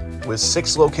Digital. With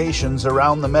 6 locations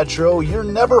around the metro, you're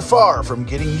never far from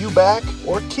getting you back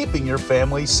or keeping your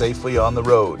family safely on the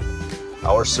road.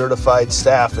 Our certified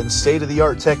staff and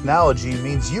state-of-the-art technology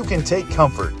means you can take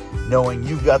comfort knowing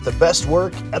you've got the best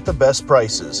work at the best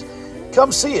prices.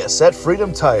 Come see us at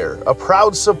Freedom Tire, a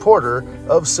proud supporter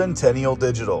of Centennial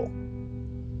Digital.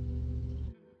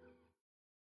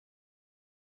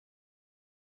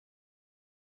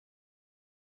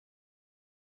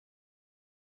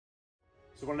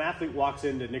 So when an athlete walks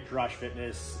into Nick Garage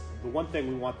Fitness, the one thing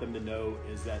we want them to know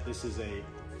is that this is a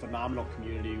phenomenal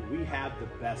community. We have the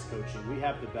best coaching, we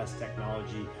have the best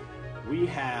technology, we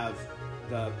have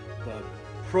the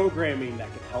programming that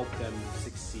can help them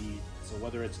succeed. So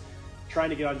whether it's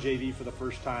trying to get on JV for the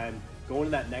first time, going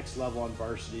to that next level on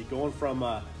varsity, going from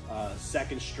a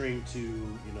second string to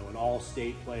an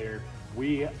all-state player,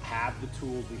 we have the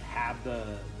tools, we have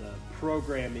the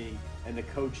programming and the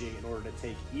coaching in order to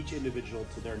take each individual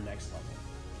to their next level.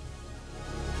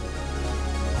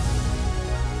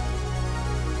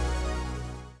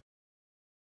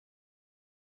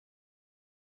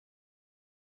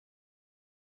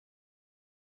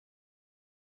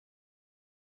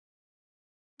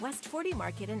 West 40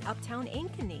 Market in Uptown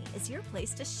Ankeny is your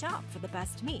place to shop for the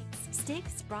best meats,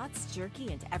 steaks, brats,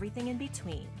 jerky, and everything in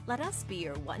between. Let us be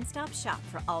your one-stop shop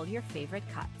for all your favorite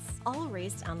cuts, all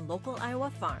raised on local Iowa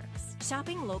farms.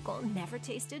 Shopping local never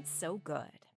tasted so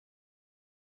good.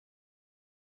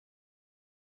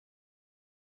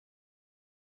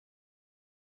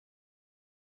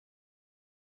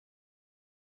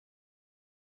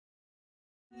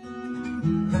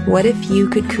 What if you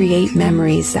could create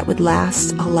memories that would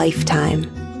last a lifetime?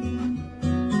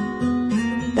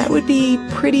 That would be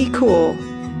pretty cool.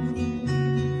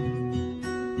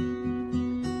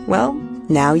 Well,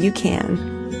 now you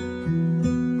can.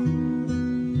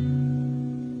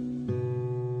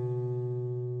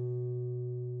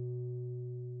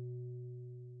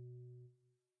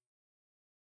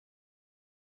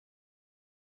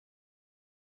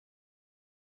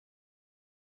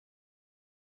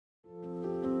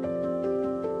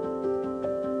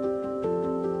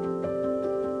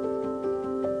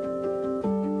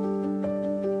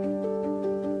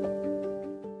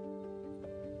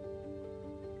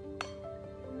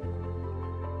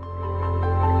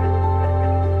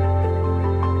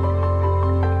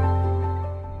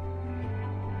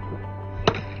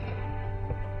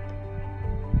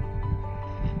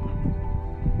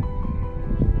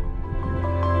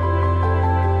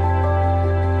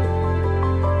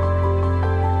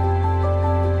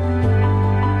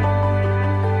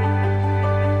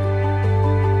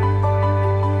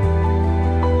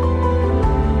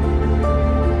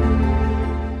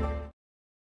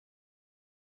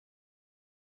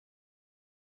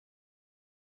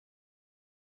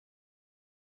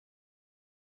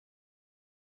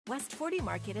 West 40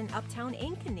 Market in Uptown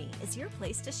Ankeny is your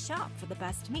place to shop for the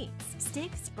best meats,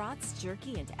 steaks, brats,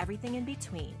 jerky, and everything in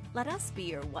between. Let us be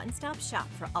your one-stop shop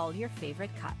for all your favorite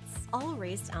cuts, all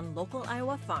raised on local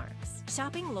Iowa farms.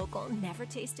 Shopping local never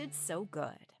tasted so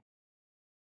good.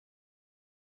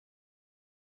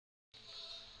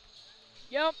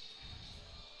 Yep.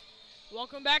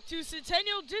 Welcome back to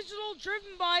Centennial Digital,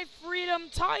 driven by Freedom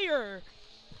Tire.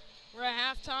 We're at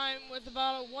halftime with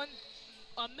about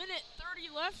a minute 30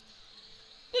 left.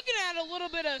 Looking at a little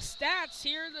bit of stats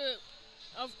here.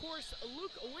 Of course,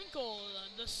 Luke Winkle,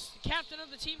 the captain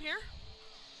of the team here,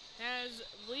 has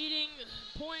leading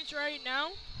points right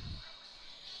now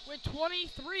with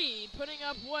 23, putting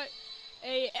up what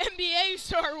a NBA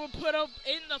star would put up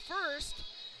in the first.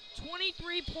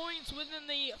 23 points within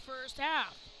the first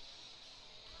half.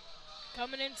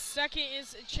 Coming in second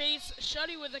is Chase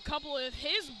Shuddy with a couple of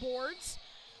his boards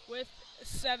with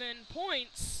 7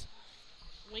 points.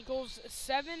 Winkle's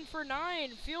 7 for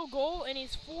 9 field goal, and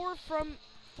he's 4 for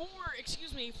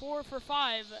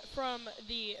 5 from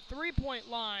the 3-point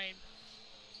line.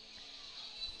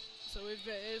 So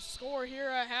his score here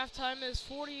at halftime is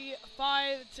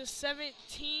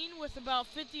 45-17 with about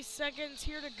 50 seconds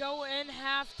here to go in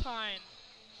halftime.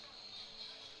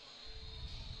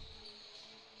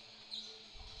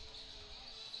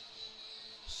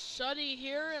 Shuddy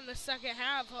here in the second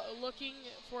half looking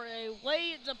for a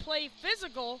way to play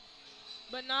physical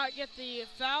but not get the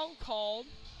foul called.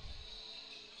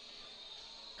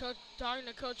 Talking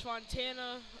to Coach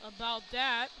Fontana about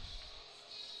that.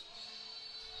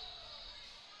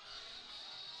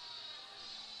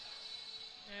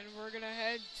 And we're going to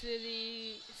head to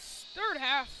the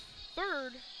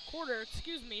third quarter.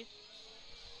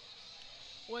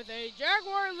 with a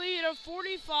Jaguar lead of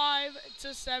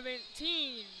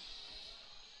 45-17.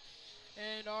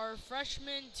 And our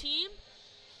freshman team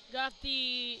got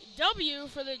the W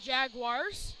for the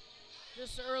Jaguars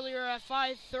just earlier at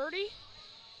 5:30.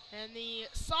 And the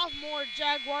sophomore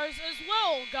Jaguars as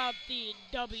well got the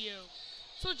W.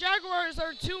 So Jaguars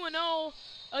are 2-0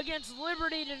 against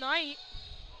Liberty tonight.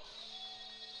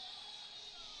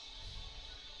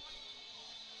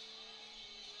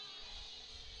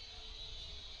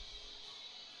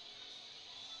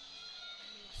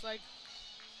 Looks like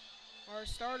our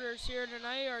starters here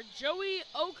tonight are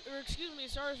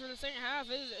starters for the second half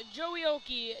is Joey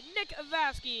Oakey, Nick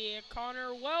Vasky,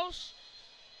 Connor Welsh,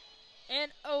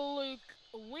 and Luke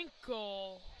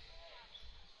Winkle.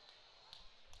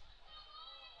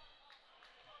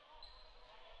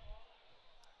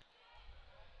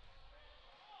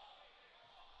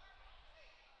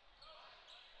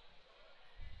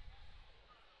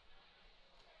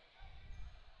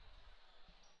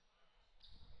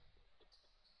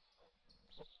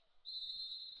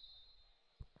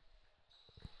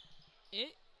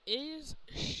 It is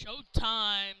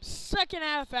showtime. Second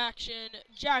half action.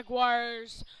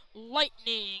 Jaguars,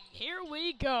 Lightning. Here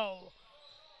we go.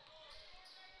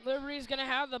 Liberty's going to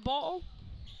have the ball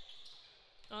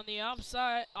on the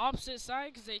opposite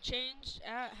side because they changed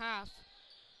at half.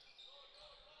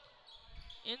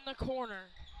 In the corner.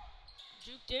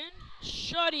 Juked in.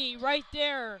 Shuddy right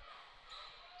there.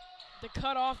 The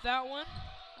cut off that one.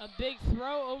 A big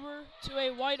throw over to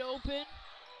a wide open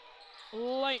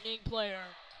Lightning player.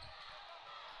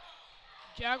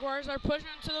 Jaguars are pushing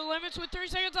to the limits with 3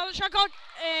 seconds on the shot clock,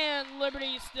 and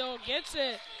Liberty still gets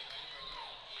it.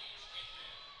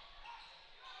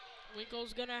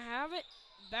 Winkle's gonna have it.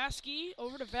 Vasky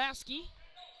over to Vasky.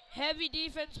 Heavy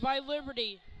defense by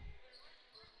Liberty.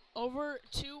 Over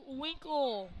to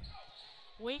Winkle.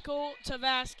 Winkle to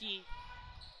Vasky.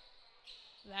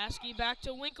 Vasky back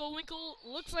to Winkle. Winkle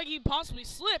looks like he possibly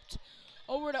slipped.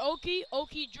 Over to Oakey.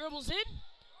 Oakey dribbles in.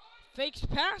 Fakes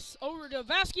pass. Over to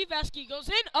Vasky. Vasky goes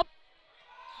in. Up.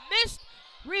 Missed.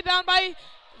 Rebound by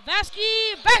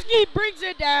Vasky. Vasky brings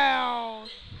it down.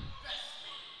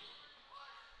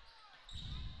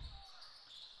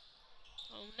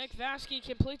 Nick Vasky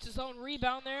completes his own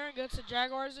rebound there and gets the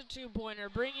Jaguars a 2-pointer,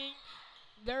 bringing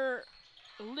their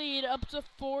lead up to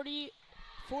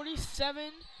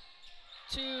 47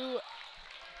 to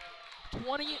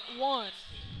 21.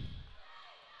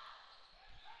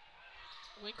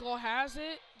 Winkle has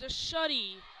it to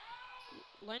Shuddy.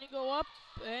 Letting go up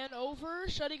and over.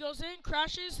 Shuddy goes in,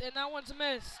 crashes, and that one's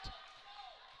missed.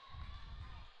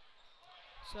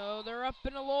 So they're up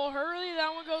in a little hurry.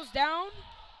 That one goes down.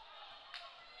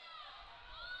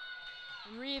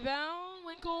 Rebound.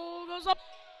 Winkle goes up,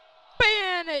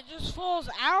 and it just falls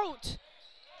out.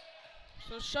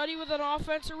 So Shuddy with an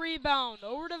offensive rebound.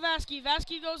 Over to Vasky.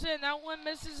 Vasky goes in. That one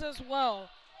misses as well.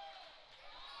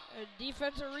 A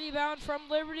defensive rebound from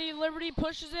Liberty. Liberty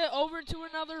pushes it over to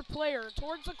another player.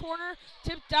 Towards the corner.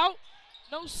 Tipped out.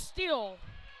 No steal.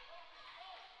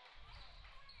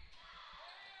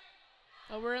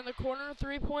 Over in the corner.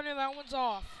 3-pointer. That one's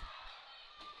off.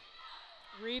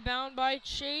 Rebound by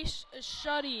Chase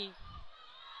Shuddy.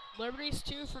 Liberty's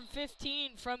 2 from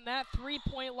 15 from that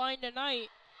 3-point line tonight.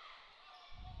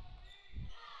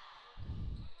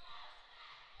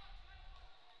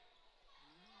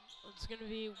 It's going to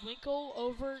be Winkle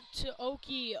over to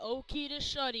Oakey. Oakey to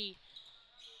Shuddy.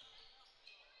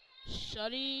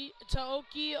 Shuddy to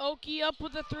Oakey. Oakey up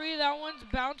with a 3. That one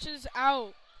bounces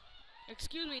out.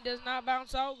 Excuse me, does not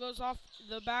bounce out. Goes off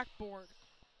the backboard.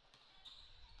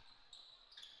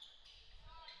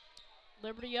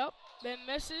 Liberty up, then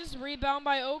misses. Rebound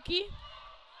by Oakey.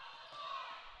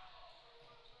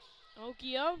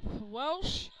 Oakey up.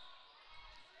 Welsh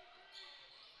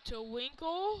to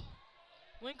Winkle.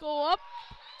 Winkle up.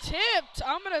 Tipped.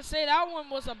 I'm going to say that one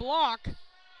was a block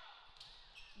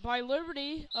by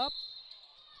Liberty. Up.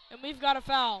 And we've got a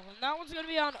foul. And that one's going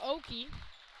to be on Oakey.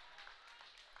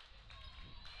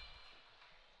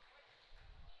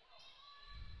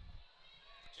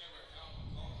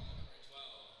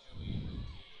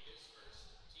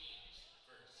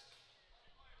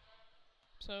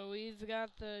 So we've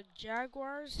got the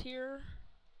Jaguars here.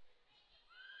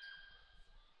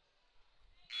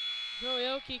 Joey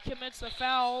Oakey commits the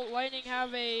foul. Lightning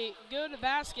have a good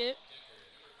basket.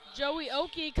 Joey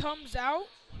Oakey comes out.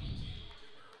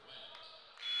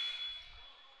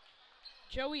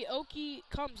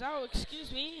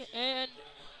 And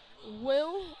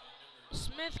Will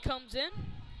Smith comes in.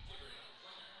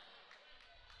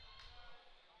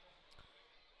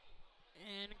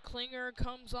 And Klinger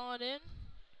comes on in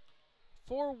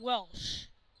for Welsh.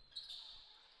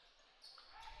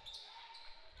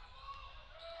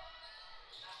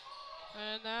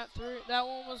 And that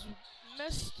one was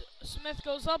missed. Smith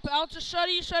goes up, out to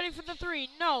Shuddy. Shuddy for the three.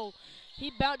 No.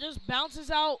 He just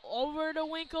bounces out over to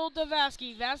Winkle to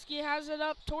Vasky. Vasky has it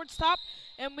up towards top,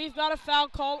 and we've got a foul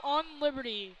call on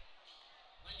Liberty.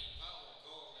 Lightning foul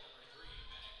call number 3,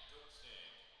 Matt Coakston.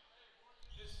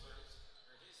 His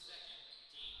second,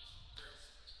 team's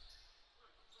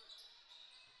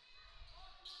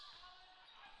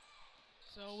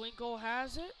first. So Winkle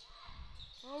has it.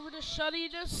 Over to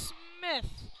Shuddy to Smith.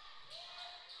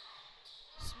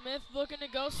 Smith looking to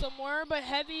go somewhere, but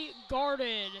heavy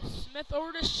guarded. Smith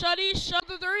over to Shuddy. Shut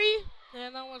the three.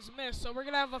 And that one's missed. So we're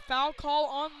going to have a foul call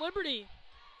on Liberty.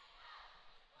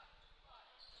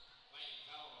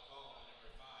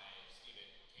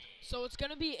 So it's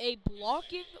going to be a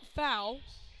blocking foul.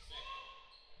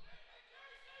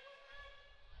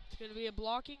 It's going to be a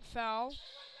blocking foul.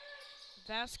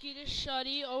 Vasky to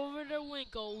Shuddy, over to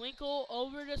Winkle. Winkle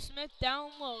over to Smith,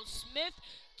 down low. Smith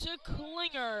to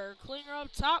Klinger. Klinger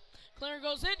up top. Klinger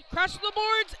goes in, crashes the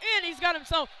boards, and he's got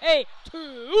himself a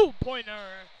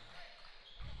two-pointer.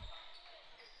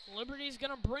 Liberty's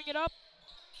going to bring it up.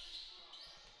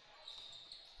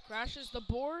 Crashes the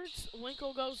boards.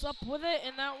 Winkle goes up with it,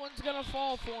 and that one's going to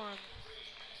fall for him.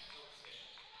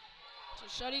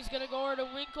 So Shuddy's going to go over to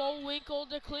Winkle. Winkle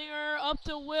to Klinger, up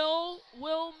to Will.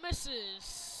 Will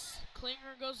misses.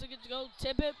 Klinger goes to go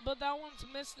tip it, but that one's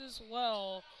missed as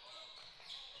well.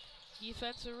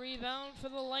 Defensive rebound for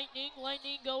the Lightning.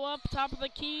 Lightning go up, top of the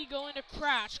key, going to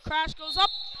Crash. Crash goes up,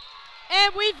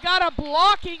 and we've got a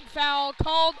blocking foul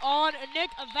called on Nick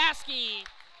Vasky.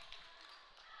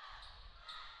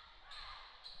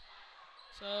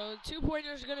 So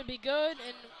 2-pointers are going to be good,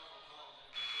 and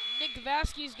Nick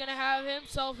Vasky's going to have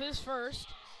himself his first.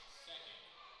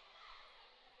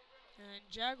 And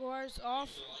Jaguars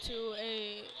off to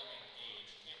a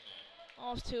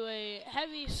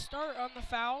heavy start on the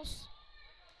fouls.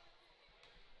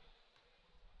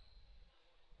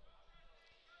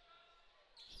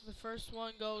 The first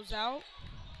one goes out.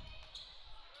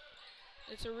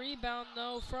 It's a rebound,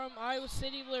 though, from Iowa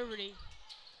City Liberty.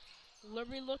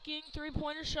 Liberty looking,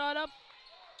 three-pointer shot up.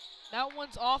 That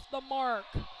one's off the mark.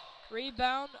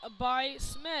 Rebound by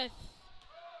Smith.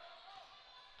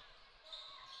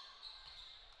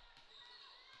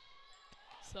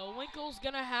 So Winkle's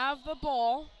going to have the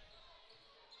ball.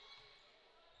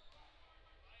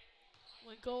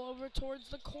 Winkle over towards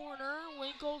the corner.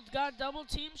 Winkle's got double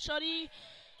team. Shuddy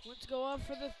wants to go up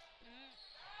for the,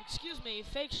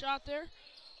 fake shot there.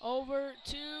 Over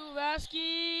to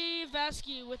Vasky.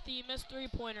 Vasky with the missed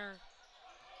three-pointer.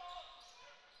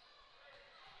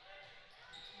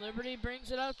 Liberty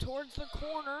brings it up towards the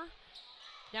corner.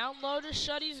 Down low to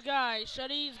Shuddy's guy.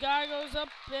 Shuddy's guy goes up,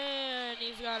 and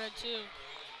he's got it too.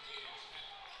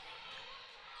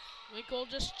 Winkle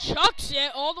just chucks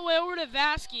it all the way over to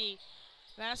Vasky.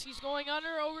 Vasky's going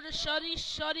under, over to Shuddy.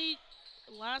 Shuddy,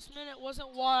 last minute,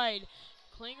 wasn't wide.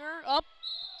 Klinger up,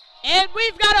 and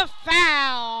we've got a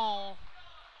foul.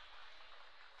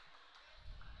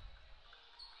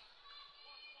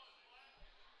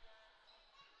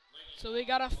 So we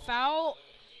got a foul.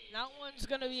 That one's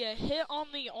going to be a hit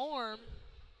on the arm.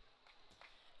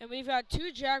 And we've got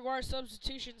 2 Jaguar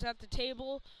substitutions at the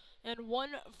table and 1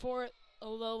 for the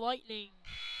Lightning.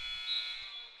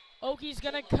 Oki's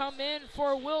going to come in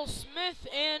for Will Smith,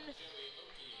 and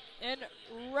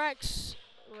Rex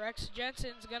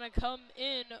Jensen's going to come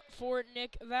in for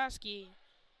Nick Vasky.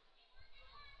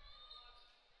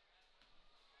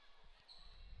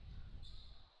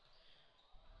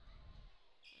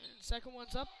 And second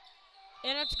one's up,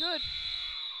 and it's good.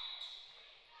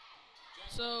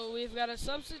 So we've got a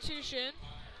substitution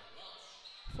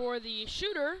for the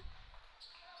shooter.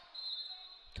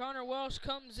 Connor Welsh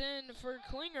comes in for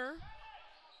Klinger.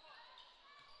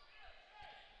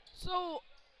 So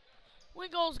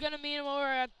Winkle's gonna meet him over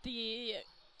at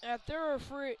their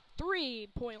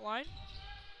 3-point line.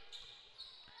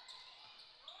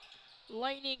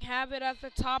 Lightning have it at the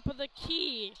top of the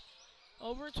key.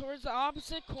 Over towards the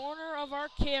opposite corner of our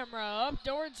camera. Up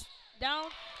towards down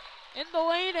in the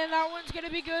lane, and that one's gonna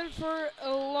be good for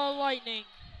Lightning.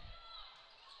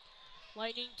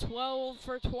 Lightning 12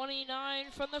 for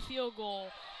 29 from the field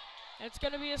goal. It's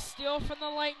going to be a steal from the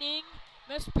Lightning.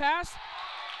 Missed pass.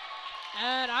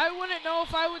 And I wouldn't know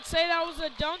if I would say that was a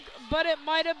dunk, but it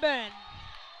might have been.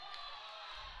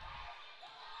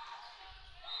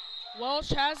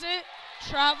 Welsh has it.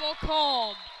 Travel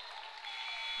called.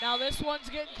 Now this one's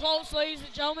getting close, ladies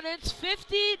and gentlemen. It's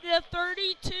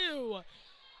 50-32.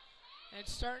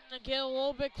 It's starting to get a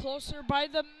little bit closer by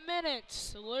the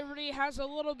minutes. Liberty has a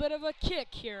little bit of a kick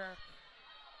here.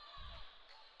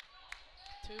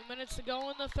 2 minutes to go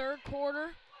in the third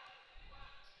quarter.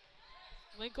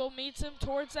 Winkle meets him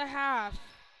towards the half.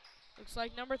 Looks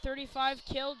like number 35,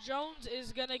 Cale Jones,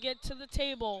 is going to get to the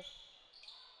table.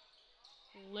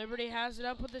 Liberty has it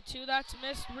up with the 2. That's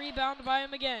missed. Rebound by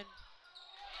him again.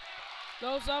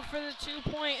 Goes up for the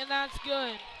 2-point, and that's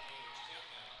good.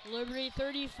 Liberty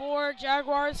 34,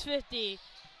 Jaguars 50.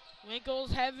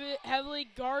 Winkle's heavily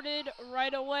guarded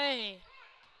right away.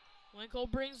 Winkle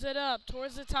brings it up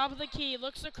towards the top of the key.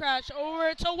 Looks to crash.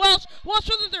 Over to Welsh. Welsh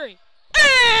for the 3.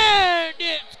 And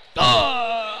it's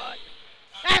good!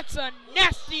 That's a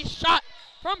nasty shot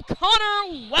from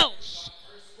Connor Welsh.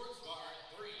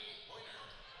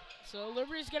 So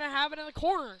Liberty's going to have it in the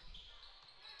corner.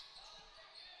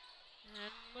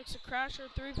 And looks to crash her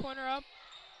 3-pointer up.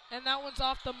 And that one's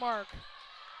off the mark.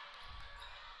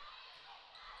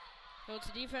 So it's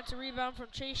a defensive rebound from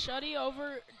Chase Shuddy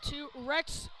over to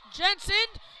Rex Jensen.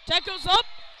 That goes up.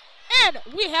 And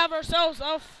we have ourselves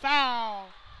a foul.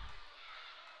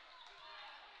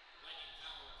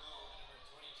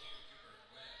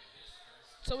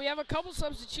 So we have a couple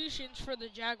substitutions for the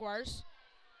Jaguars.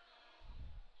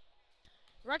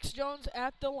 Rex Jones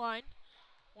at the line.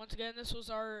 Once again, this was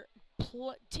our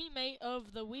teammate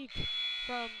of the week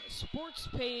from Sports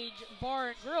Page Bar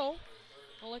and Grill,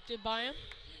 elected by him.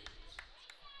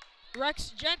 Rex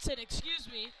Jensen, excuse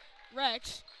me,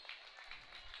 Rex.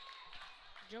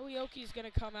 Joey Oki's going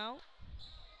to come out.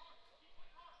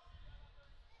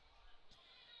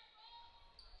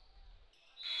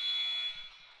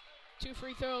 Two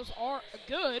free throws are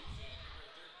good.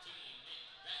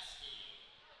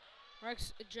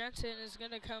 Rex Jensen is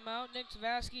going to come out. Nick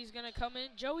Vasky is going to come in.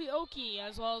 Joey Oki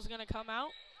as well is going to come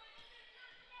out.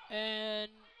 And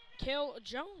Cale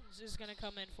Jones is going to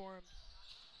come in for him.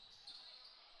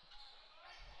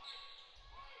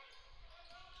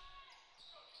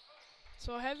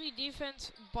 So heavy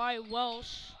defense by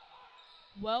Welsh.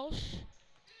 Welsh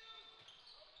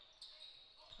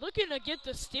looking to get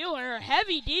the steal here.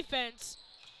 Heavy defense.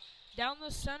 Down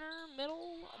the center,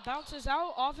 middle, bounces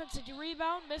out. Offensive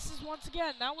rebound, misses once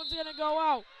again. That one's going to go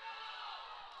out.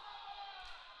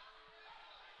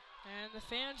 And the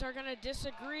fans are going to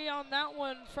disagree on that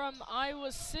one from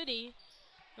Iowa City.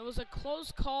 It was a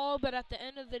close call, but at the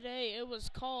end of the day, it was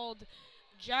called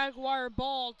Jaguar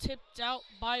ball, tipped out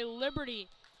by Liberty.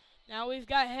 Now we've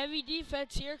got heavy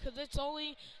defense here because it's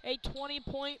only a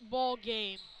 20-point ball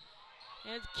game.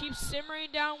 And it keeps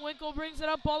simmering down. Winkle brings it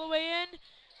up all the way in.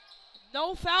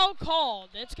 No foul called.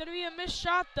 It's going to be a missed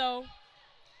shot, though.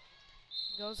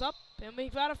 Goes up, and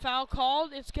we've got a foul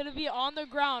called. It's going to be on the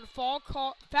ground. Foul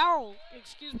called on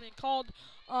Nick Vasky.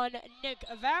 Foul on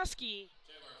number 13,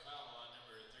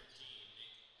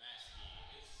 Nick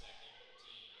Vasky, his second,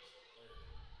 team's third.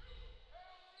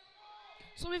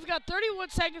 So we've got 31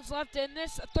 seconds left in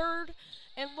this third,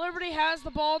 and Liberty has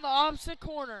the ball in the opposite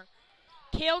corner.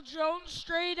 Cale Jones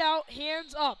straight out,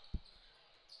 hands up.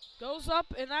 Goes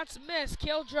up, and that's missed.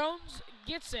 Cale Jones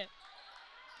gets it.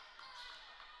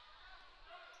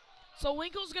 So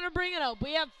Winkle's going to bring it up.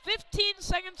 We have 15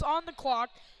 seconds on the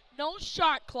clock. No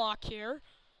shot clock here.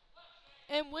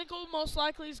 And Winkle most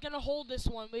likely is going to hold this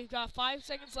one. We've got 5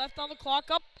 seconds left on the clock.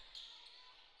 Up.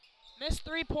 Missed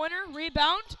 3-pointer.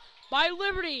 Rebound by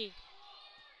Liberty.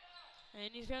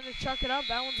 And he's going to chuck it up.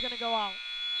 That one's going to go out.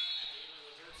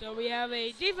 So we have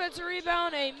a defensive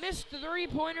rebound, a missed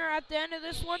 3-pointer at the end of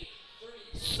this one.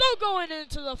 So going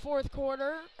into the fourth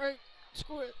quarter,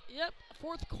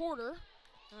 fourth quarter.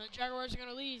 The Jaguars are going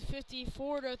to lead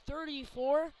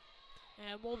 54-34,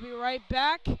 and we'll be right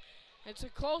back. It's a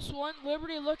close one.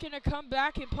 Liberty looking to come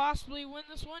back and possibly win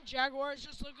this one. Jaguars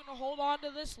just looking to hold on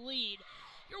to this lead.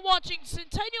 You're watching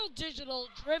Centennial Digital,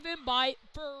 driven by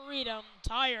Freedom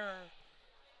Tire.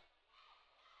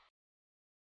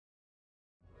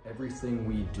 Everything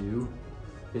we do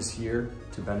is here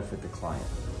to benefit the client.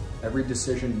 Every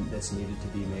decision that's needed to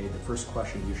be made, the first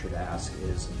question you should ask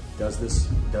is, does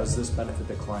this benefit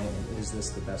the client, and is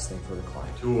this the best thing for the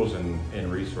client? Tools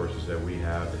and resources that we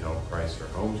have to help price their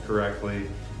homes correctly,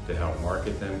 to help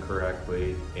market them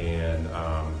correctly, and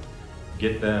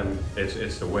get them,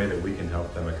 it's the way that we can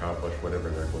help them accomplish whatever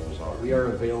their goals are. We are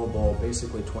available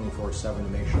basically 24/7 to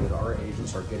make sure that our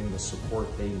agents are getting the support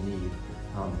they need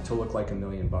to look like $1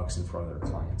 million in front of their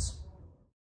clients.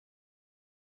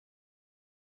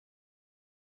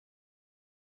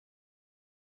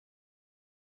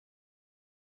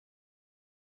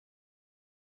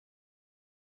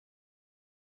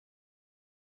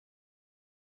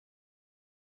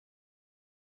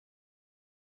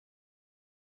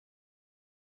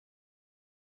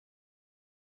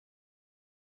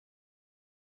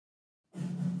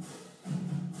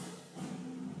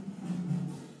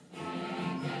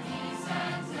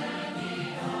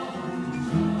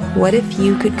 What if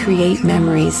you could create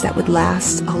memories that would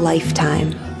last a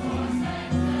lifetime?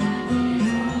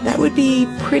 That would be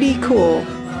pretty cool.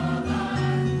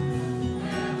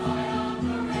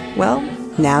 Well,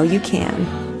 now you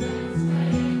can.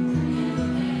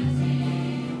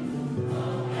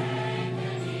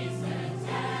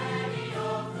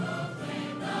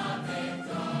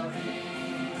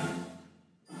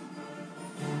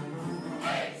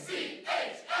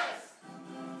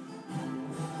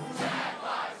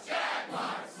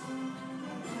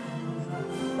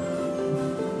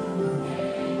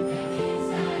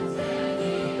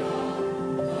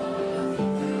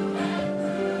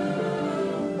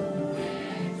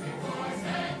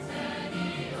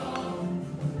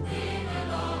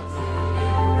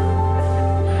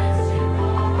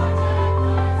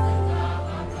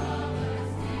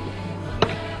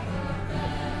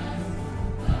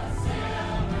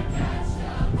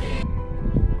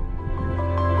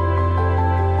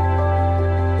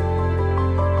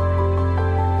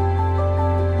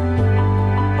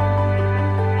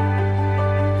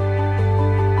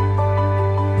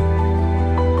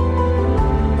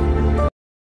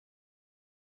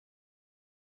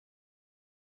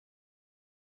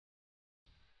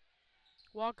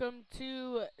 Welcome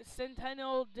to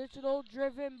Centennial Digital,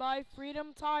 driven by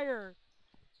Freedom Tire.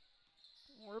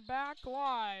 We're back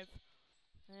live.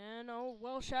 And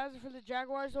Welsh has it for the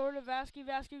Jaguars over to Vasky.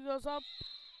 Vasky goes up.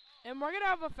 And we're going to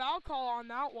have a foul call on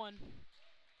that one.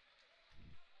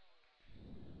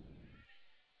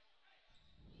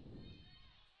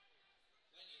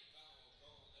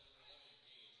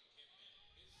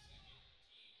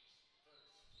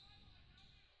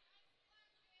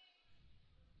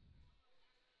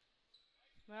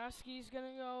 Vasky's going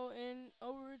to go in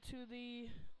over to the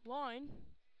line.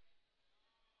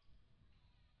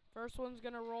 First one's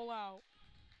going to roll out.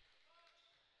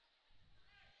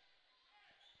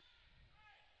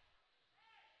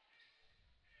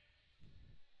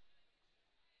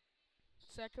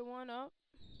 Second one up.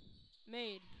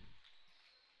 Made.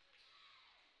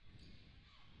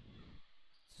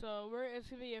 So it's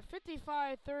going to be a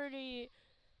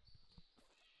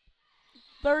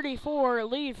 55-34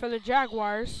 lead for the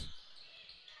Jaguars.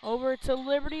 Over to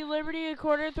Liberty. Liberty at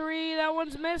quarter three. That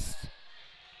one's missed.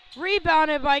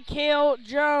 Rebounded by Cale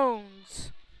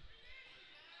Jones.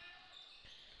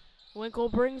 Winkle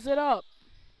brings it up.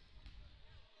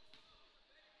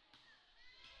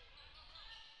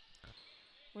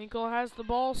 Winkle has the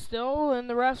ball still, and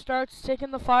the ref starts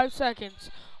taking the 5 seconds.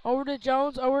 Over to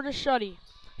Jones, over to Shuddy.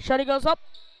 Shuddy goes up,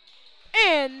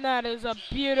 and that is a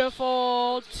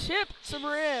beautiful tip to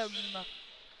rim.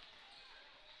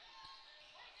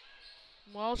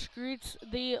 Welsh greets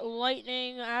the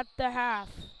Lightning at the half.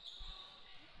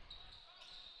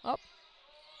 Up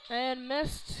and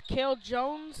missed. Cale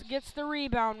Jones gets the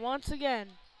rebound once again.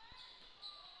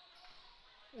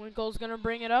 Winkle's going to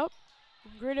bring it up.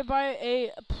 Greeted by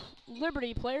a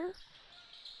Liberty player.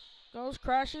 Goes,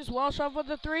 crashes. Welsh up with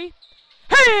the three.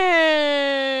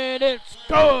 And it's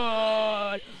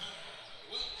good.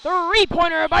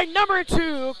 3-pointer by number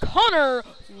 2, Connor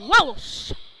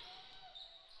Welsh.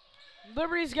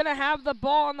 Liberty's going to have the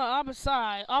ball on the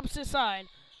opposite side.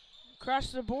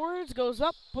 Crashes the boards, goes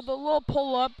up with a little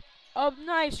pull-up. A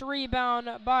nice rebound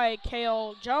by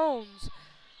Cale Jones.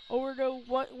 Over to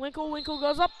Winkle. Winkle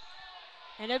goes up.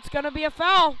 And it's going to be a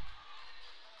foul.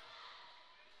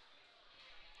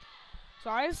 So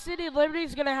I-City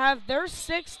Liberty's going to have their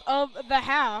 6th of the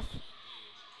half.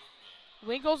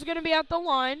 Winkle's going to be at the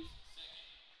line.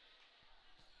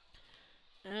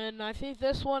 And I think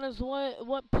this one is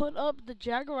what put up the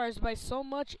Jaguars by so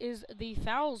much is the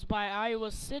fouls by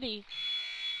Iowa City.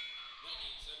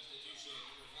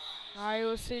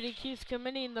 Iowa City keeps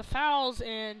committing the fouls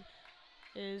and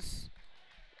is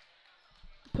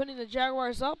putting the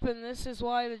Jaguars up, and this is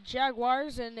why the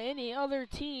Jaguars and any other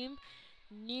team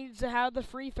needs to have the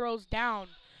free throws down.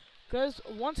 Because,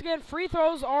 once again, free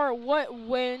throws are what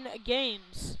win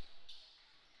games.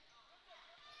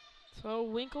 So,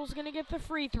 Winkle's going to get the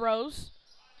free throws.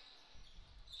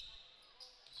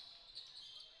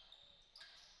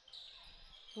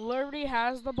 Liberty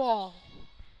has the ball.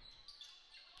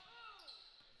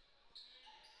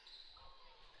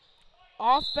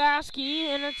 Off Vasky,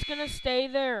 and it's going to stay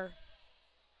there.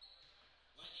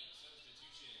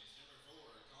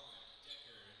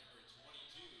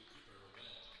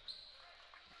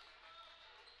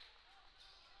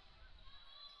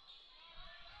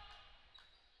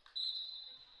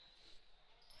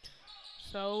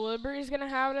 So Liberty's going to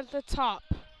have it at the top.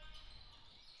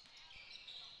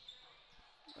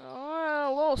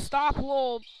 Oh, a little stop, a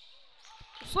little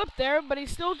slip there, but he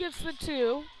still gets the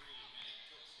 2.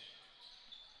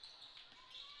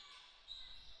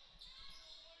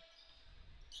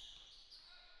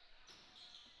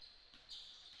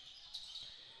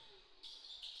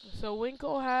 So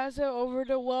Winkle has it over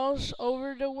to Welsh,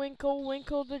 over to Winkle,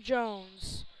 Winkle to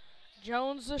Jones.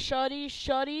 Jones to Shuddy,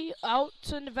 Shuddy out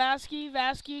to Vasky,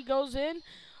 Vasky goes in,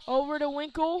 over to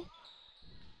Winkle.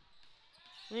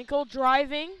 Winkle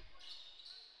driving.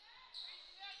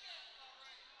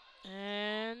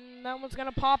 And that one's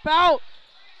going to pop out.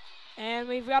 And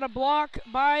we've got a block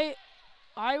by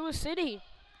Iowa City.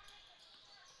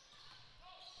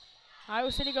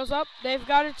 Iowa City goes up. They've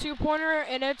got a two-pointer,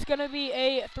 and it's going to be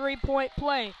a three-point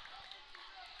play.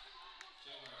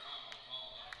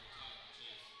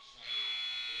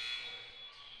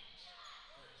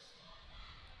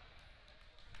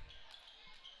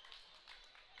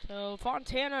 So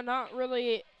Fontana not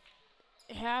really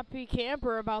happy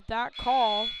camper about that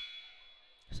call.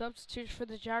 Substitution for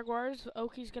the Jaguars.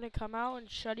 Oki's going to come out and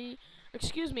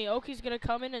Oki's going to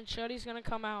come in and Shuddy's going to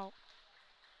come out.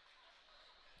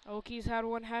 Oki's had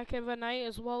one heck of a night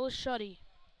as well as Shuddy.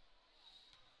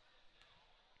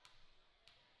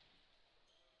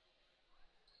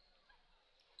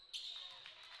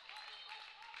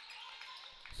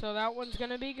 So that one's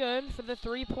going to be good for the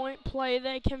three-point play.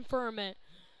 They confirm it.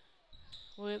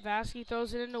 Vasky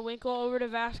throws it into Winkle, over to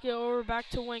Vasky, over back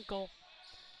to Winkle.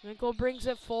 Winkle brings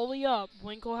it fully up.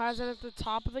 Winkle has it at the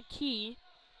top of the key.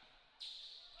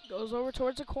 Goes over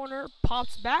towards the corner,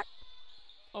 pops back.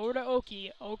 Over to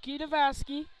Oki. Oki to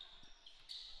Vasky.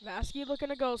 Vasky looking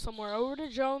to go somewhere. Over to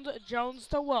Jones. Jones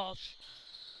to Welsh.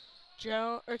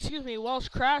 Welsh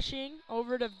crashing.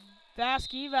 Over to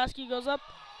Vasky. Vasky goes up.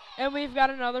 And we've got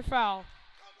another foul.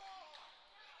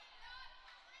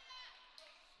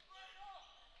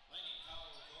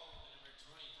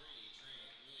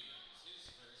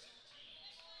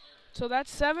 So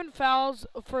that's 7 fouls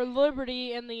for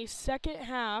Liberty in the second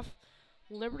half.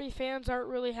 Liberty fans aren't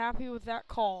really happy with that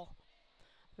call.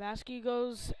 Vasky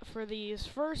goes for these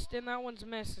first, and that one's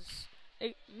misses.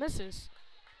 It misses.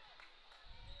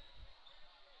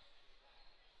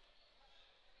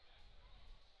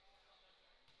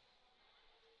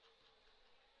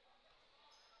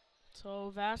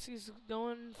 So Vasky's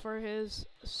going for his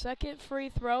second free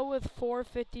throw with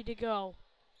 4:50 to go.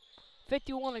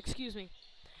 51, excuse me.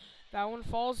 That one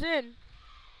falls in.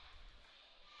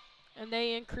 And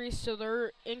they increase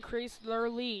their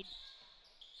lead.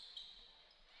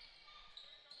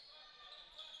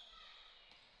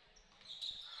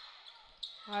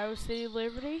 Iowa City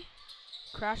Liberty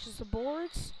crashes the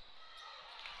boards.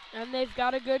 And they've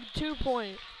got a good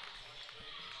 2-point.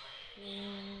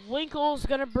 Winkle's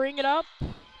going to bring it up.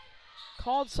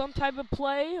 Called some type of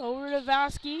play over to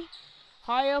Vasky.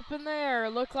 High up in there.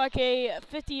 Looked like a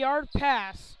 50-yard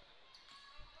pass.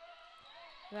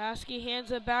 Vasky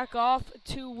hands it back off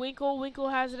to Winkle. Winkle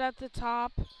has it at the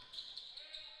top.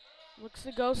 Looks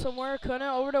to go somewhere. Couldn't.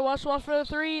 Over to Welsh for the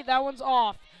three. That one's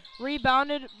off.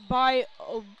 Rebounded by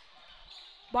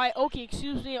Oki.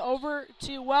 Over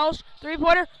to Welsh.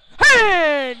 Three-pointer.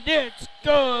 And it's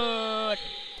good.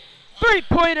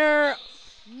 Three-pointer.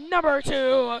 Number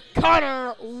 2,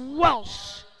 Connor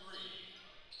Welsh.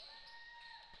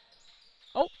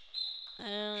 Oh.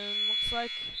 And looks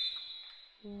like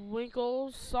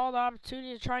Winkle saw the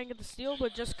opportunity to try and get the steal,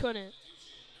 but just couldn't.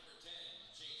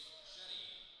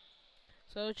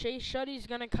 So Chase Shuddy's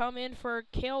going to come in for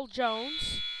Cale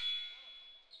Jones.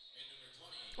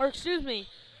 Or excuse me,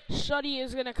 Shuddy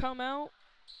is going to come out.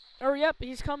 Or yep,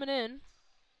 he's coming in.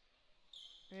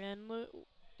 And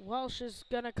Welsh is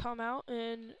going to come out,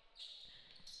 and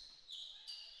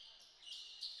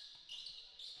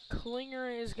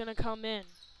Klinger is going to come in.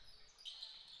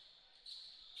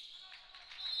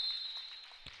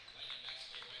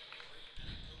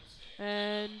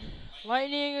 And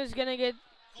Lightning is going to get,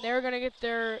 they're going to get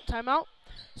their timeout.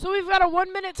 So we've got a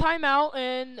 1-minute timeout,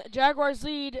 and Jaguars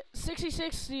lead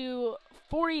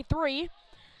 66-43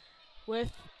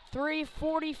 with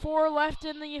 3:44 left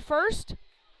in the first.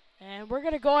 And we're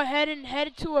going to go ahead and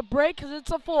head to a break because it's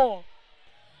a full.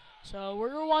 So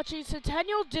we're watching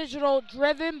Centennial Digital,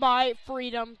 driven by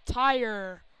Freedom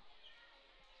Tire.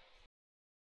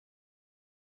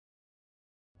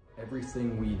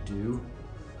 Everything we do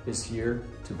is here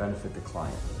to benefit the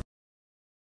client.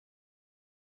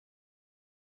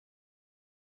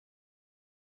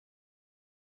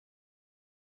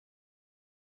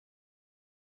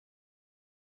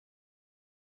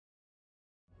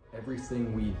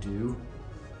 Everything we do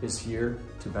is here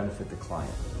to benefit the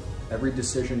client. Every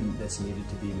decision that's needed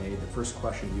to be made, the first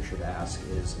question you should ask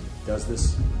is, does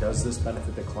this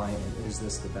benefit the client, and is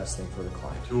this the best thing for the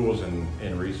client? Tools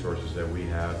and resources that we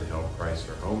have to help price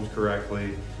our homes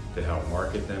correctly, to help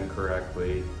market them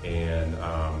correctly, and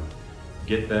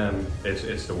get them,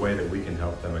 it's the way that we can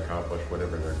help them accomplish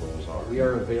whatever their goals are. We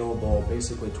are available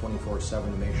basically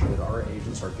 24/7 to make sure that our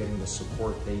agents are getting the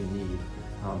support they need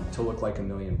to look like $1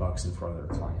 million in front of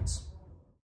their clients.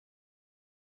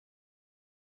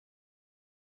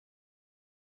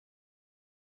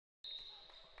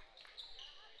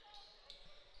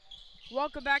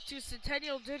 Welcome back to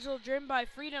Centennial Digital, driven by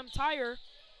Freedom Tire.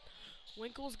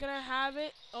 Winkle's going to have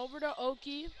it over to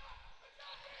Oki.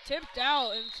 Tipped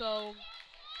out, and so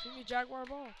it's going to be Jaguar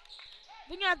ball.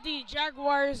 Looking at the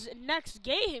Jaguars' next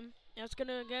game, it's going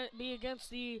to be against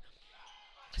the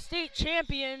state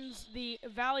champions, the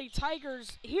Valley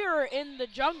Tigers, here in the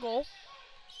Jungle.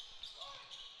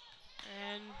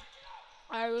 And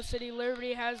Iowa City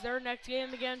Liberty has their next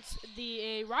game against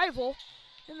the rival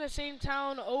in the same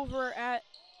town over at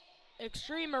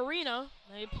Extreme Arena.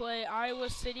 They play Iowa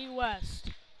City West.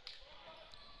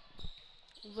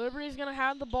 Liberty's going to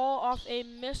have the ball off a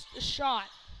missed shot.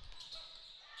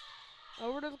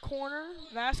 Over to the corner.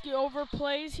 Vasky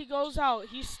overplays. He goes out.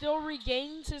 He still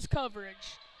regains his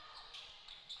coverage.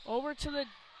 Over to the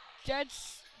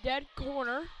dead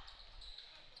corner.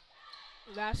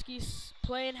 Vasky's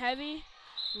playing heavy.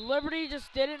 Liberty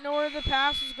just didn't know where the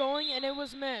pass was going, and it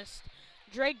was missed.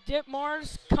 Drake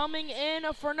Ditmars coming in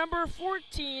for number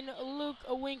 14, Luke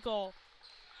Winkle.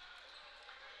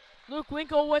 Luke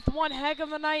Winkle with one heck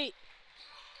of a night.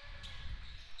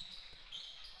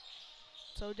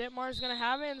 So Ditmar's going to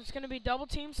have it, and it's going to be double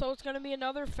team, so it's going to be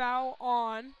another foul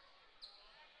on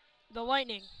the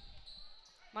Lightning.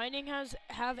 Lightning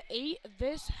have 8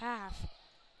 this half.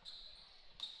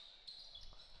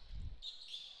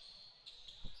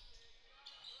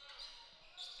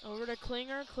 Over to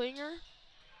Klinger.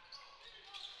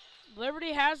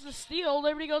 Liberty has the steal.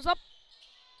 Liberty goes up.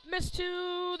 Missed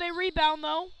 2. They rebound,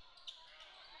 though.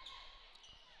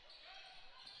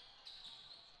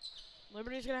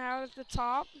 Liberty's going to have it at the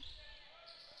top.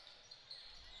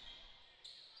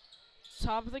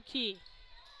 Top of the key.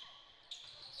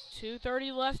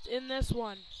 2:30 left in this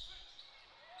one.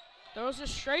 Throws it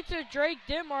straight to Drake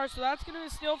Ditmar, so that's going to be a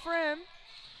steal for him.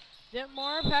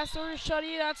 Ditmar, pass over to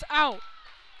Shuddy. That's out.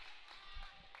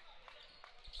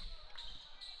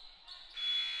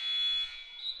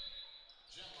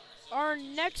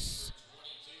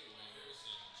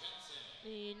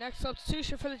 The next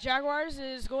substitution for the Jaguars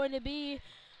is going to be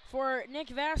for Nick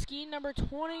Vasky, number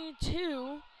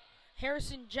 22.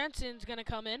 Harrison Jensen's going to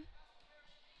come in.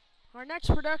 Our next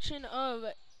production of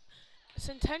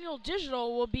Centennial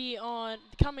Digital will be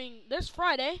coming this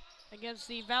Friday against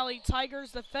the Valley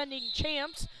Tigers, defending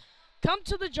champs. Come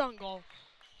to the Jungle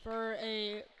for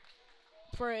a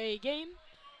game.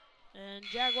 And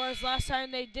Jaguars, last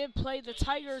time they did play the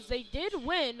Tigers, they did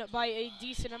win by a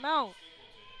decent amount.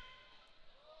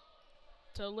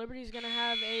 So Liberty's going to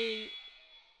have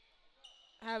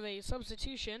a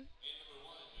substitution.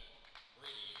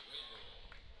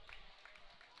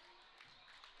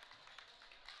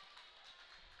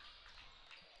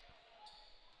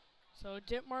 So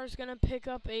Ditmar's going to pick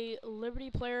up a Liberty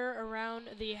player around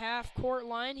the half-court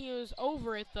line. He was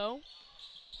over it, though.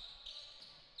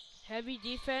 Heavy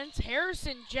defense.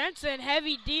 Harrison Jensen,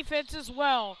 heavy defense as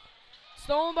well.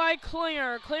 Stolen by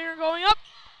Klinger. Klinger going up.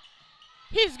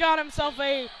 He's got himself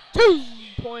a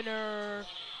 2-pointer.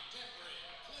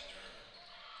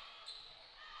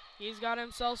 He's got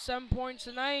himself 7 points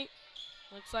tonight.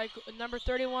 Looks like number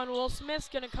 31, Will Smith's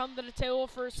going to come to the table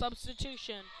for a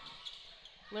substitution.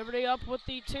 Liberty up with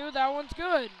the 2. That one's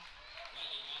good.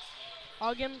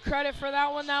 I'll give him credit for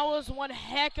that one. That was one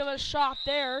heck of a shot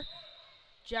there.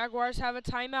 Jaguars have a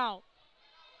timeout.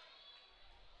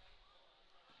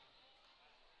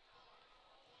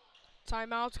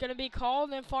 Timeout's going to be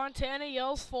called, and Fontana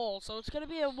yells full. So it's going to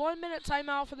be a 1-minute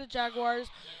timeout for the Jaguars.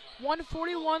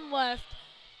 1:41 left,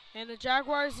 and the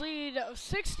Jaguars lead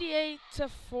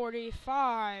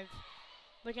 68-45.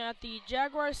 Looking at the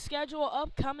Jaguars schedule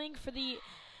upcoming for the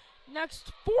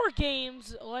next 4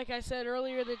 games. Like I said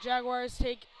earlier, the Jaguars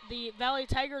take the Valley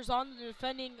Tigers on, the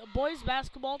defending boys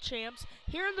basketball champs,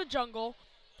 here in the Jungle.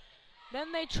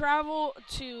 Then they travel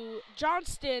to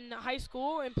Johnston High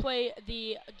School and play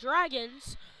the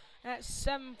Dragons at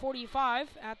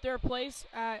 7:45 at their place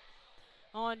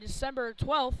on December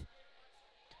 12th.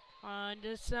 On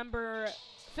December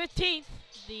 15th,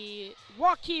 the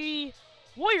Waukee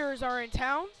Warriors are in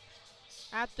town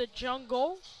at the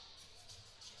Jungle.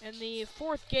 And the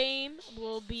 4th game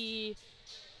will be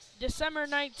December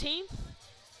 19th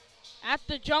at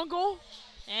the Jungle.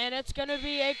 And it's going to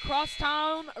be a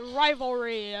crosstown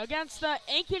rivalry against the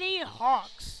Ankeny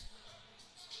Hawks.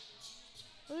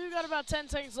 We've got about 10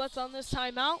 seconds left on this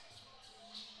timeout.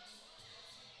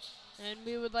 And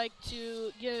we would like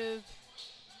to give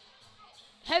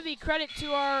heavy credit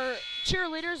to our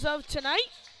cheerleaders of tonight.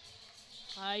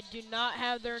 I do not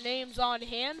have their names on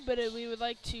hand, but we would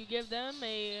like to give them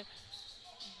a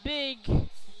big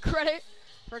credit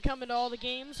for coming to all the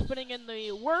games, putting in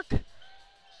the work.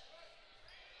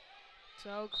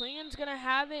 So Klingen's going to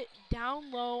have it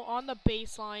down low on the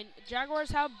baseline. Jaguars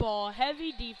have ball,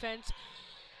 heavy defense,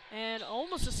 and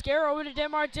almost a scare over to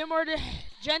Denmark. Denmark to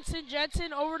Jensen.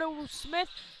 Jensen over to Smith.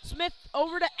 Smith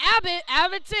over to Abbott.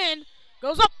 Abbott's in.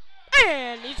 Goes up,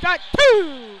 and he's got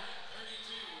 2.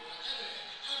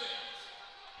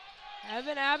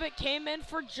 Evan Abbott came in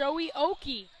for Joey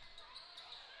Oki.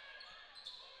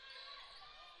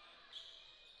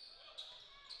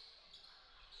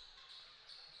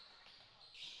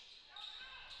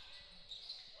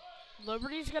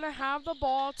 Liberty's going to have the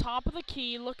ball, top of the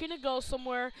key, looking to go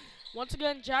somewhere. Once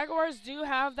again, Jaguars do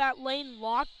have that lane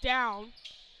locked down.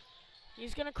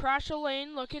 He's going to crash a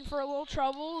lane, looking for a little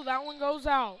trouble. That one goes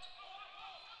out.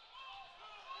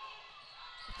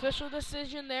 Official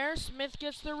decision there. Smith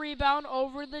gets the rebound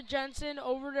over to Jensen,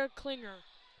 over to Klinger.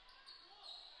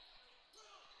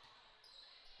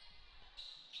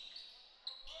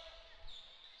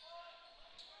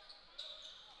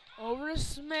 Over to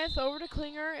Smith, over to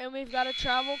Klinger, and we've got a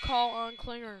travel call on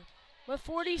Klinger. With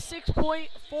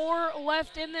 46.4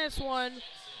 left in this one,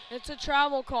 it's a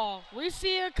travel call. We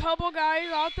see a couple guys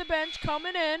off the bench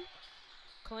coming in.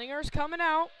 Klinger's coming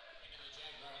out.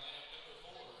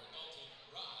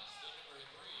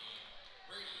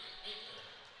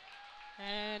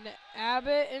 And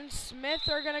Abbott and Smith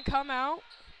are going to come out.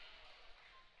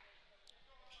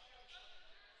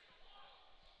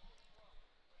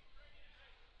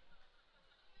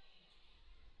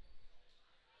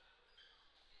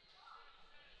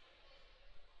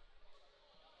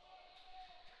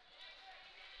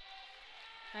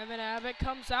 Evan Abbott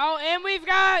comes out, and we've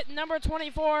got number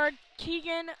 24,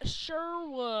 Keegan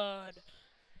Sherwood.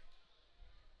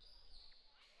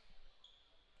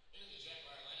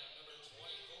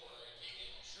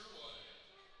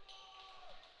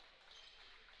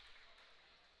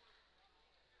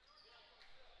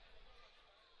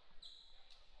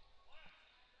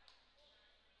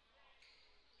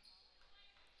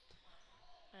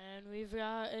 And we've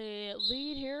got a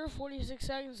lead here, 46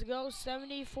 seconds to go,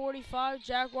 70-45,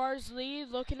 Jaguars lead,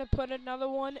 looking to put another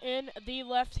one in the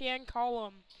left-hand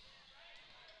column.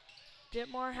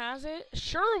 Ditmar has it.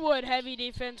 Sherwood, heavy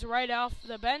defense right off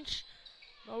the bench.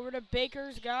 Over to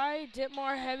Baker's guy.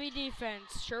 Ditmar, heavy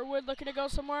defense. Sherwood looking to go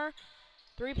somewhere.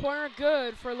 Three-pointer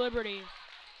good for Liberty.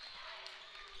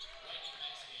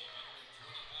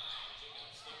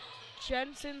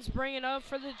 Jensen's bringing up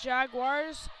for the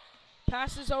Jaguars.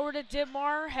 Passes over to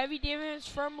Ditmar. Heavy defense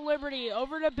from Liberty.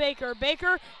 Over to Baker.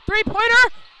 Baker,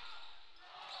 three-pointer!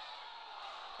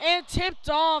 And tipped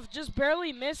off. Just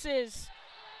barely misses.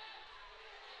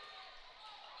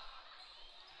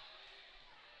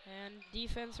 And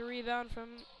defensive rebound from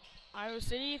Iowa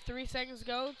City. 3 seconds to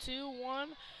go. 2-1.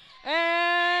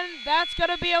 And that's going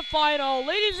to be a final.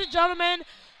 Ladies and gentlemen,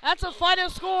 that's a final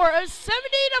score of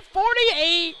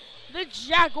 70-48. The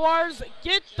Jaguars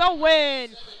get the win.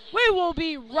 We will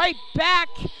be right back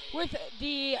with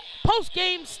the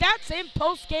post-game stats and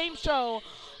post-game show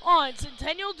on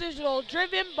Centennial Digital,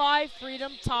 driven by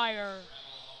Freedom Tire.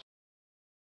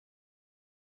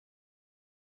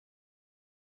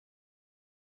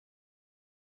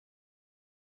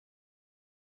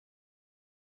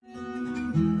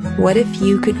 What if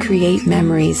you could create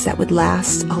memories that would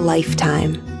last a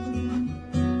lifetime?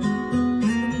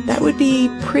 That would be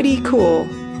pretty cool.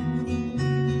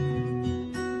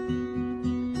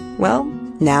 Well,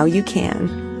 now you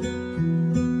can.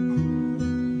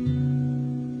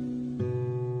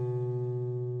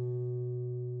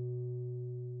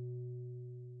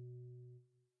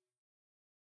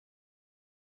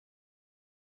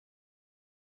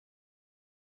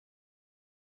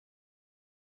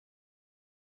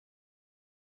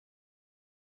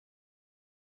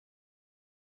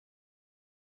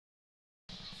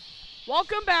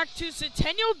 Welcome back to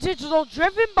Centennial Digital,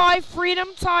 driven by Freedom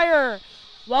Tire.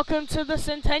 Welcome to the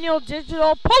Centennial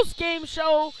Digital post-game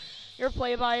show. Your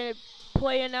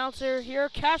play-by-play announcer here,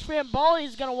 Cash Van Bally,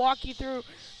 is going to walk you through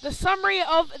the summary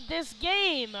of this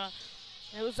game.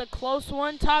 It was a close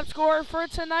one. Top scorer for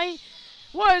tonight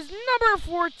was number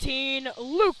 14,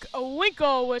 Luke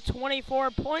Winkle with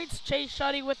 24 points. Chase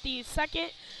Shuddy with the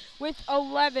second with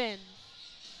 11.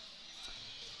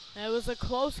 It was a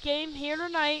close game here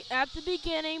tonight at the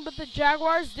beginning, but the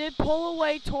Jaguars did pull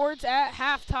away towards at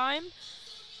halftime.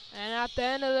 And at the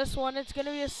end of this one, it's going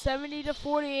to be a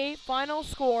 70-48 final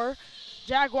score.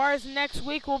 Jaguars next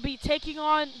week will be taking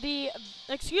on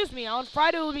on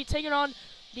Friday we'll be taking on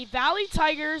the Valley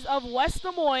Tigers of West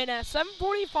Des Moines at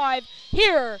 7:45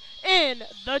 here in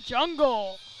the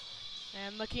jungle.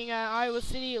 And looking at Iowa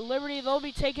City Liberty, they'll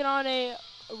be taking on a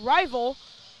rival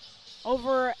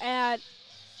over at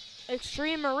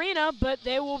Extreme Arena, but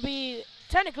they will be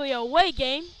technically a away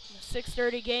game, a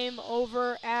 6:30 game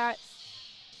over at,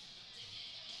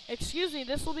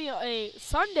 this will be a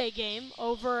Sunday game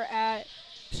over at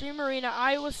Extreme Arena,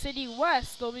 Iowa City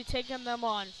West. They'll be taking them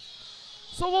on.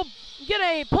 So we'll get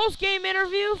a post-game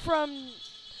interview from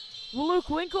Luke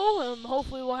Winkle, and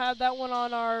hopefully we'll have that one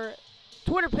on our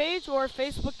Twitter page or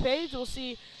Facebook page. We'll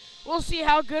see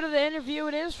how good of the interview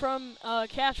it is from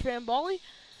Catch Van Bali.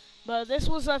 But this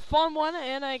was a fun one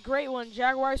and a great one.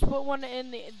 Jaguars put one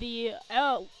in the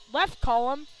left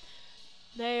column.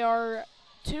 They are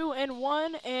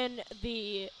 2-1, and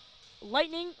the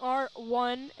Lightning are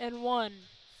 1-1.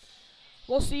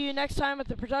 We'll see you next time at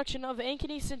the production of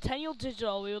Ankeny Centennial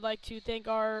Digital. We would like to thank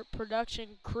our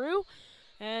production crew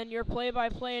and your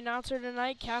play-by-play announcer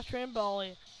tonight, Catch Van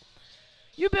Bali.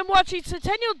 You've been watching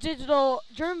Centennial Digital,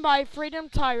 driven by Freedom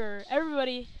Tire.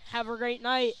 Everybody, have a great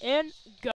night, and go.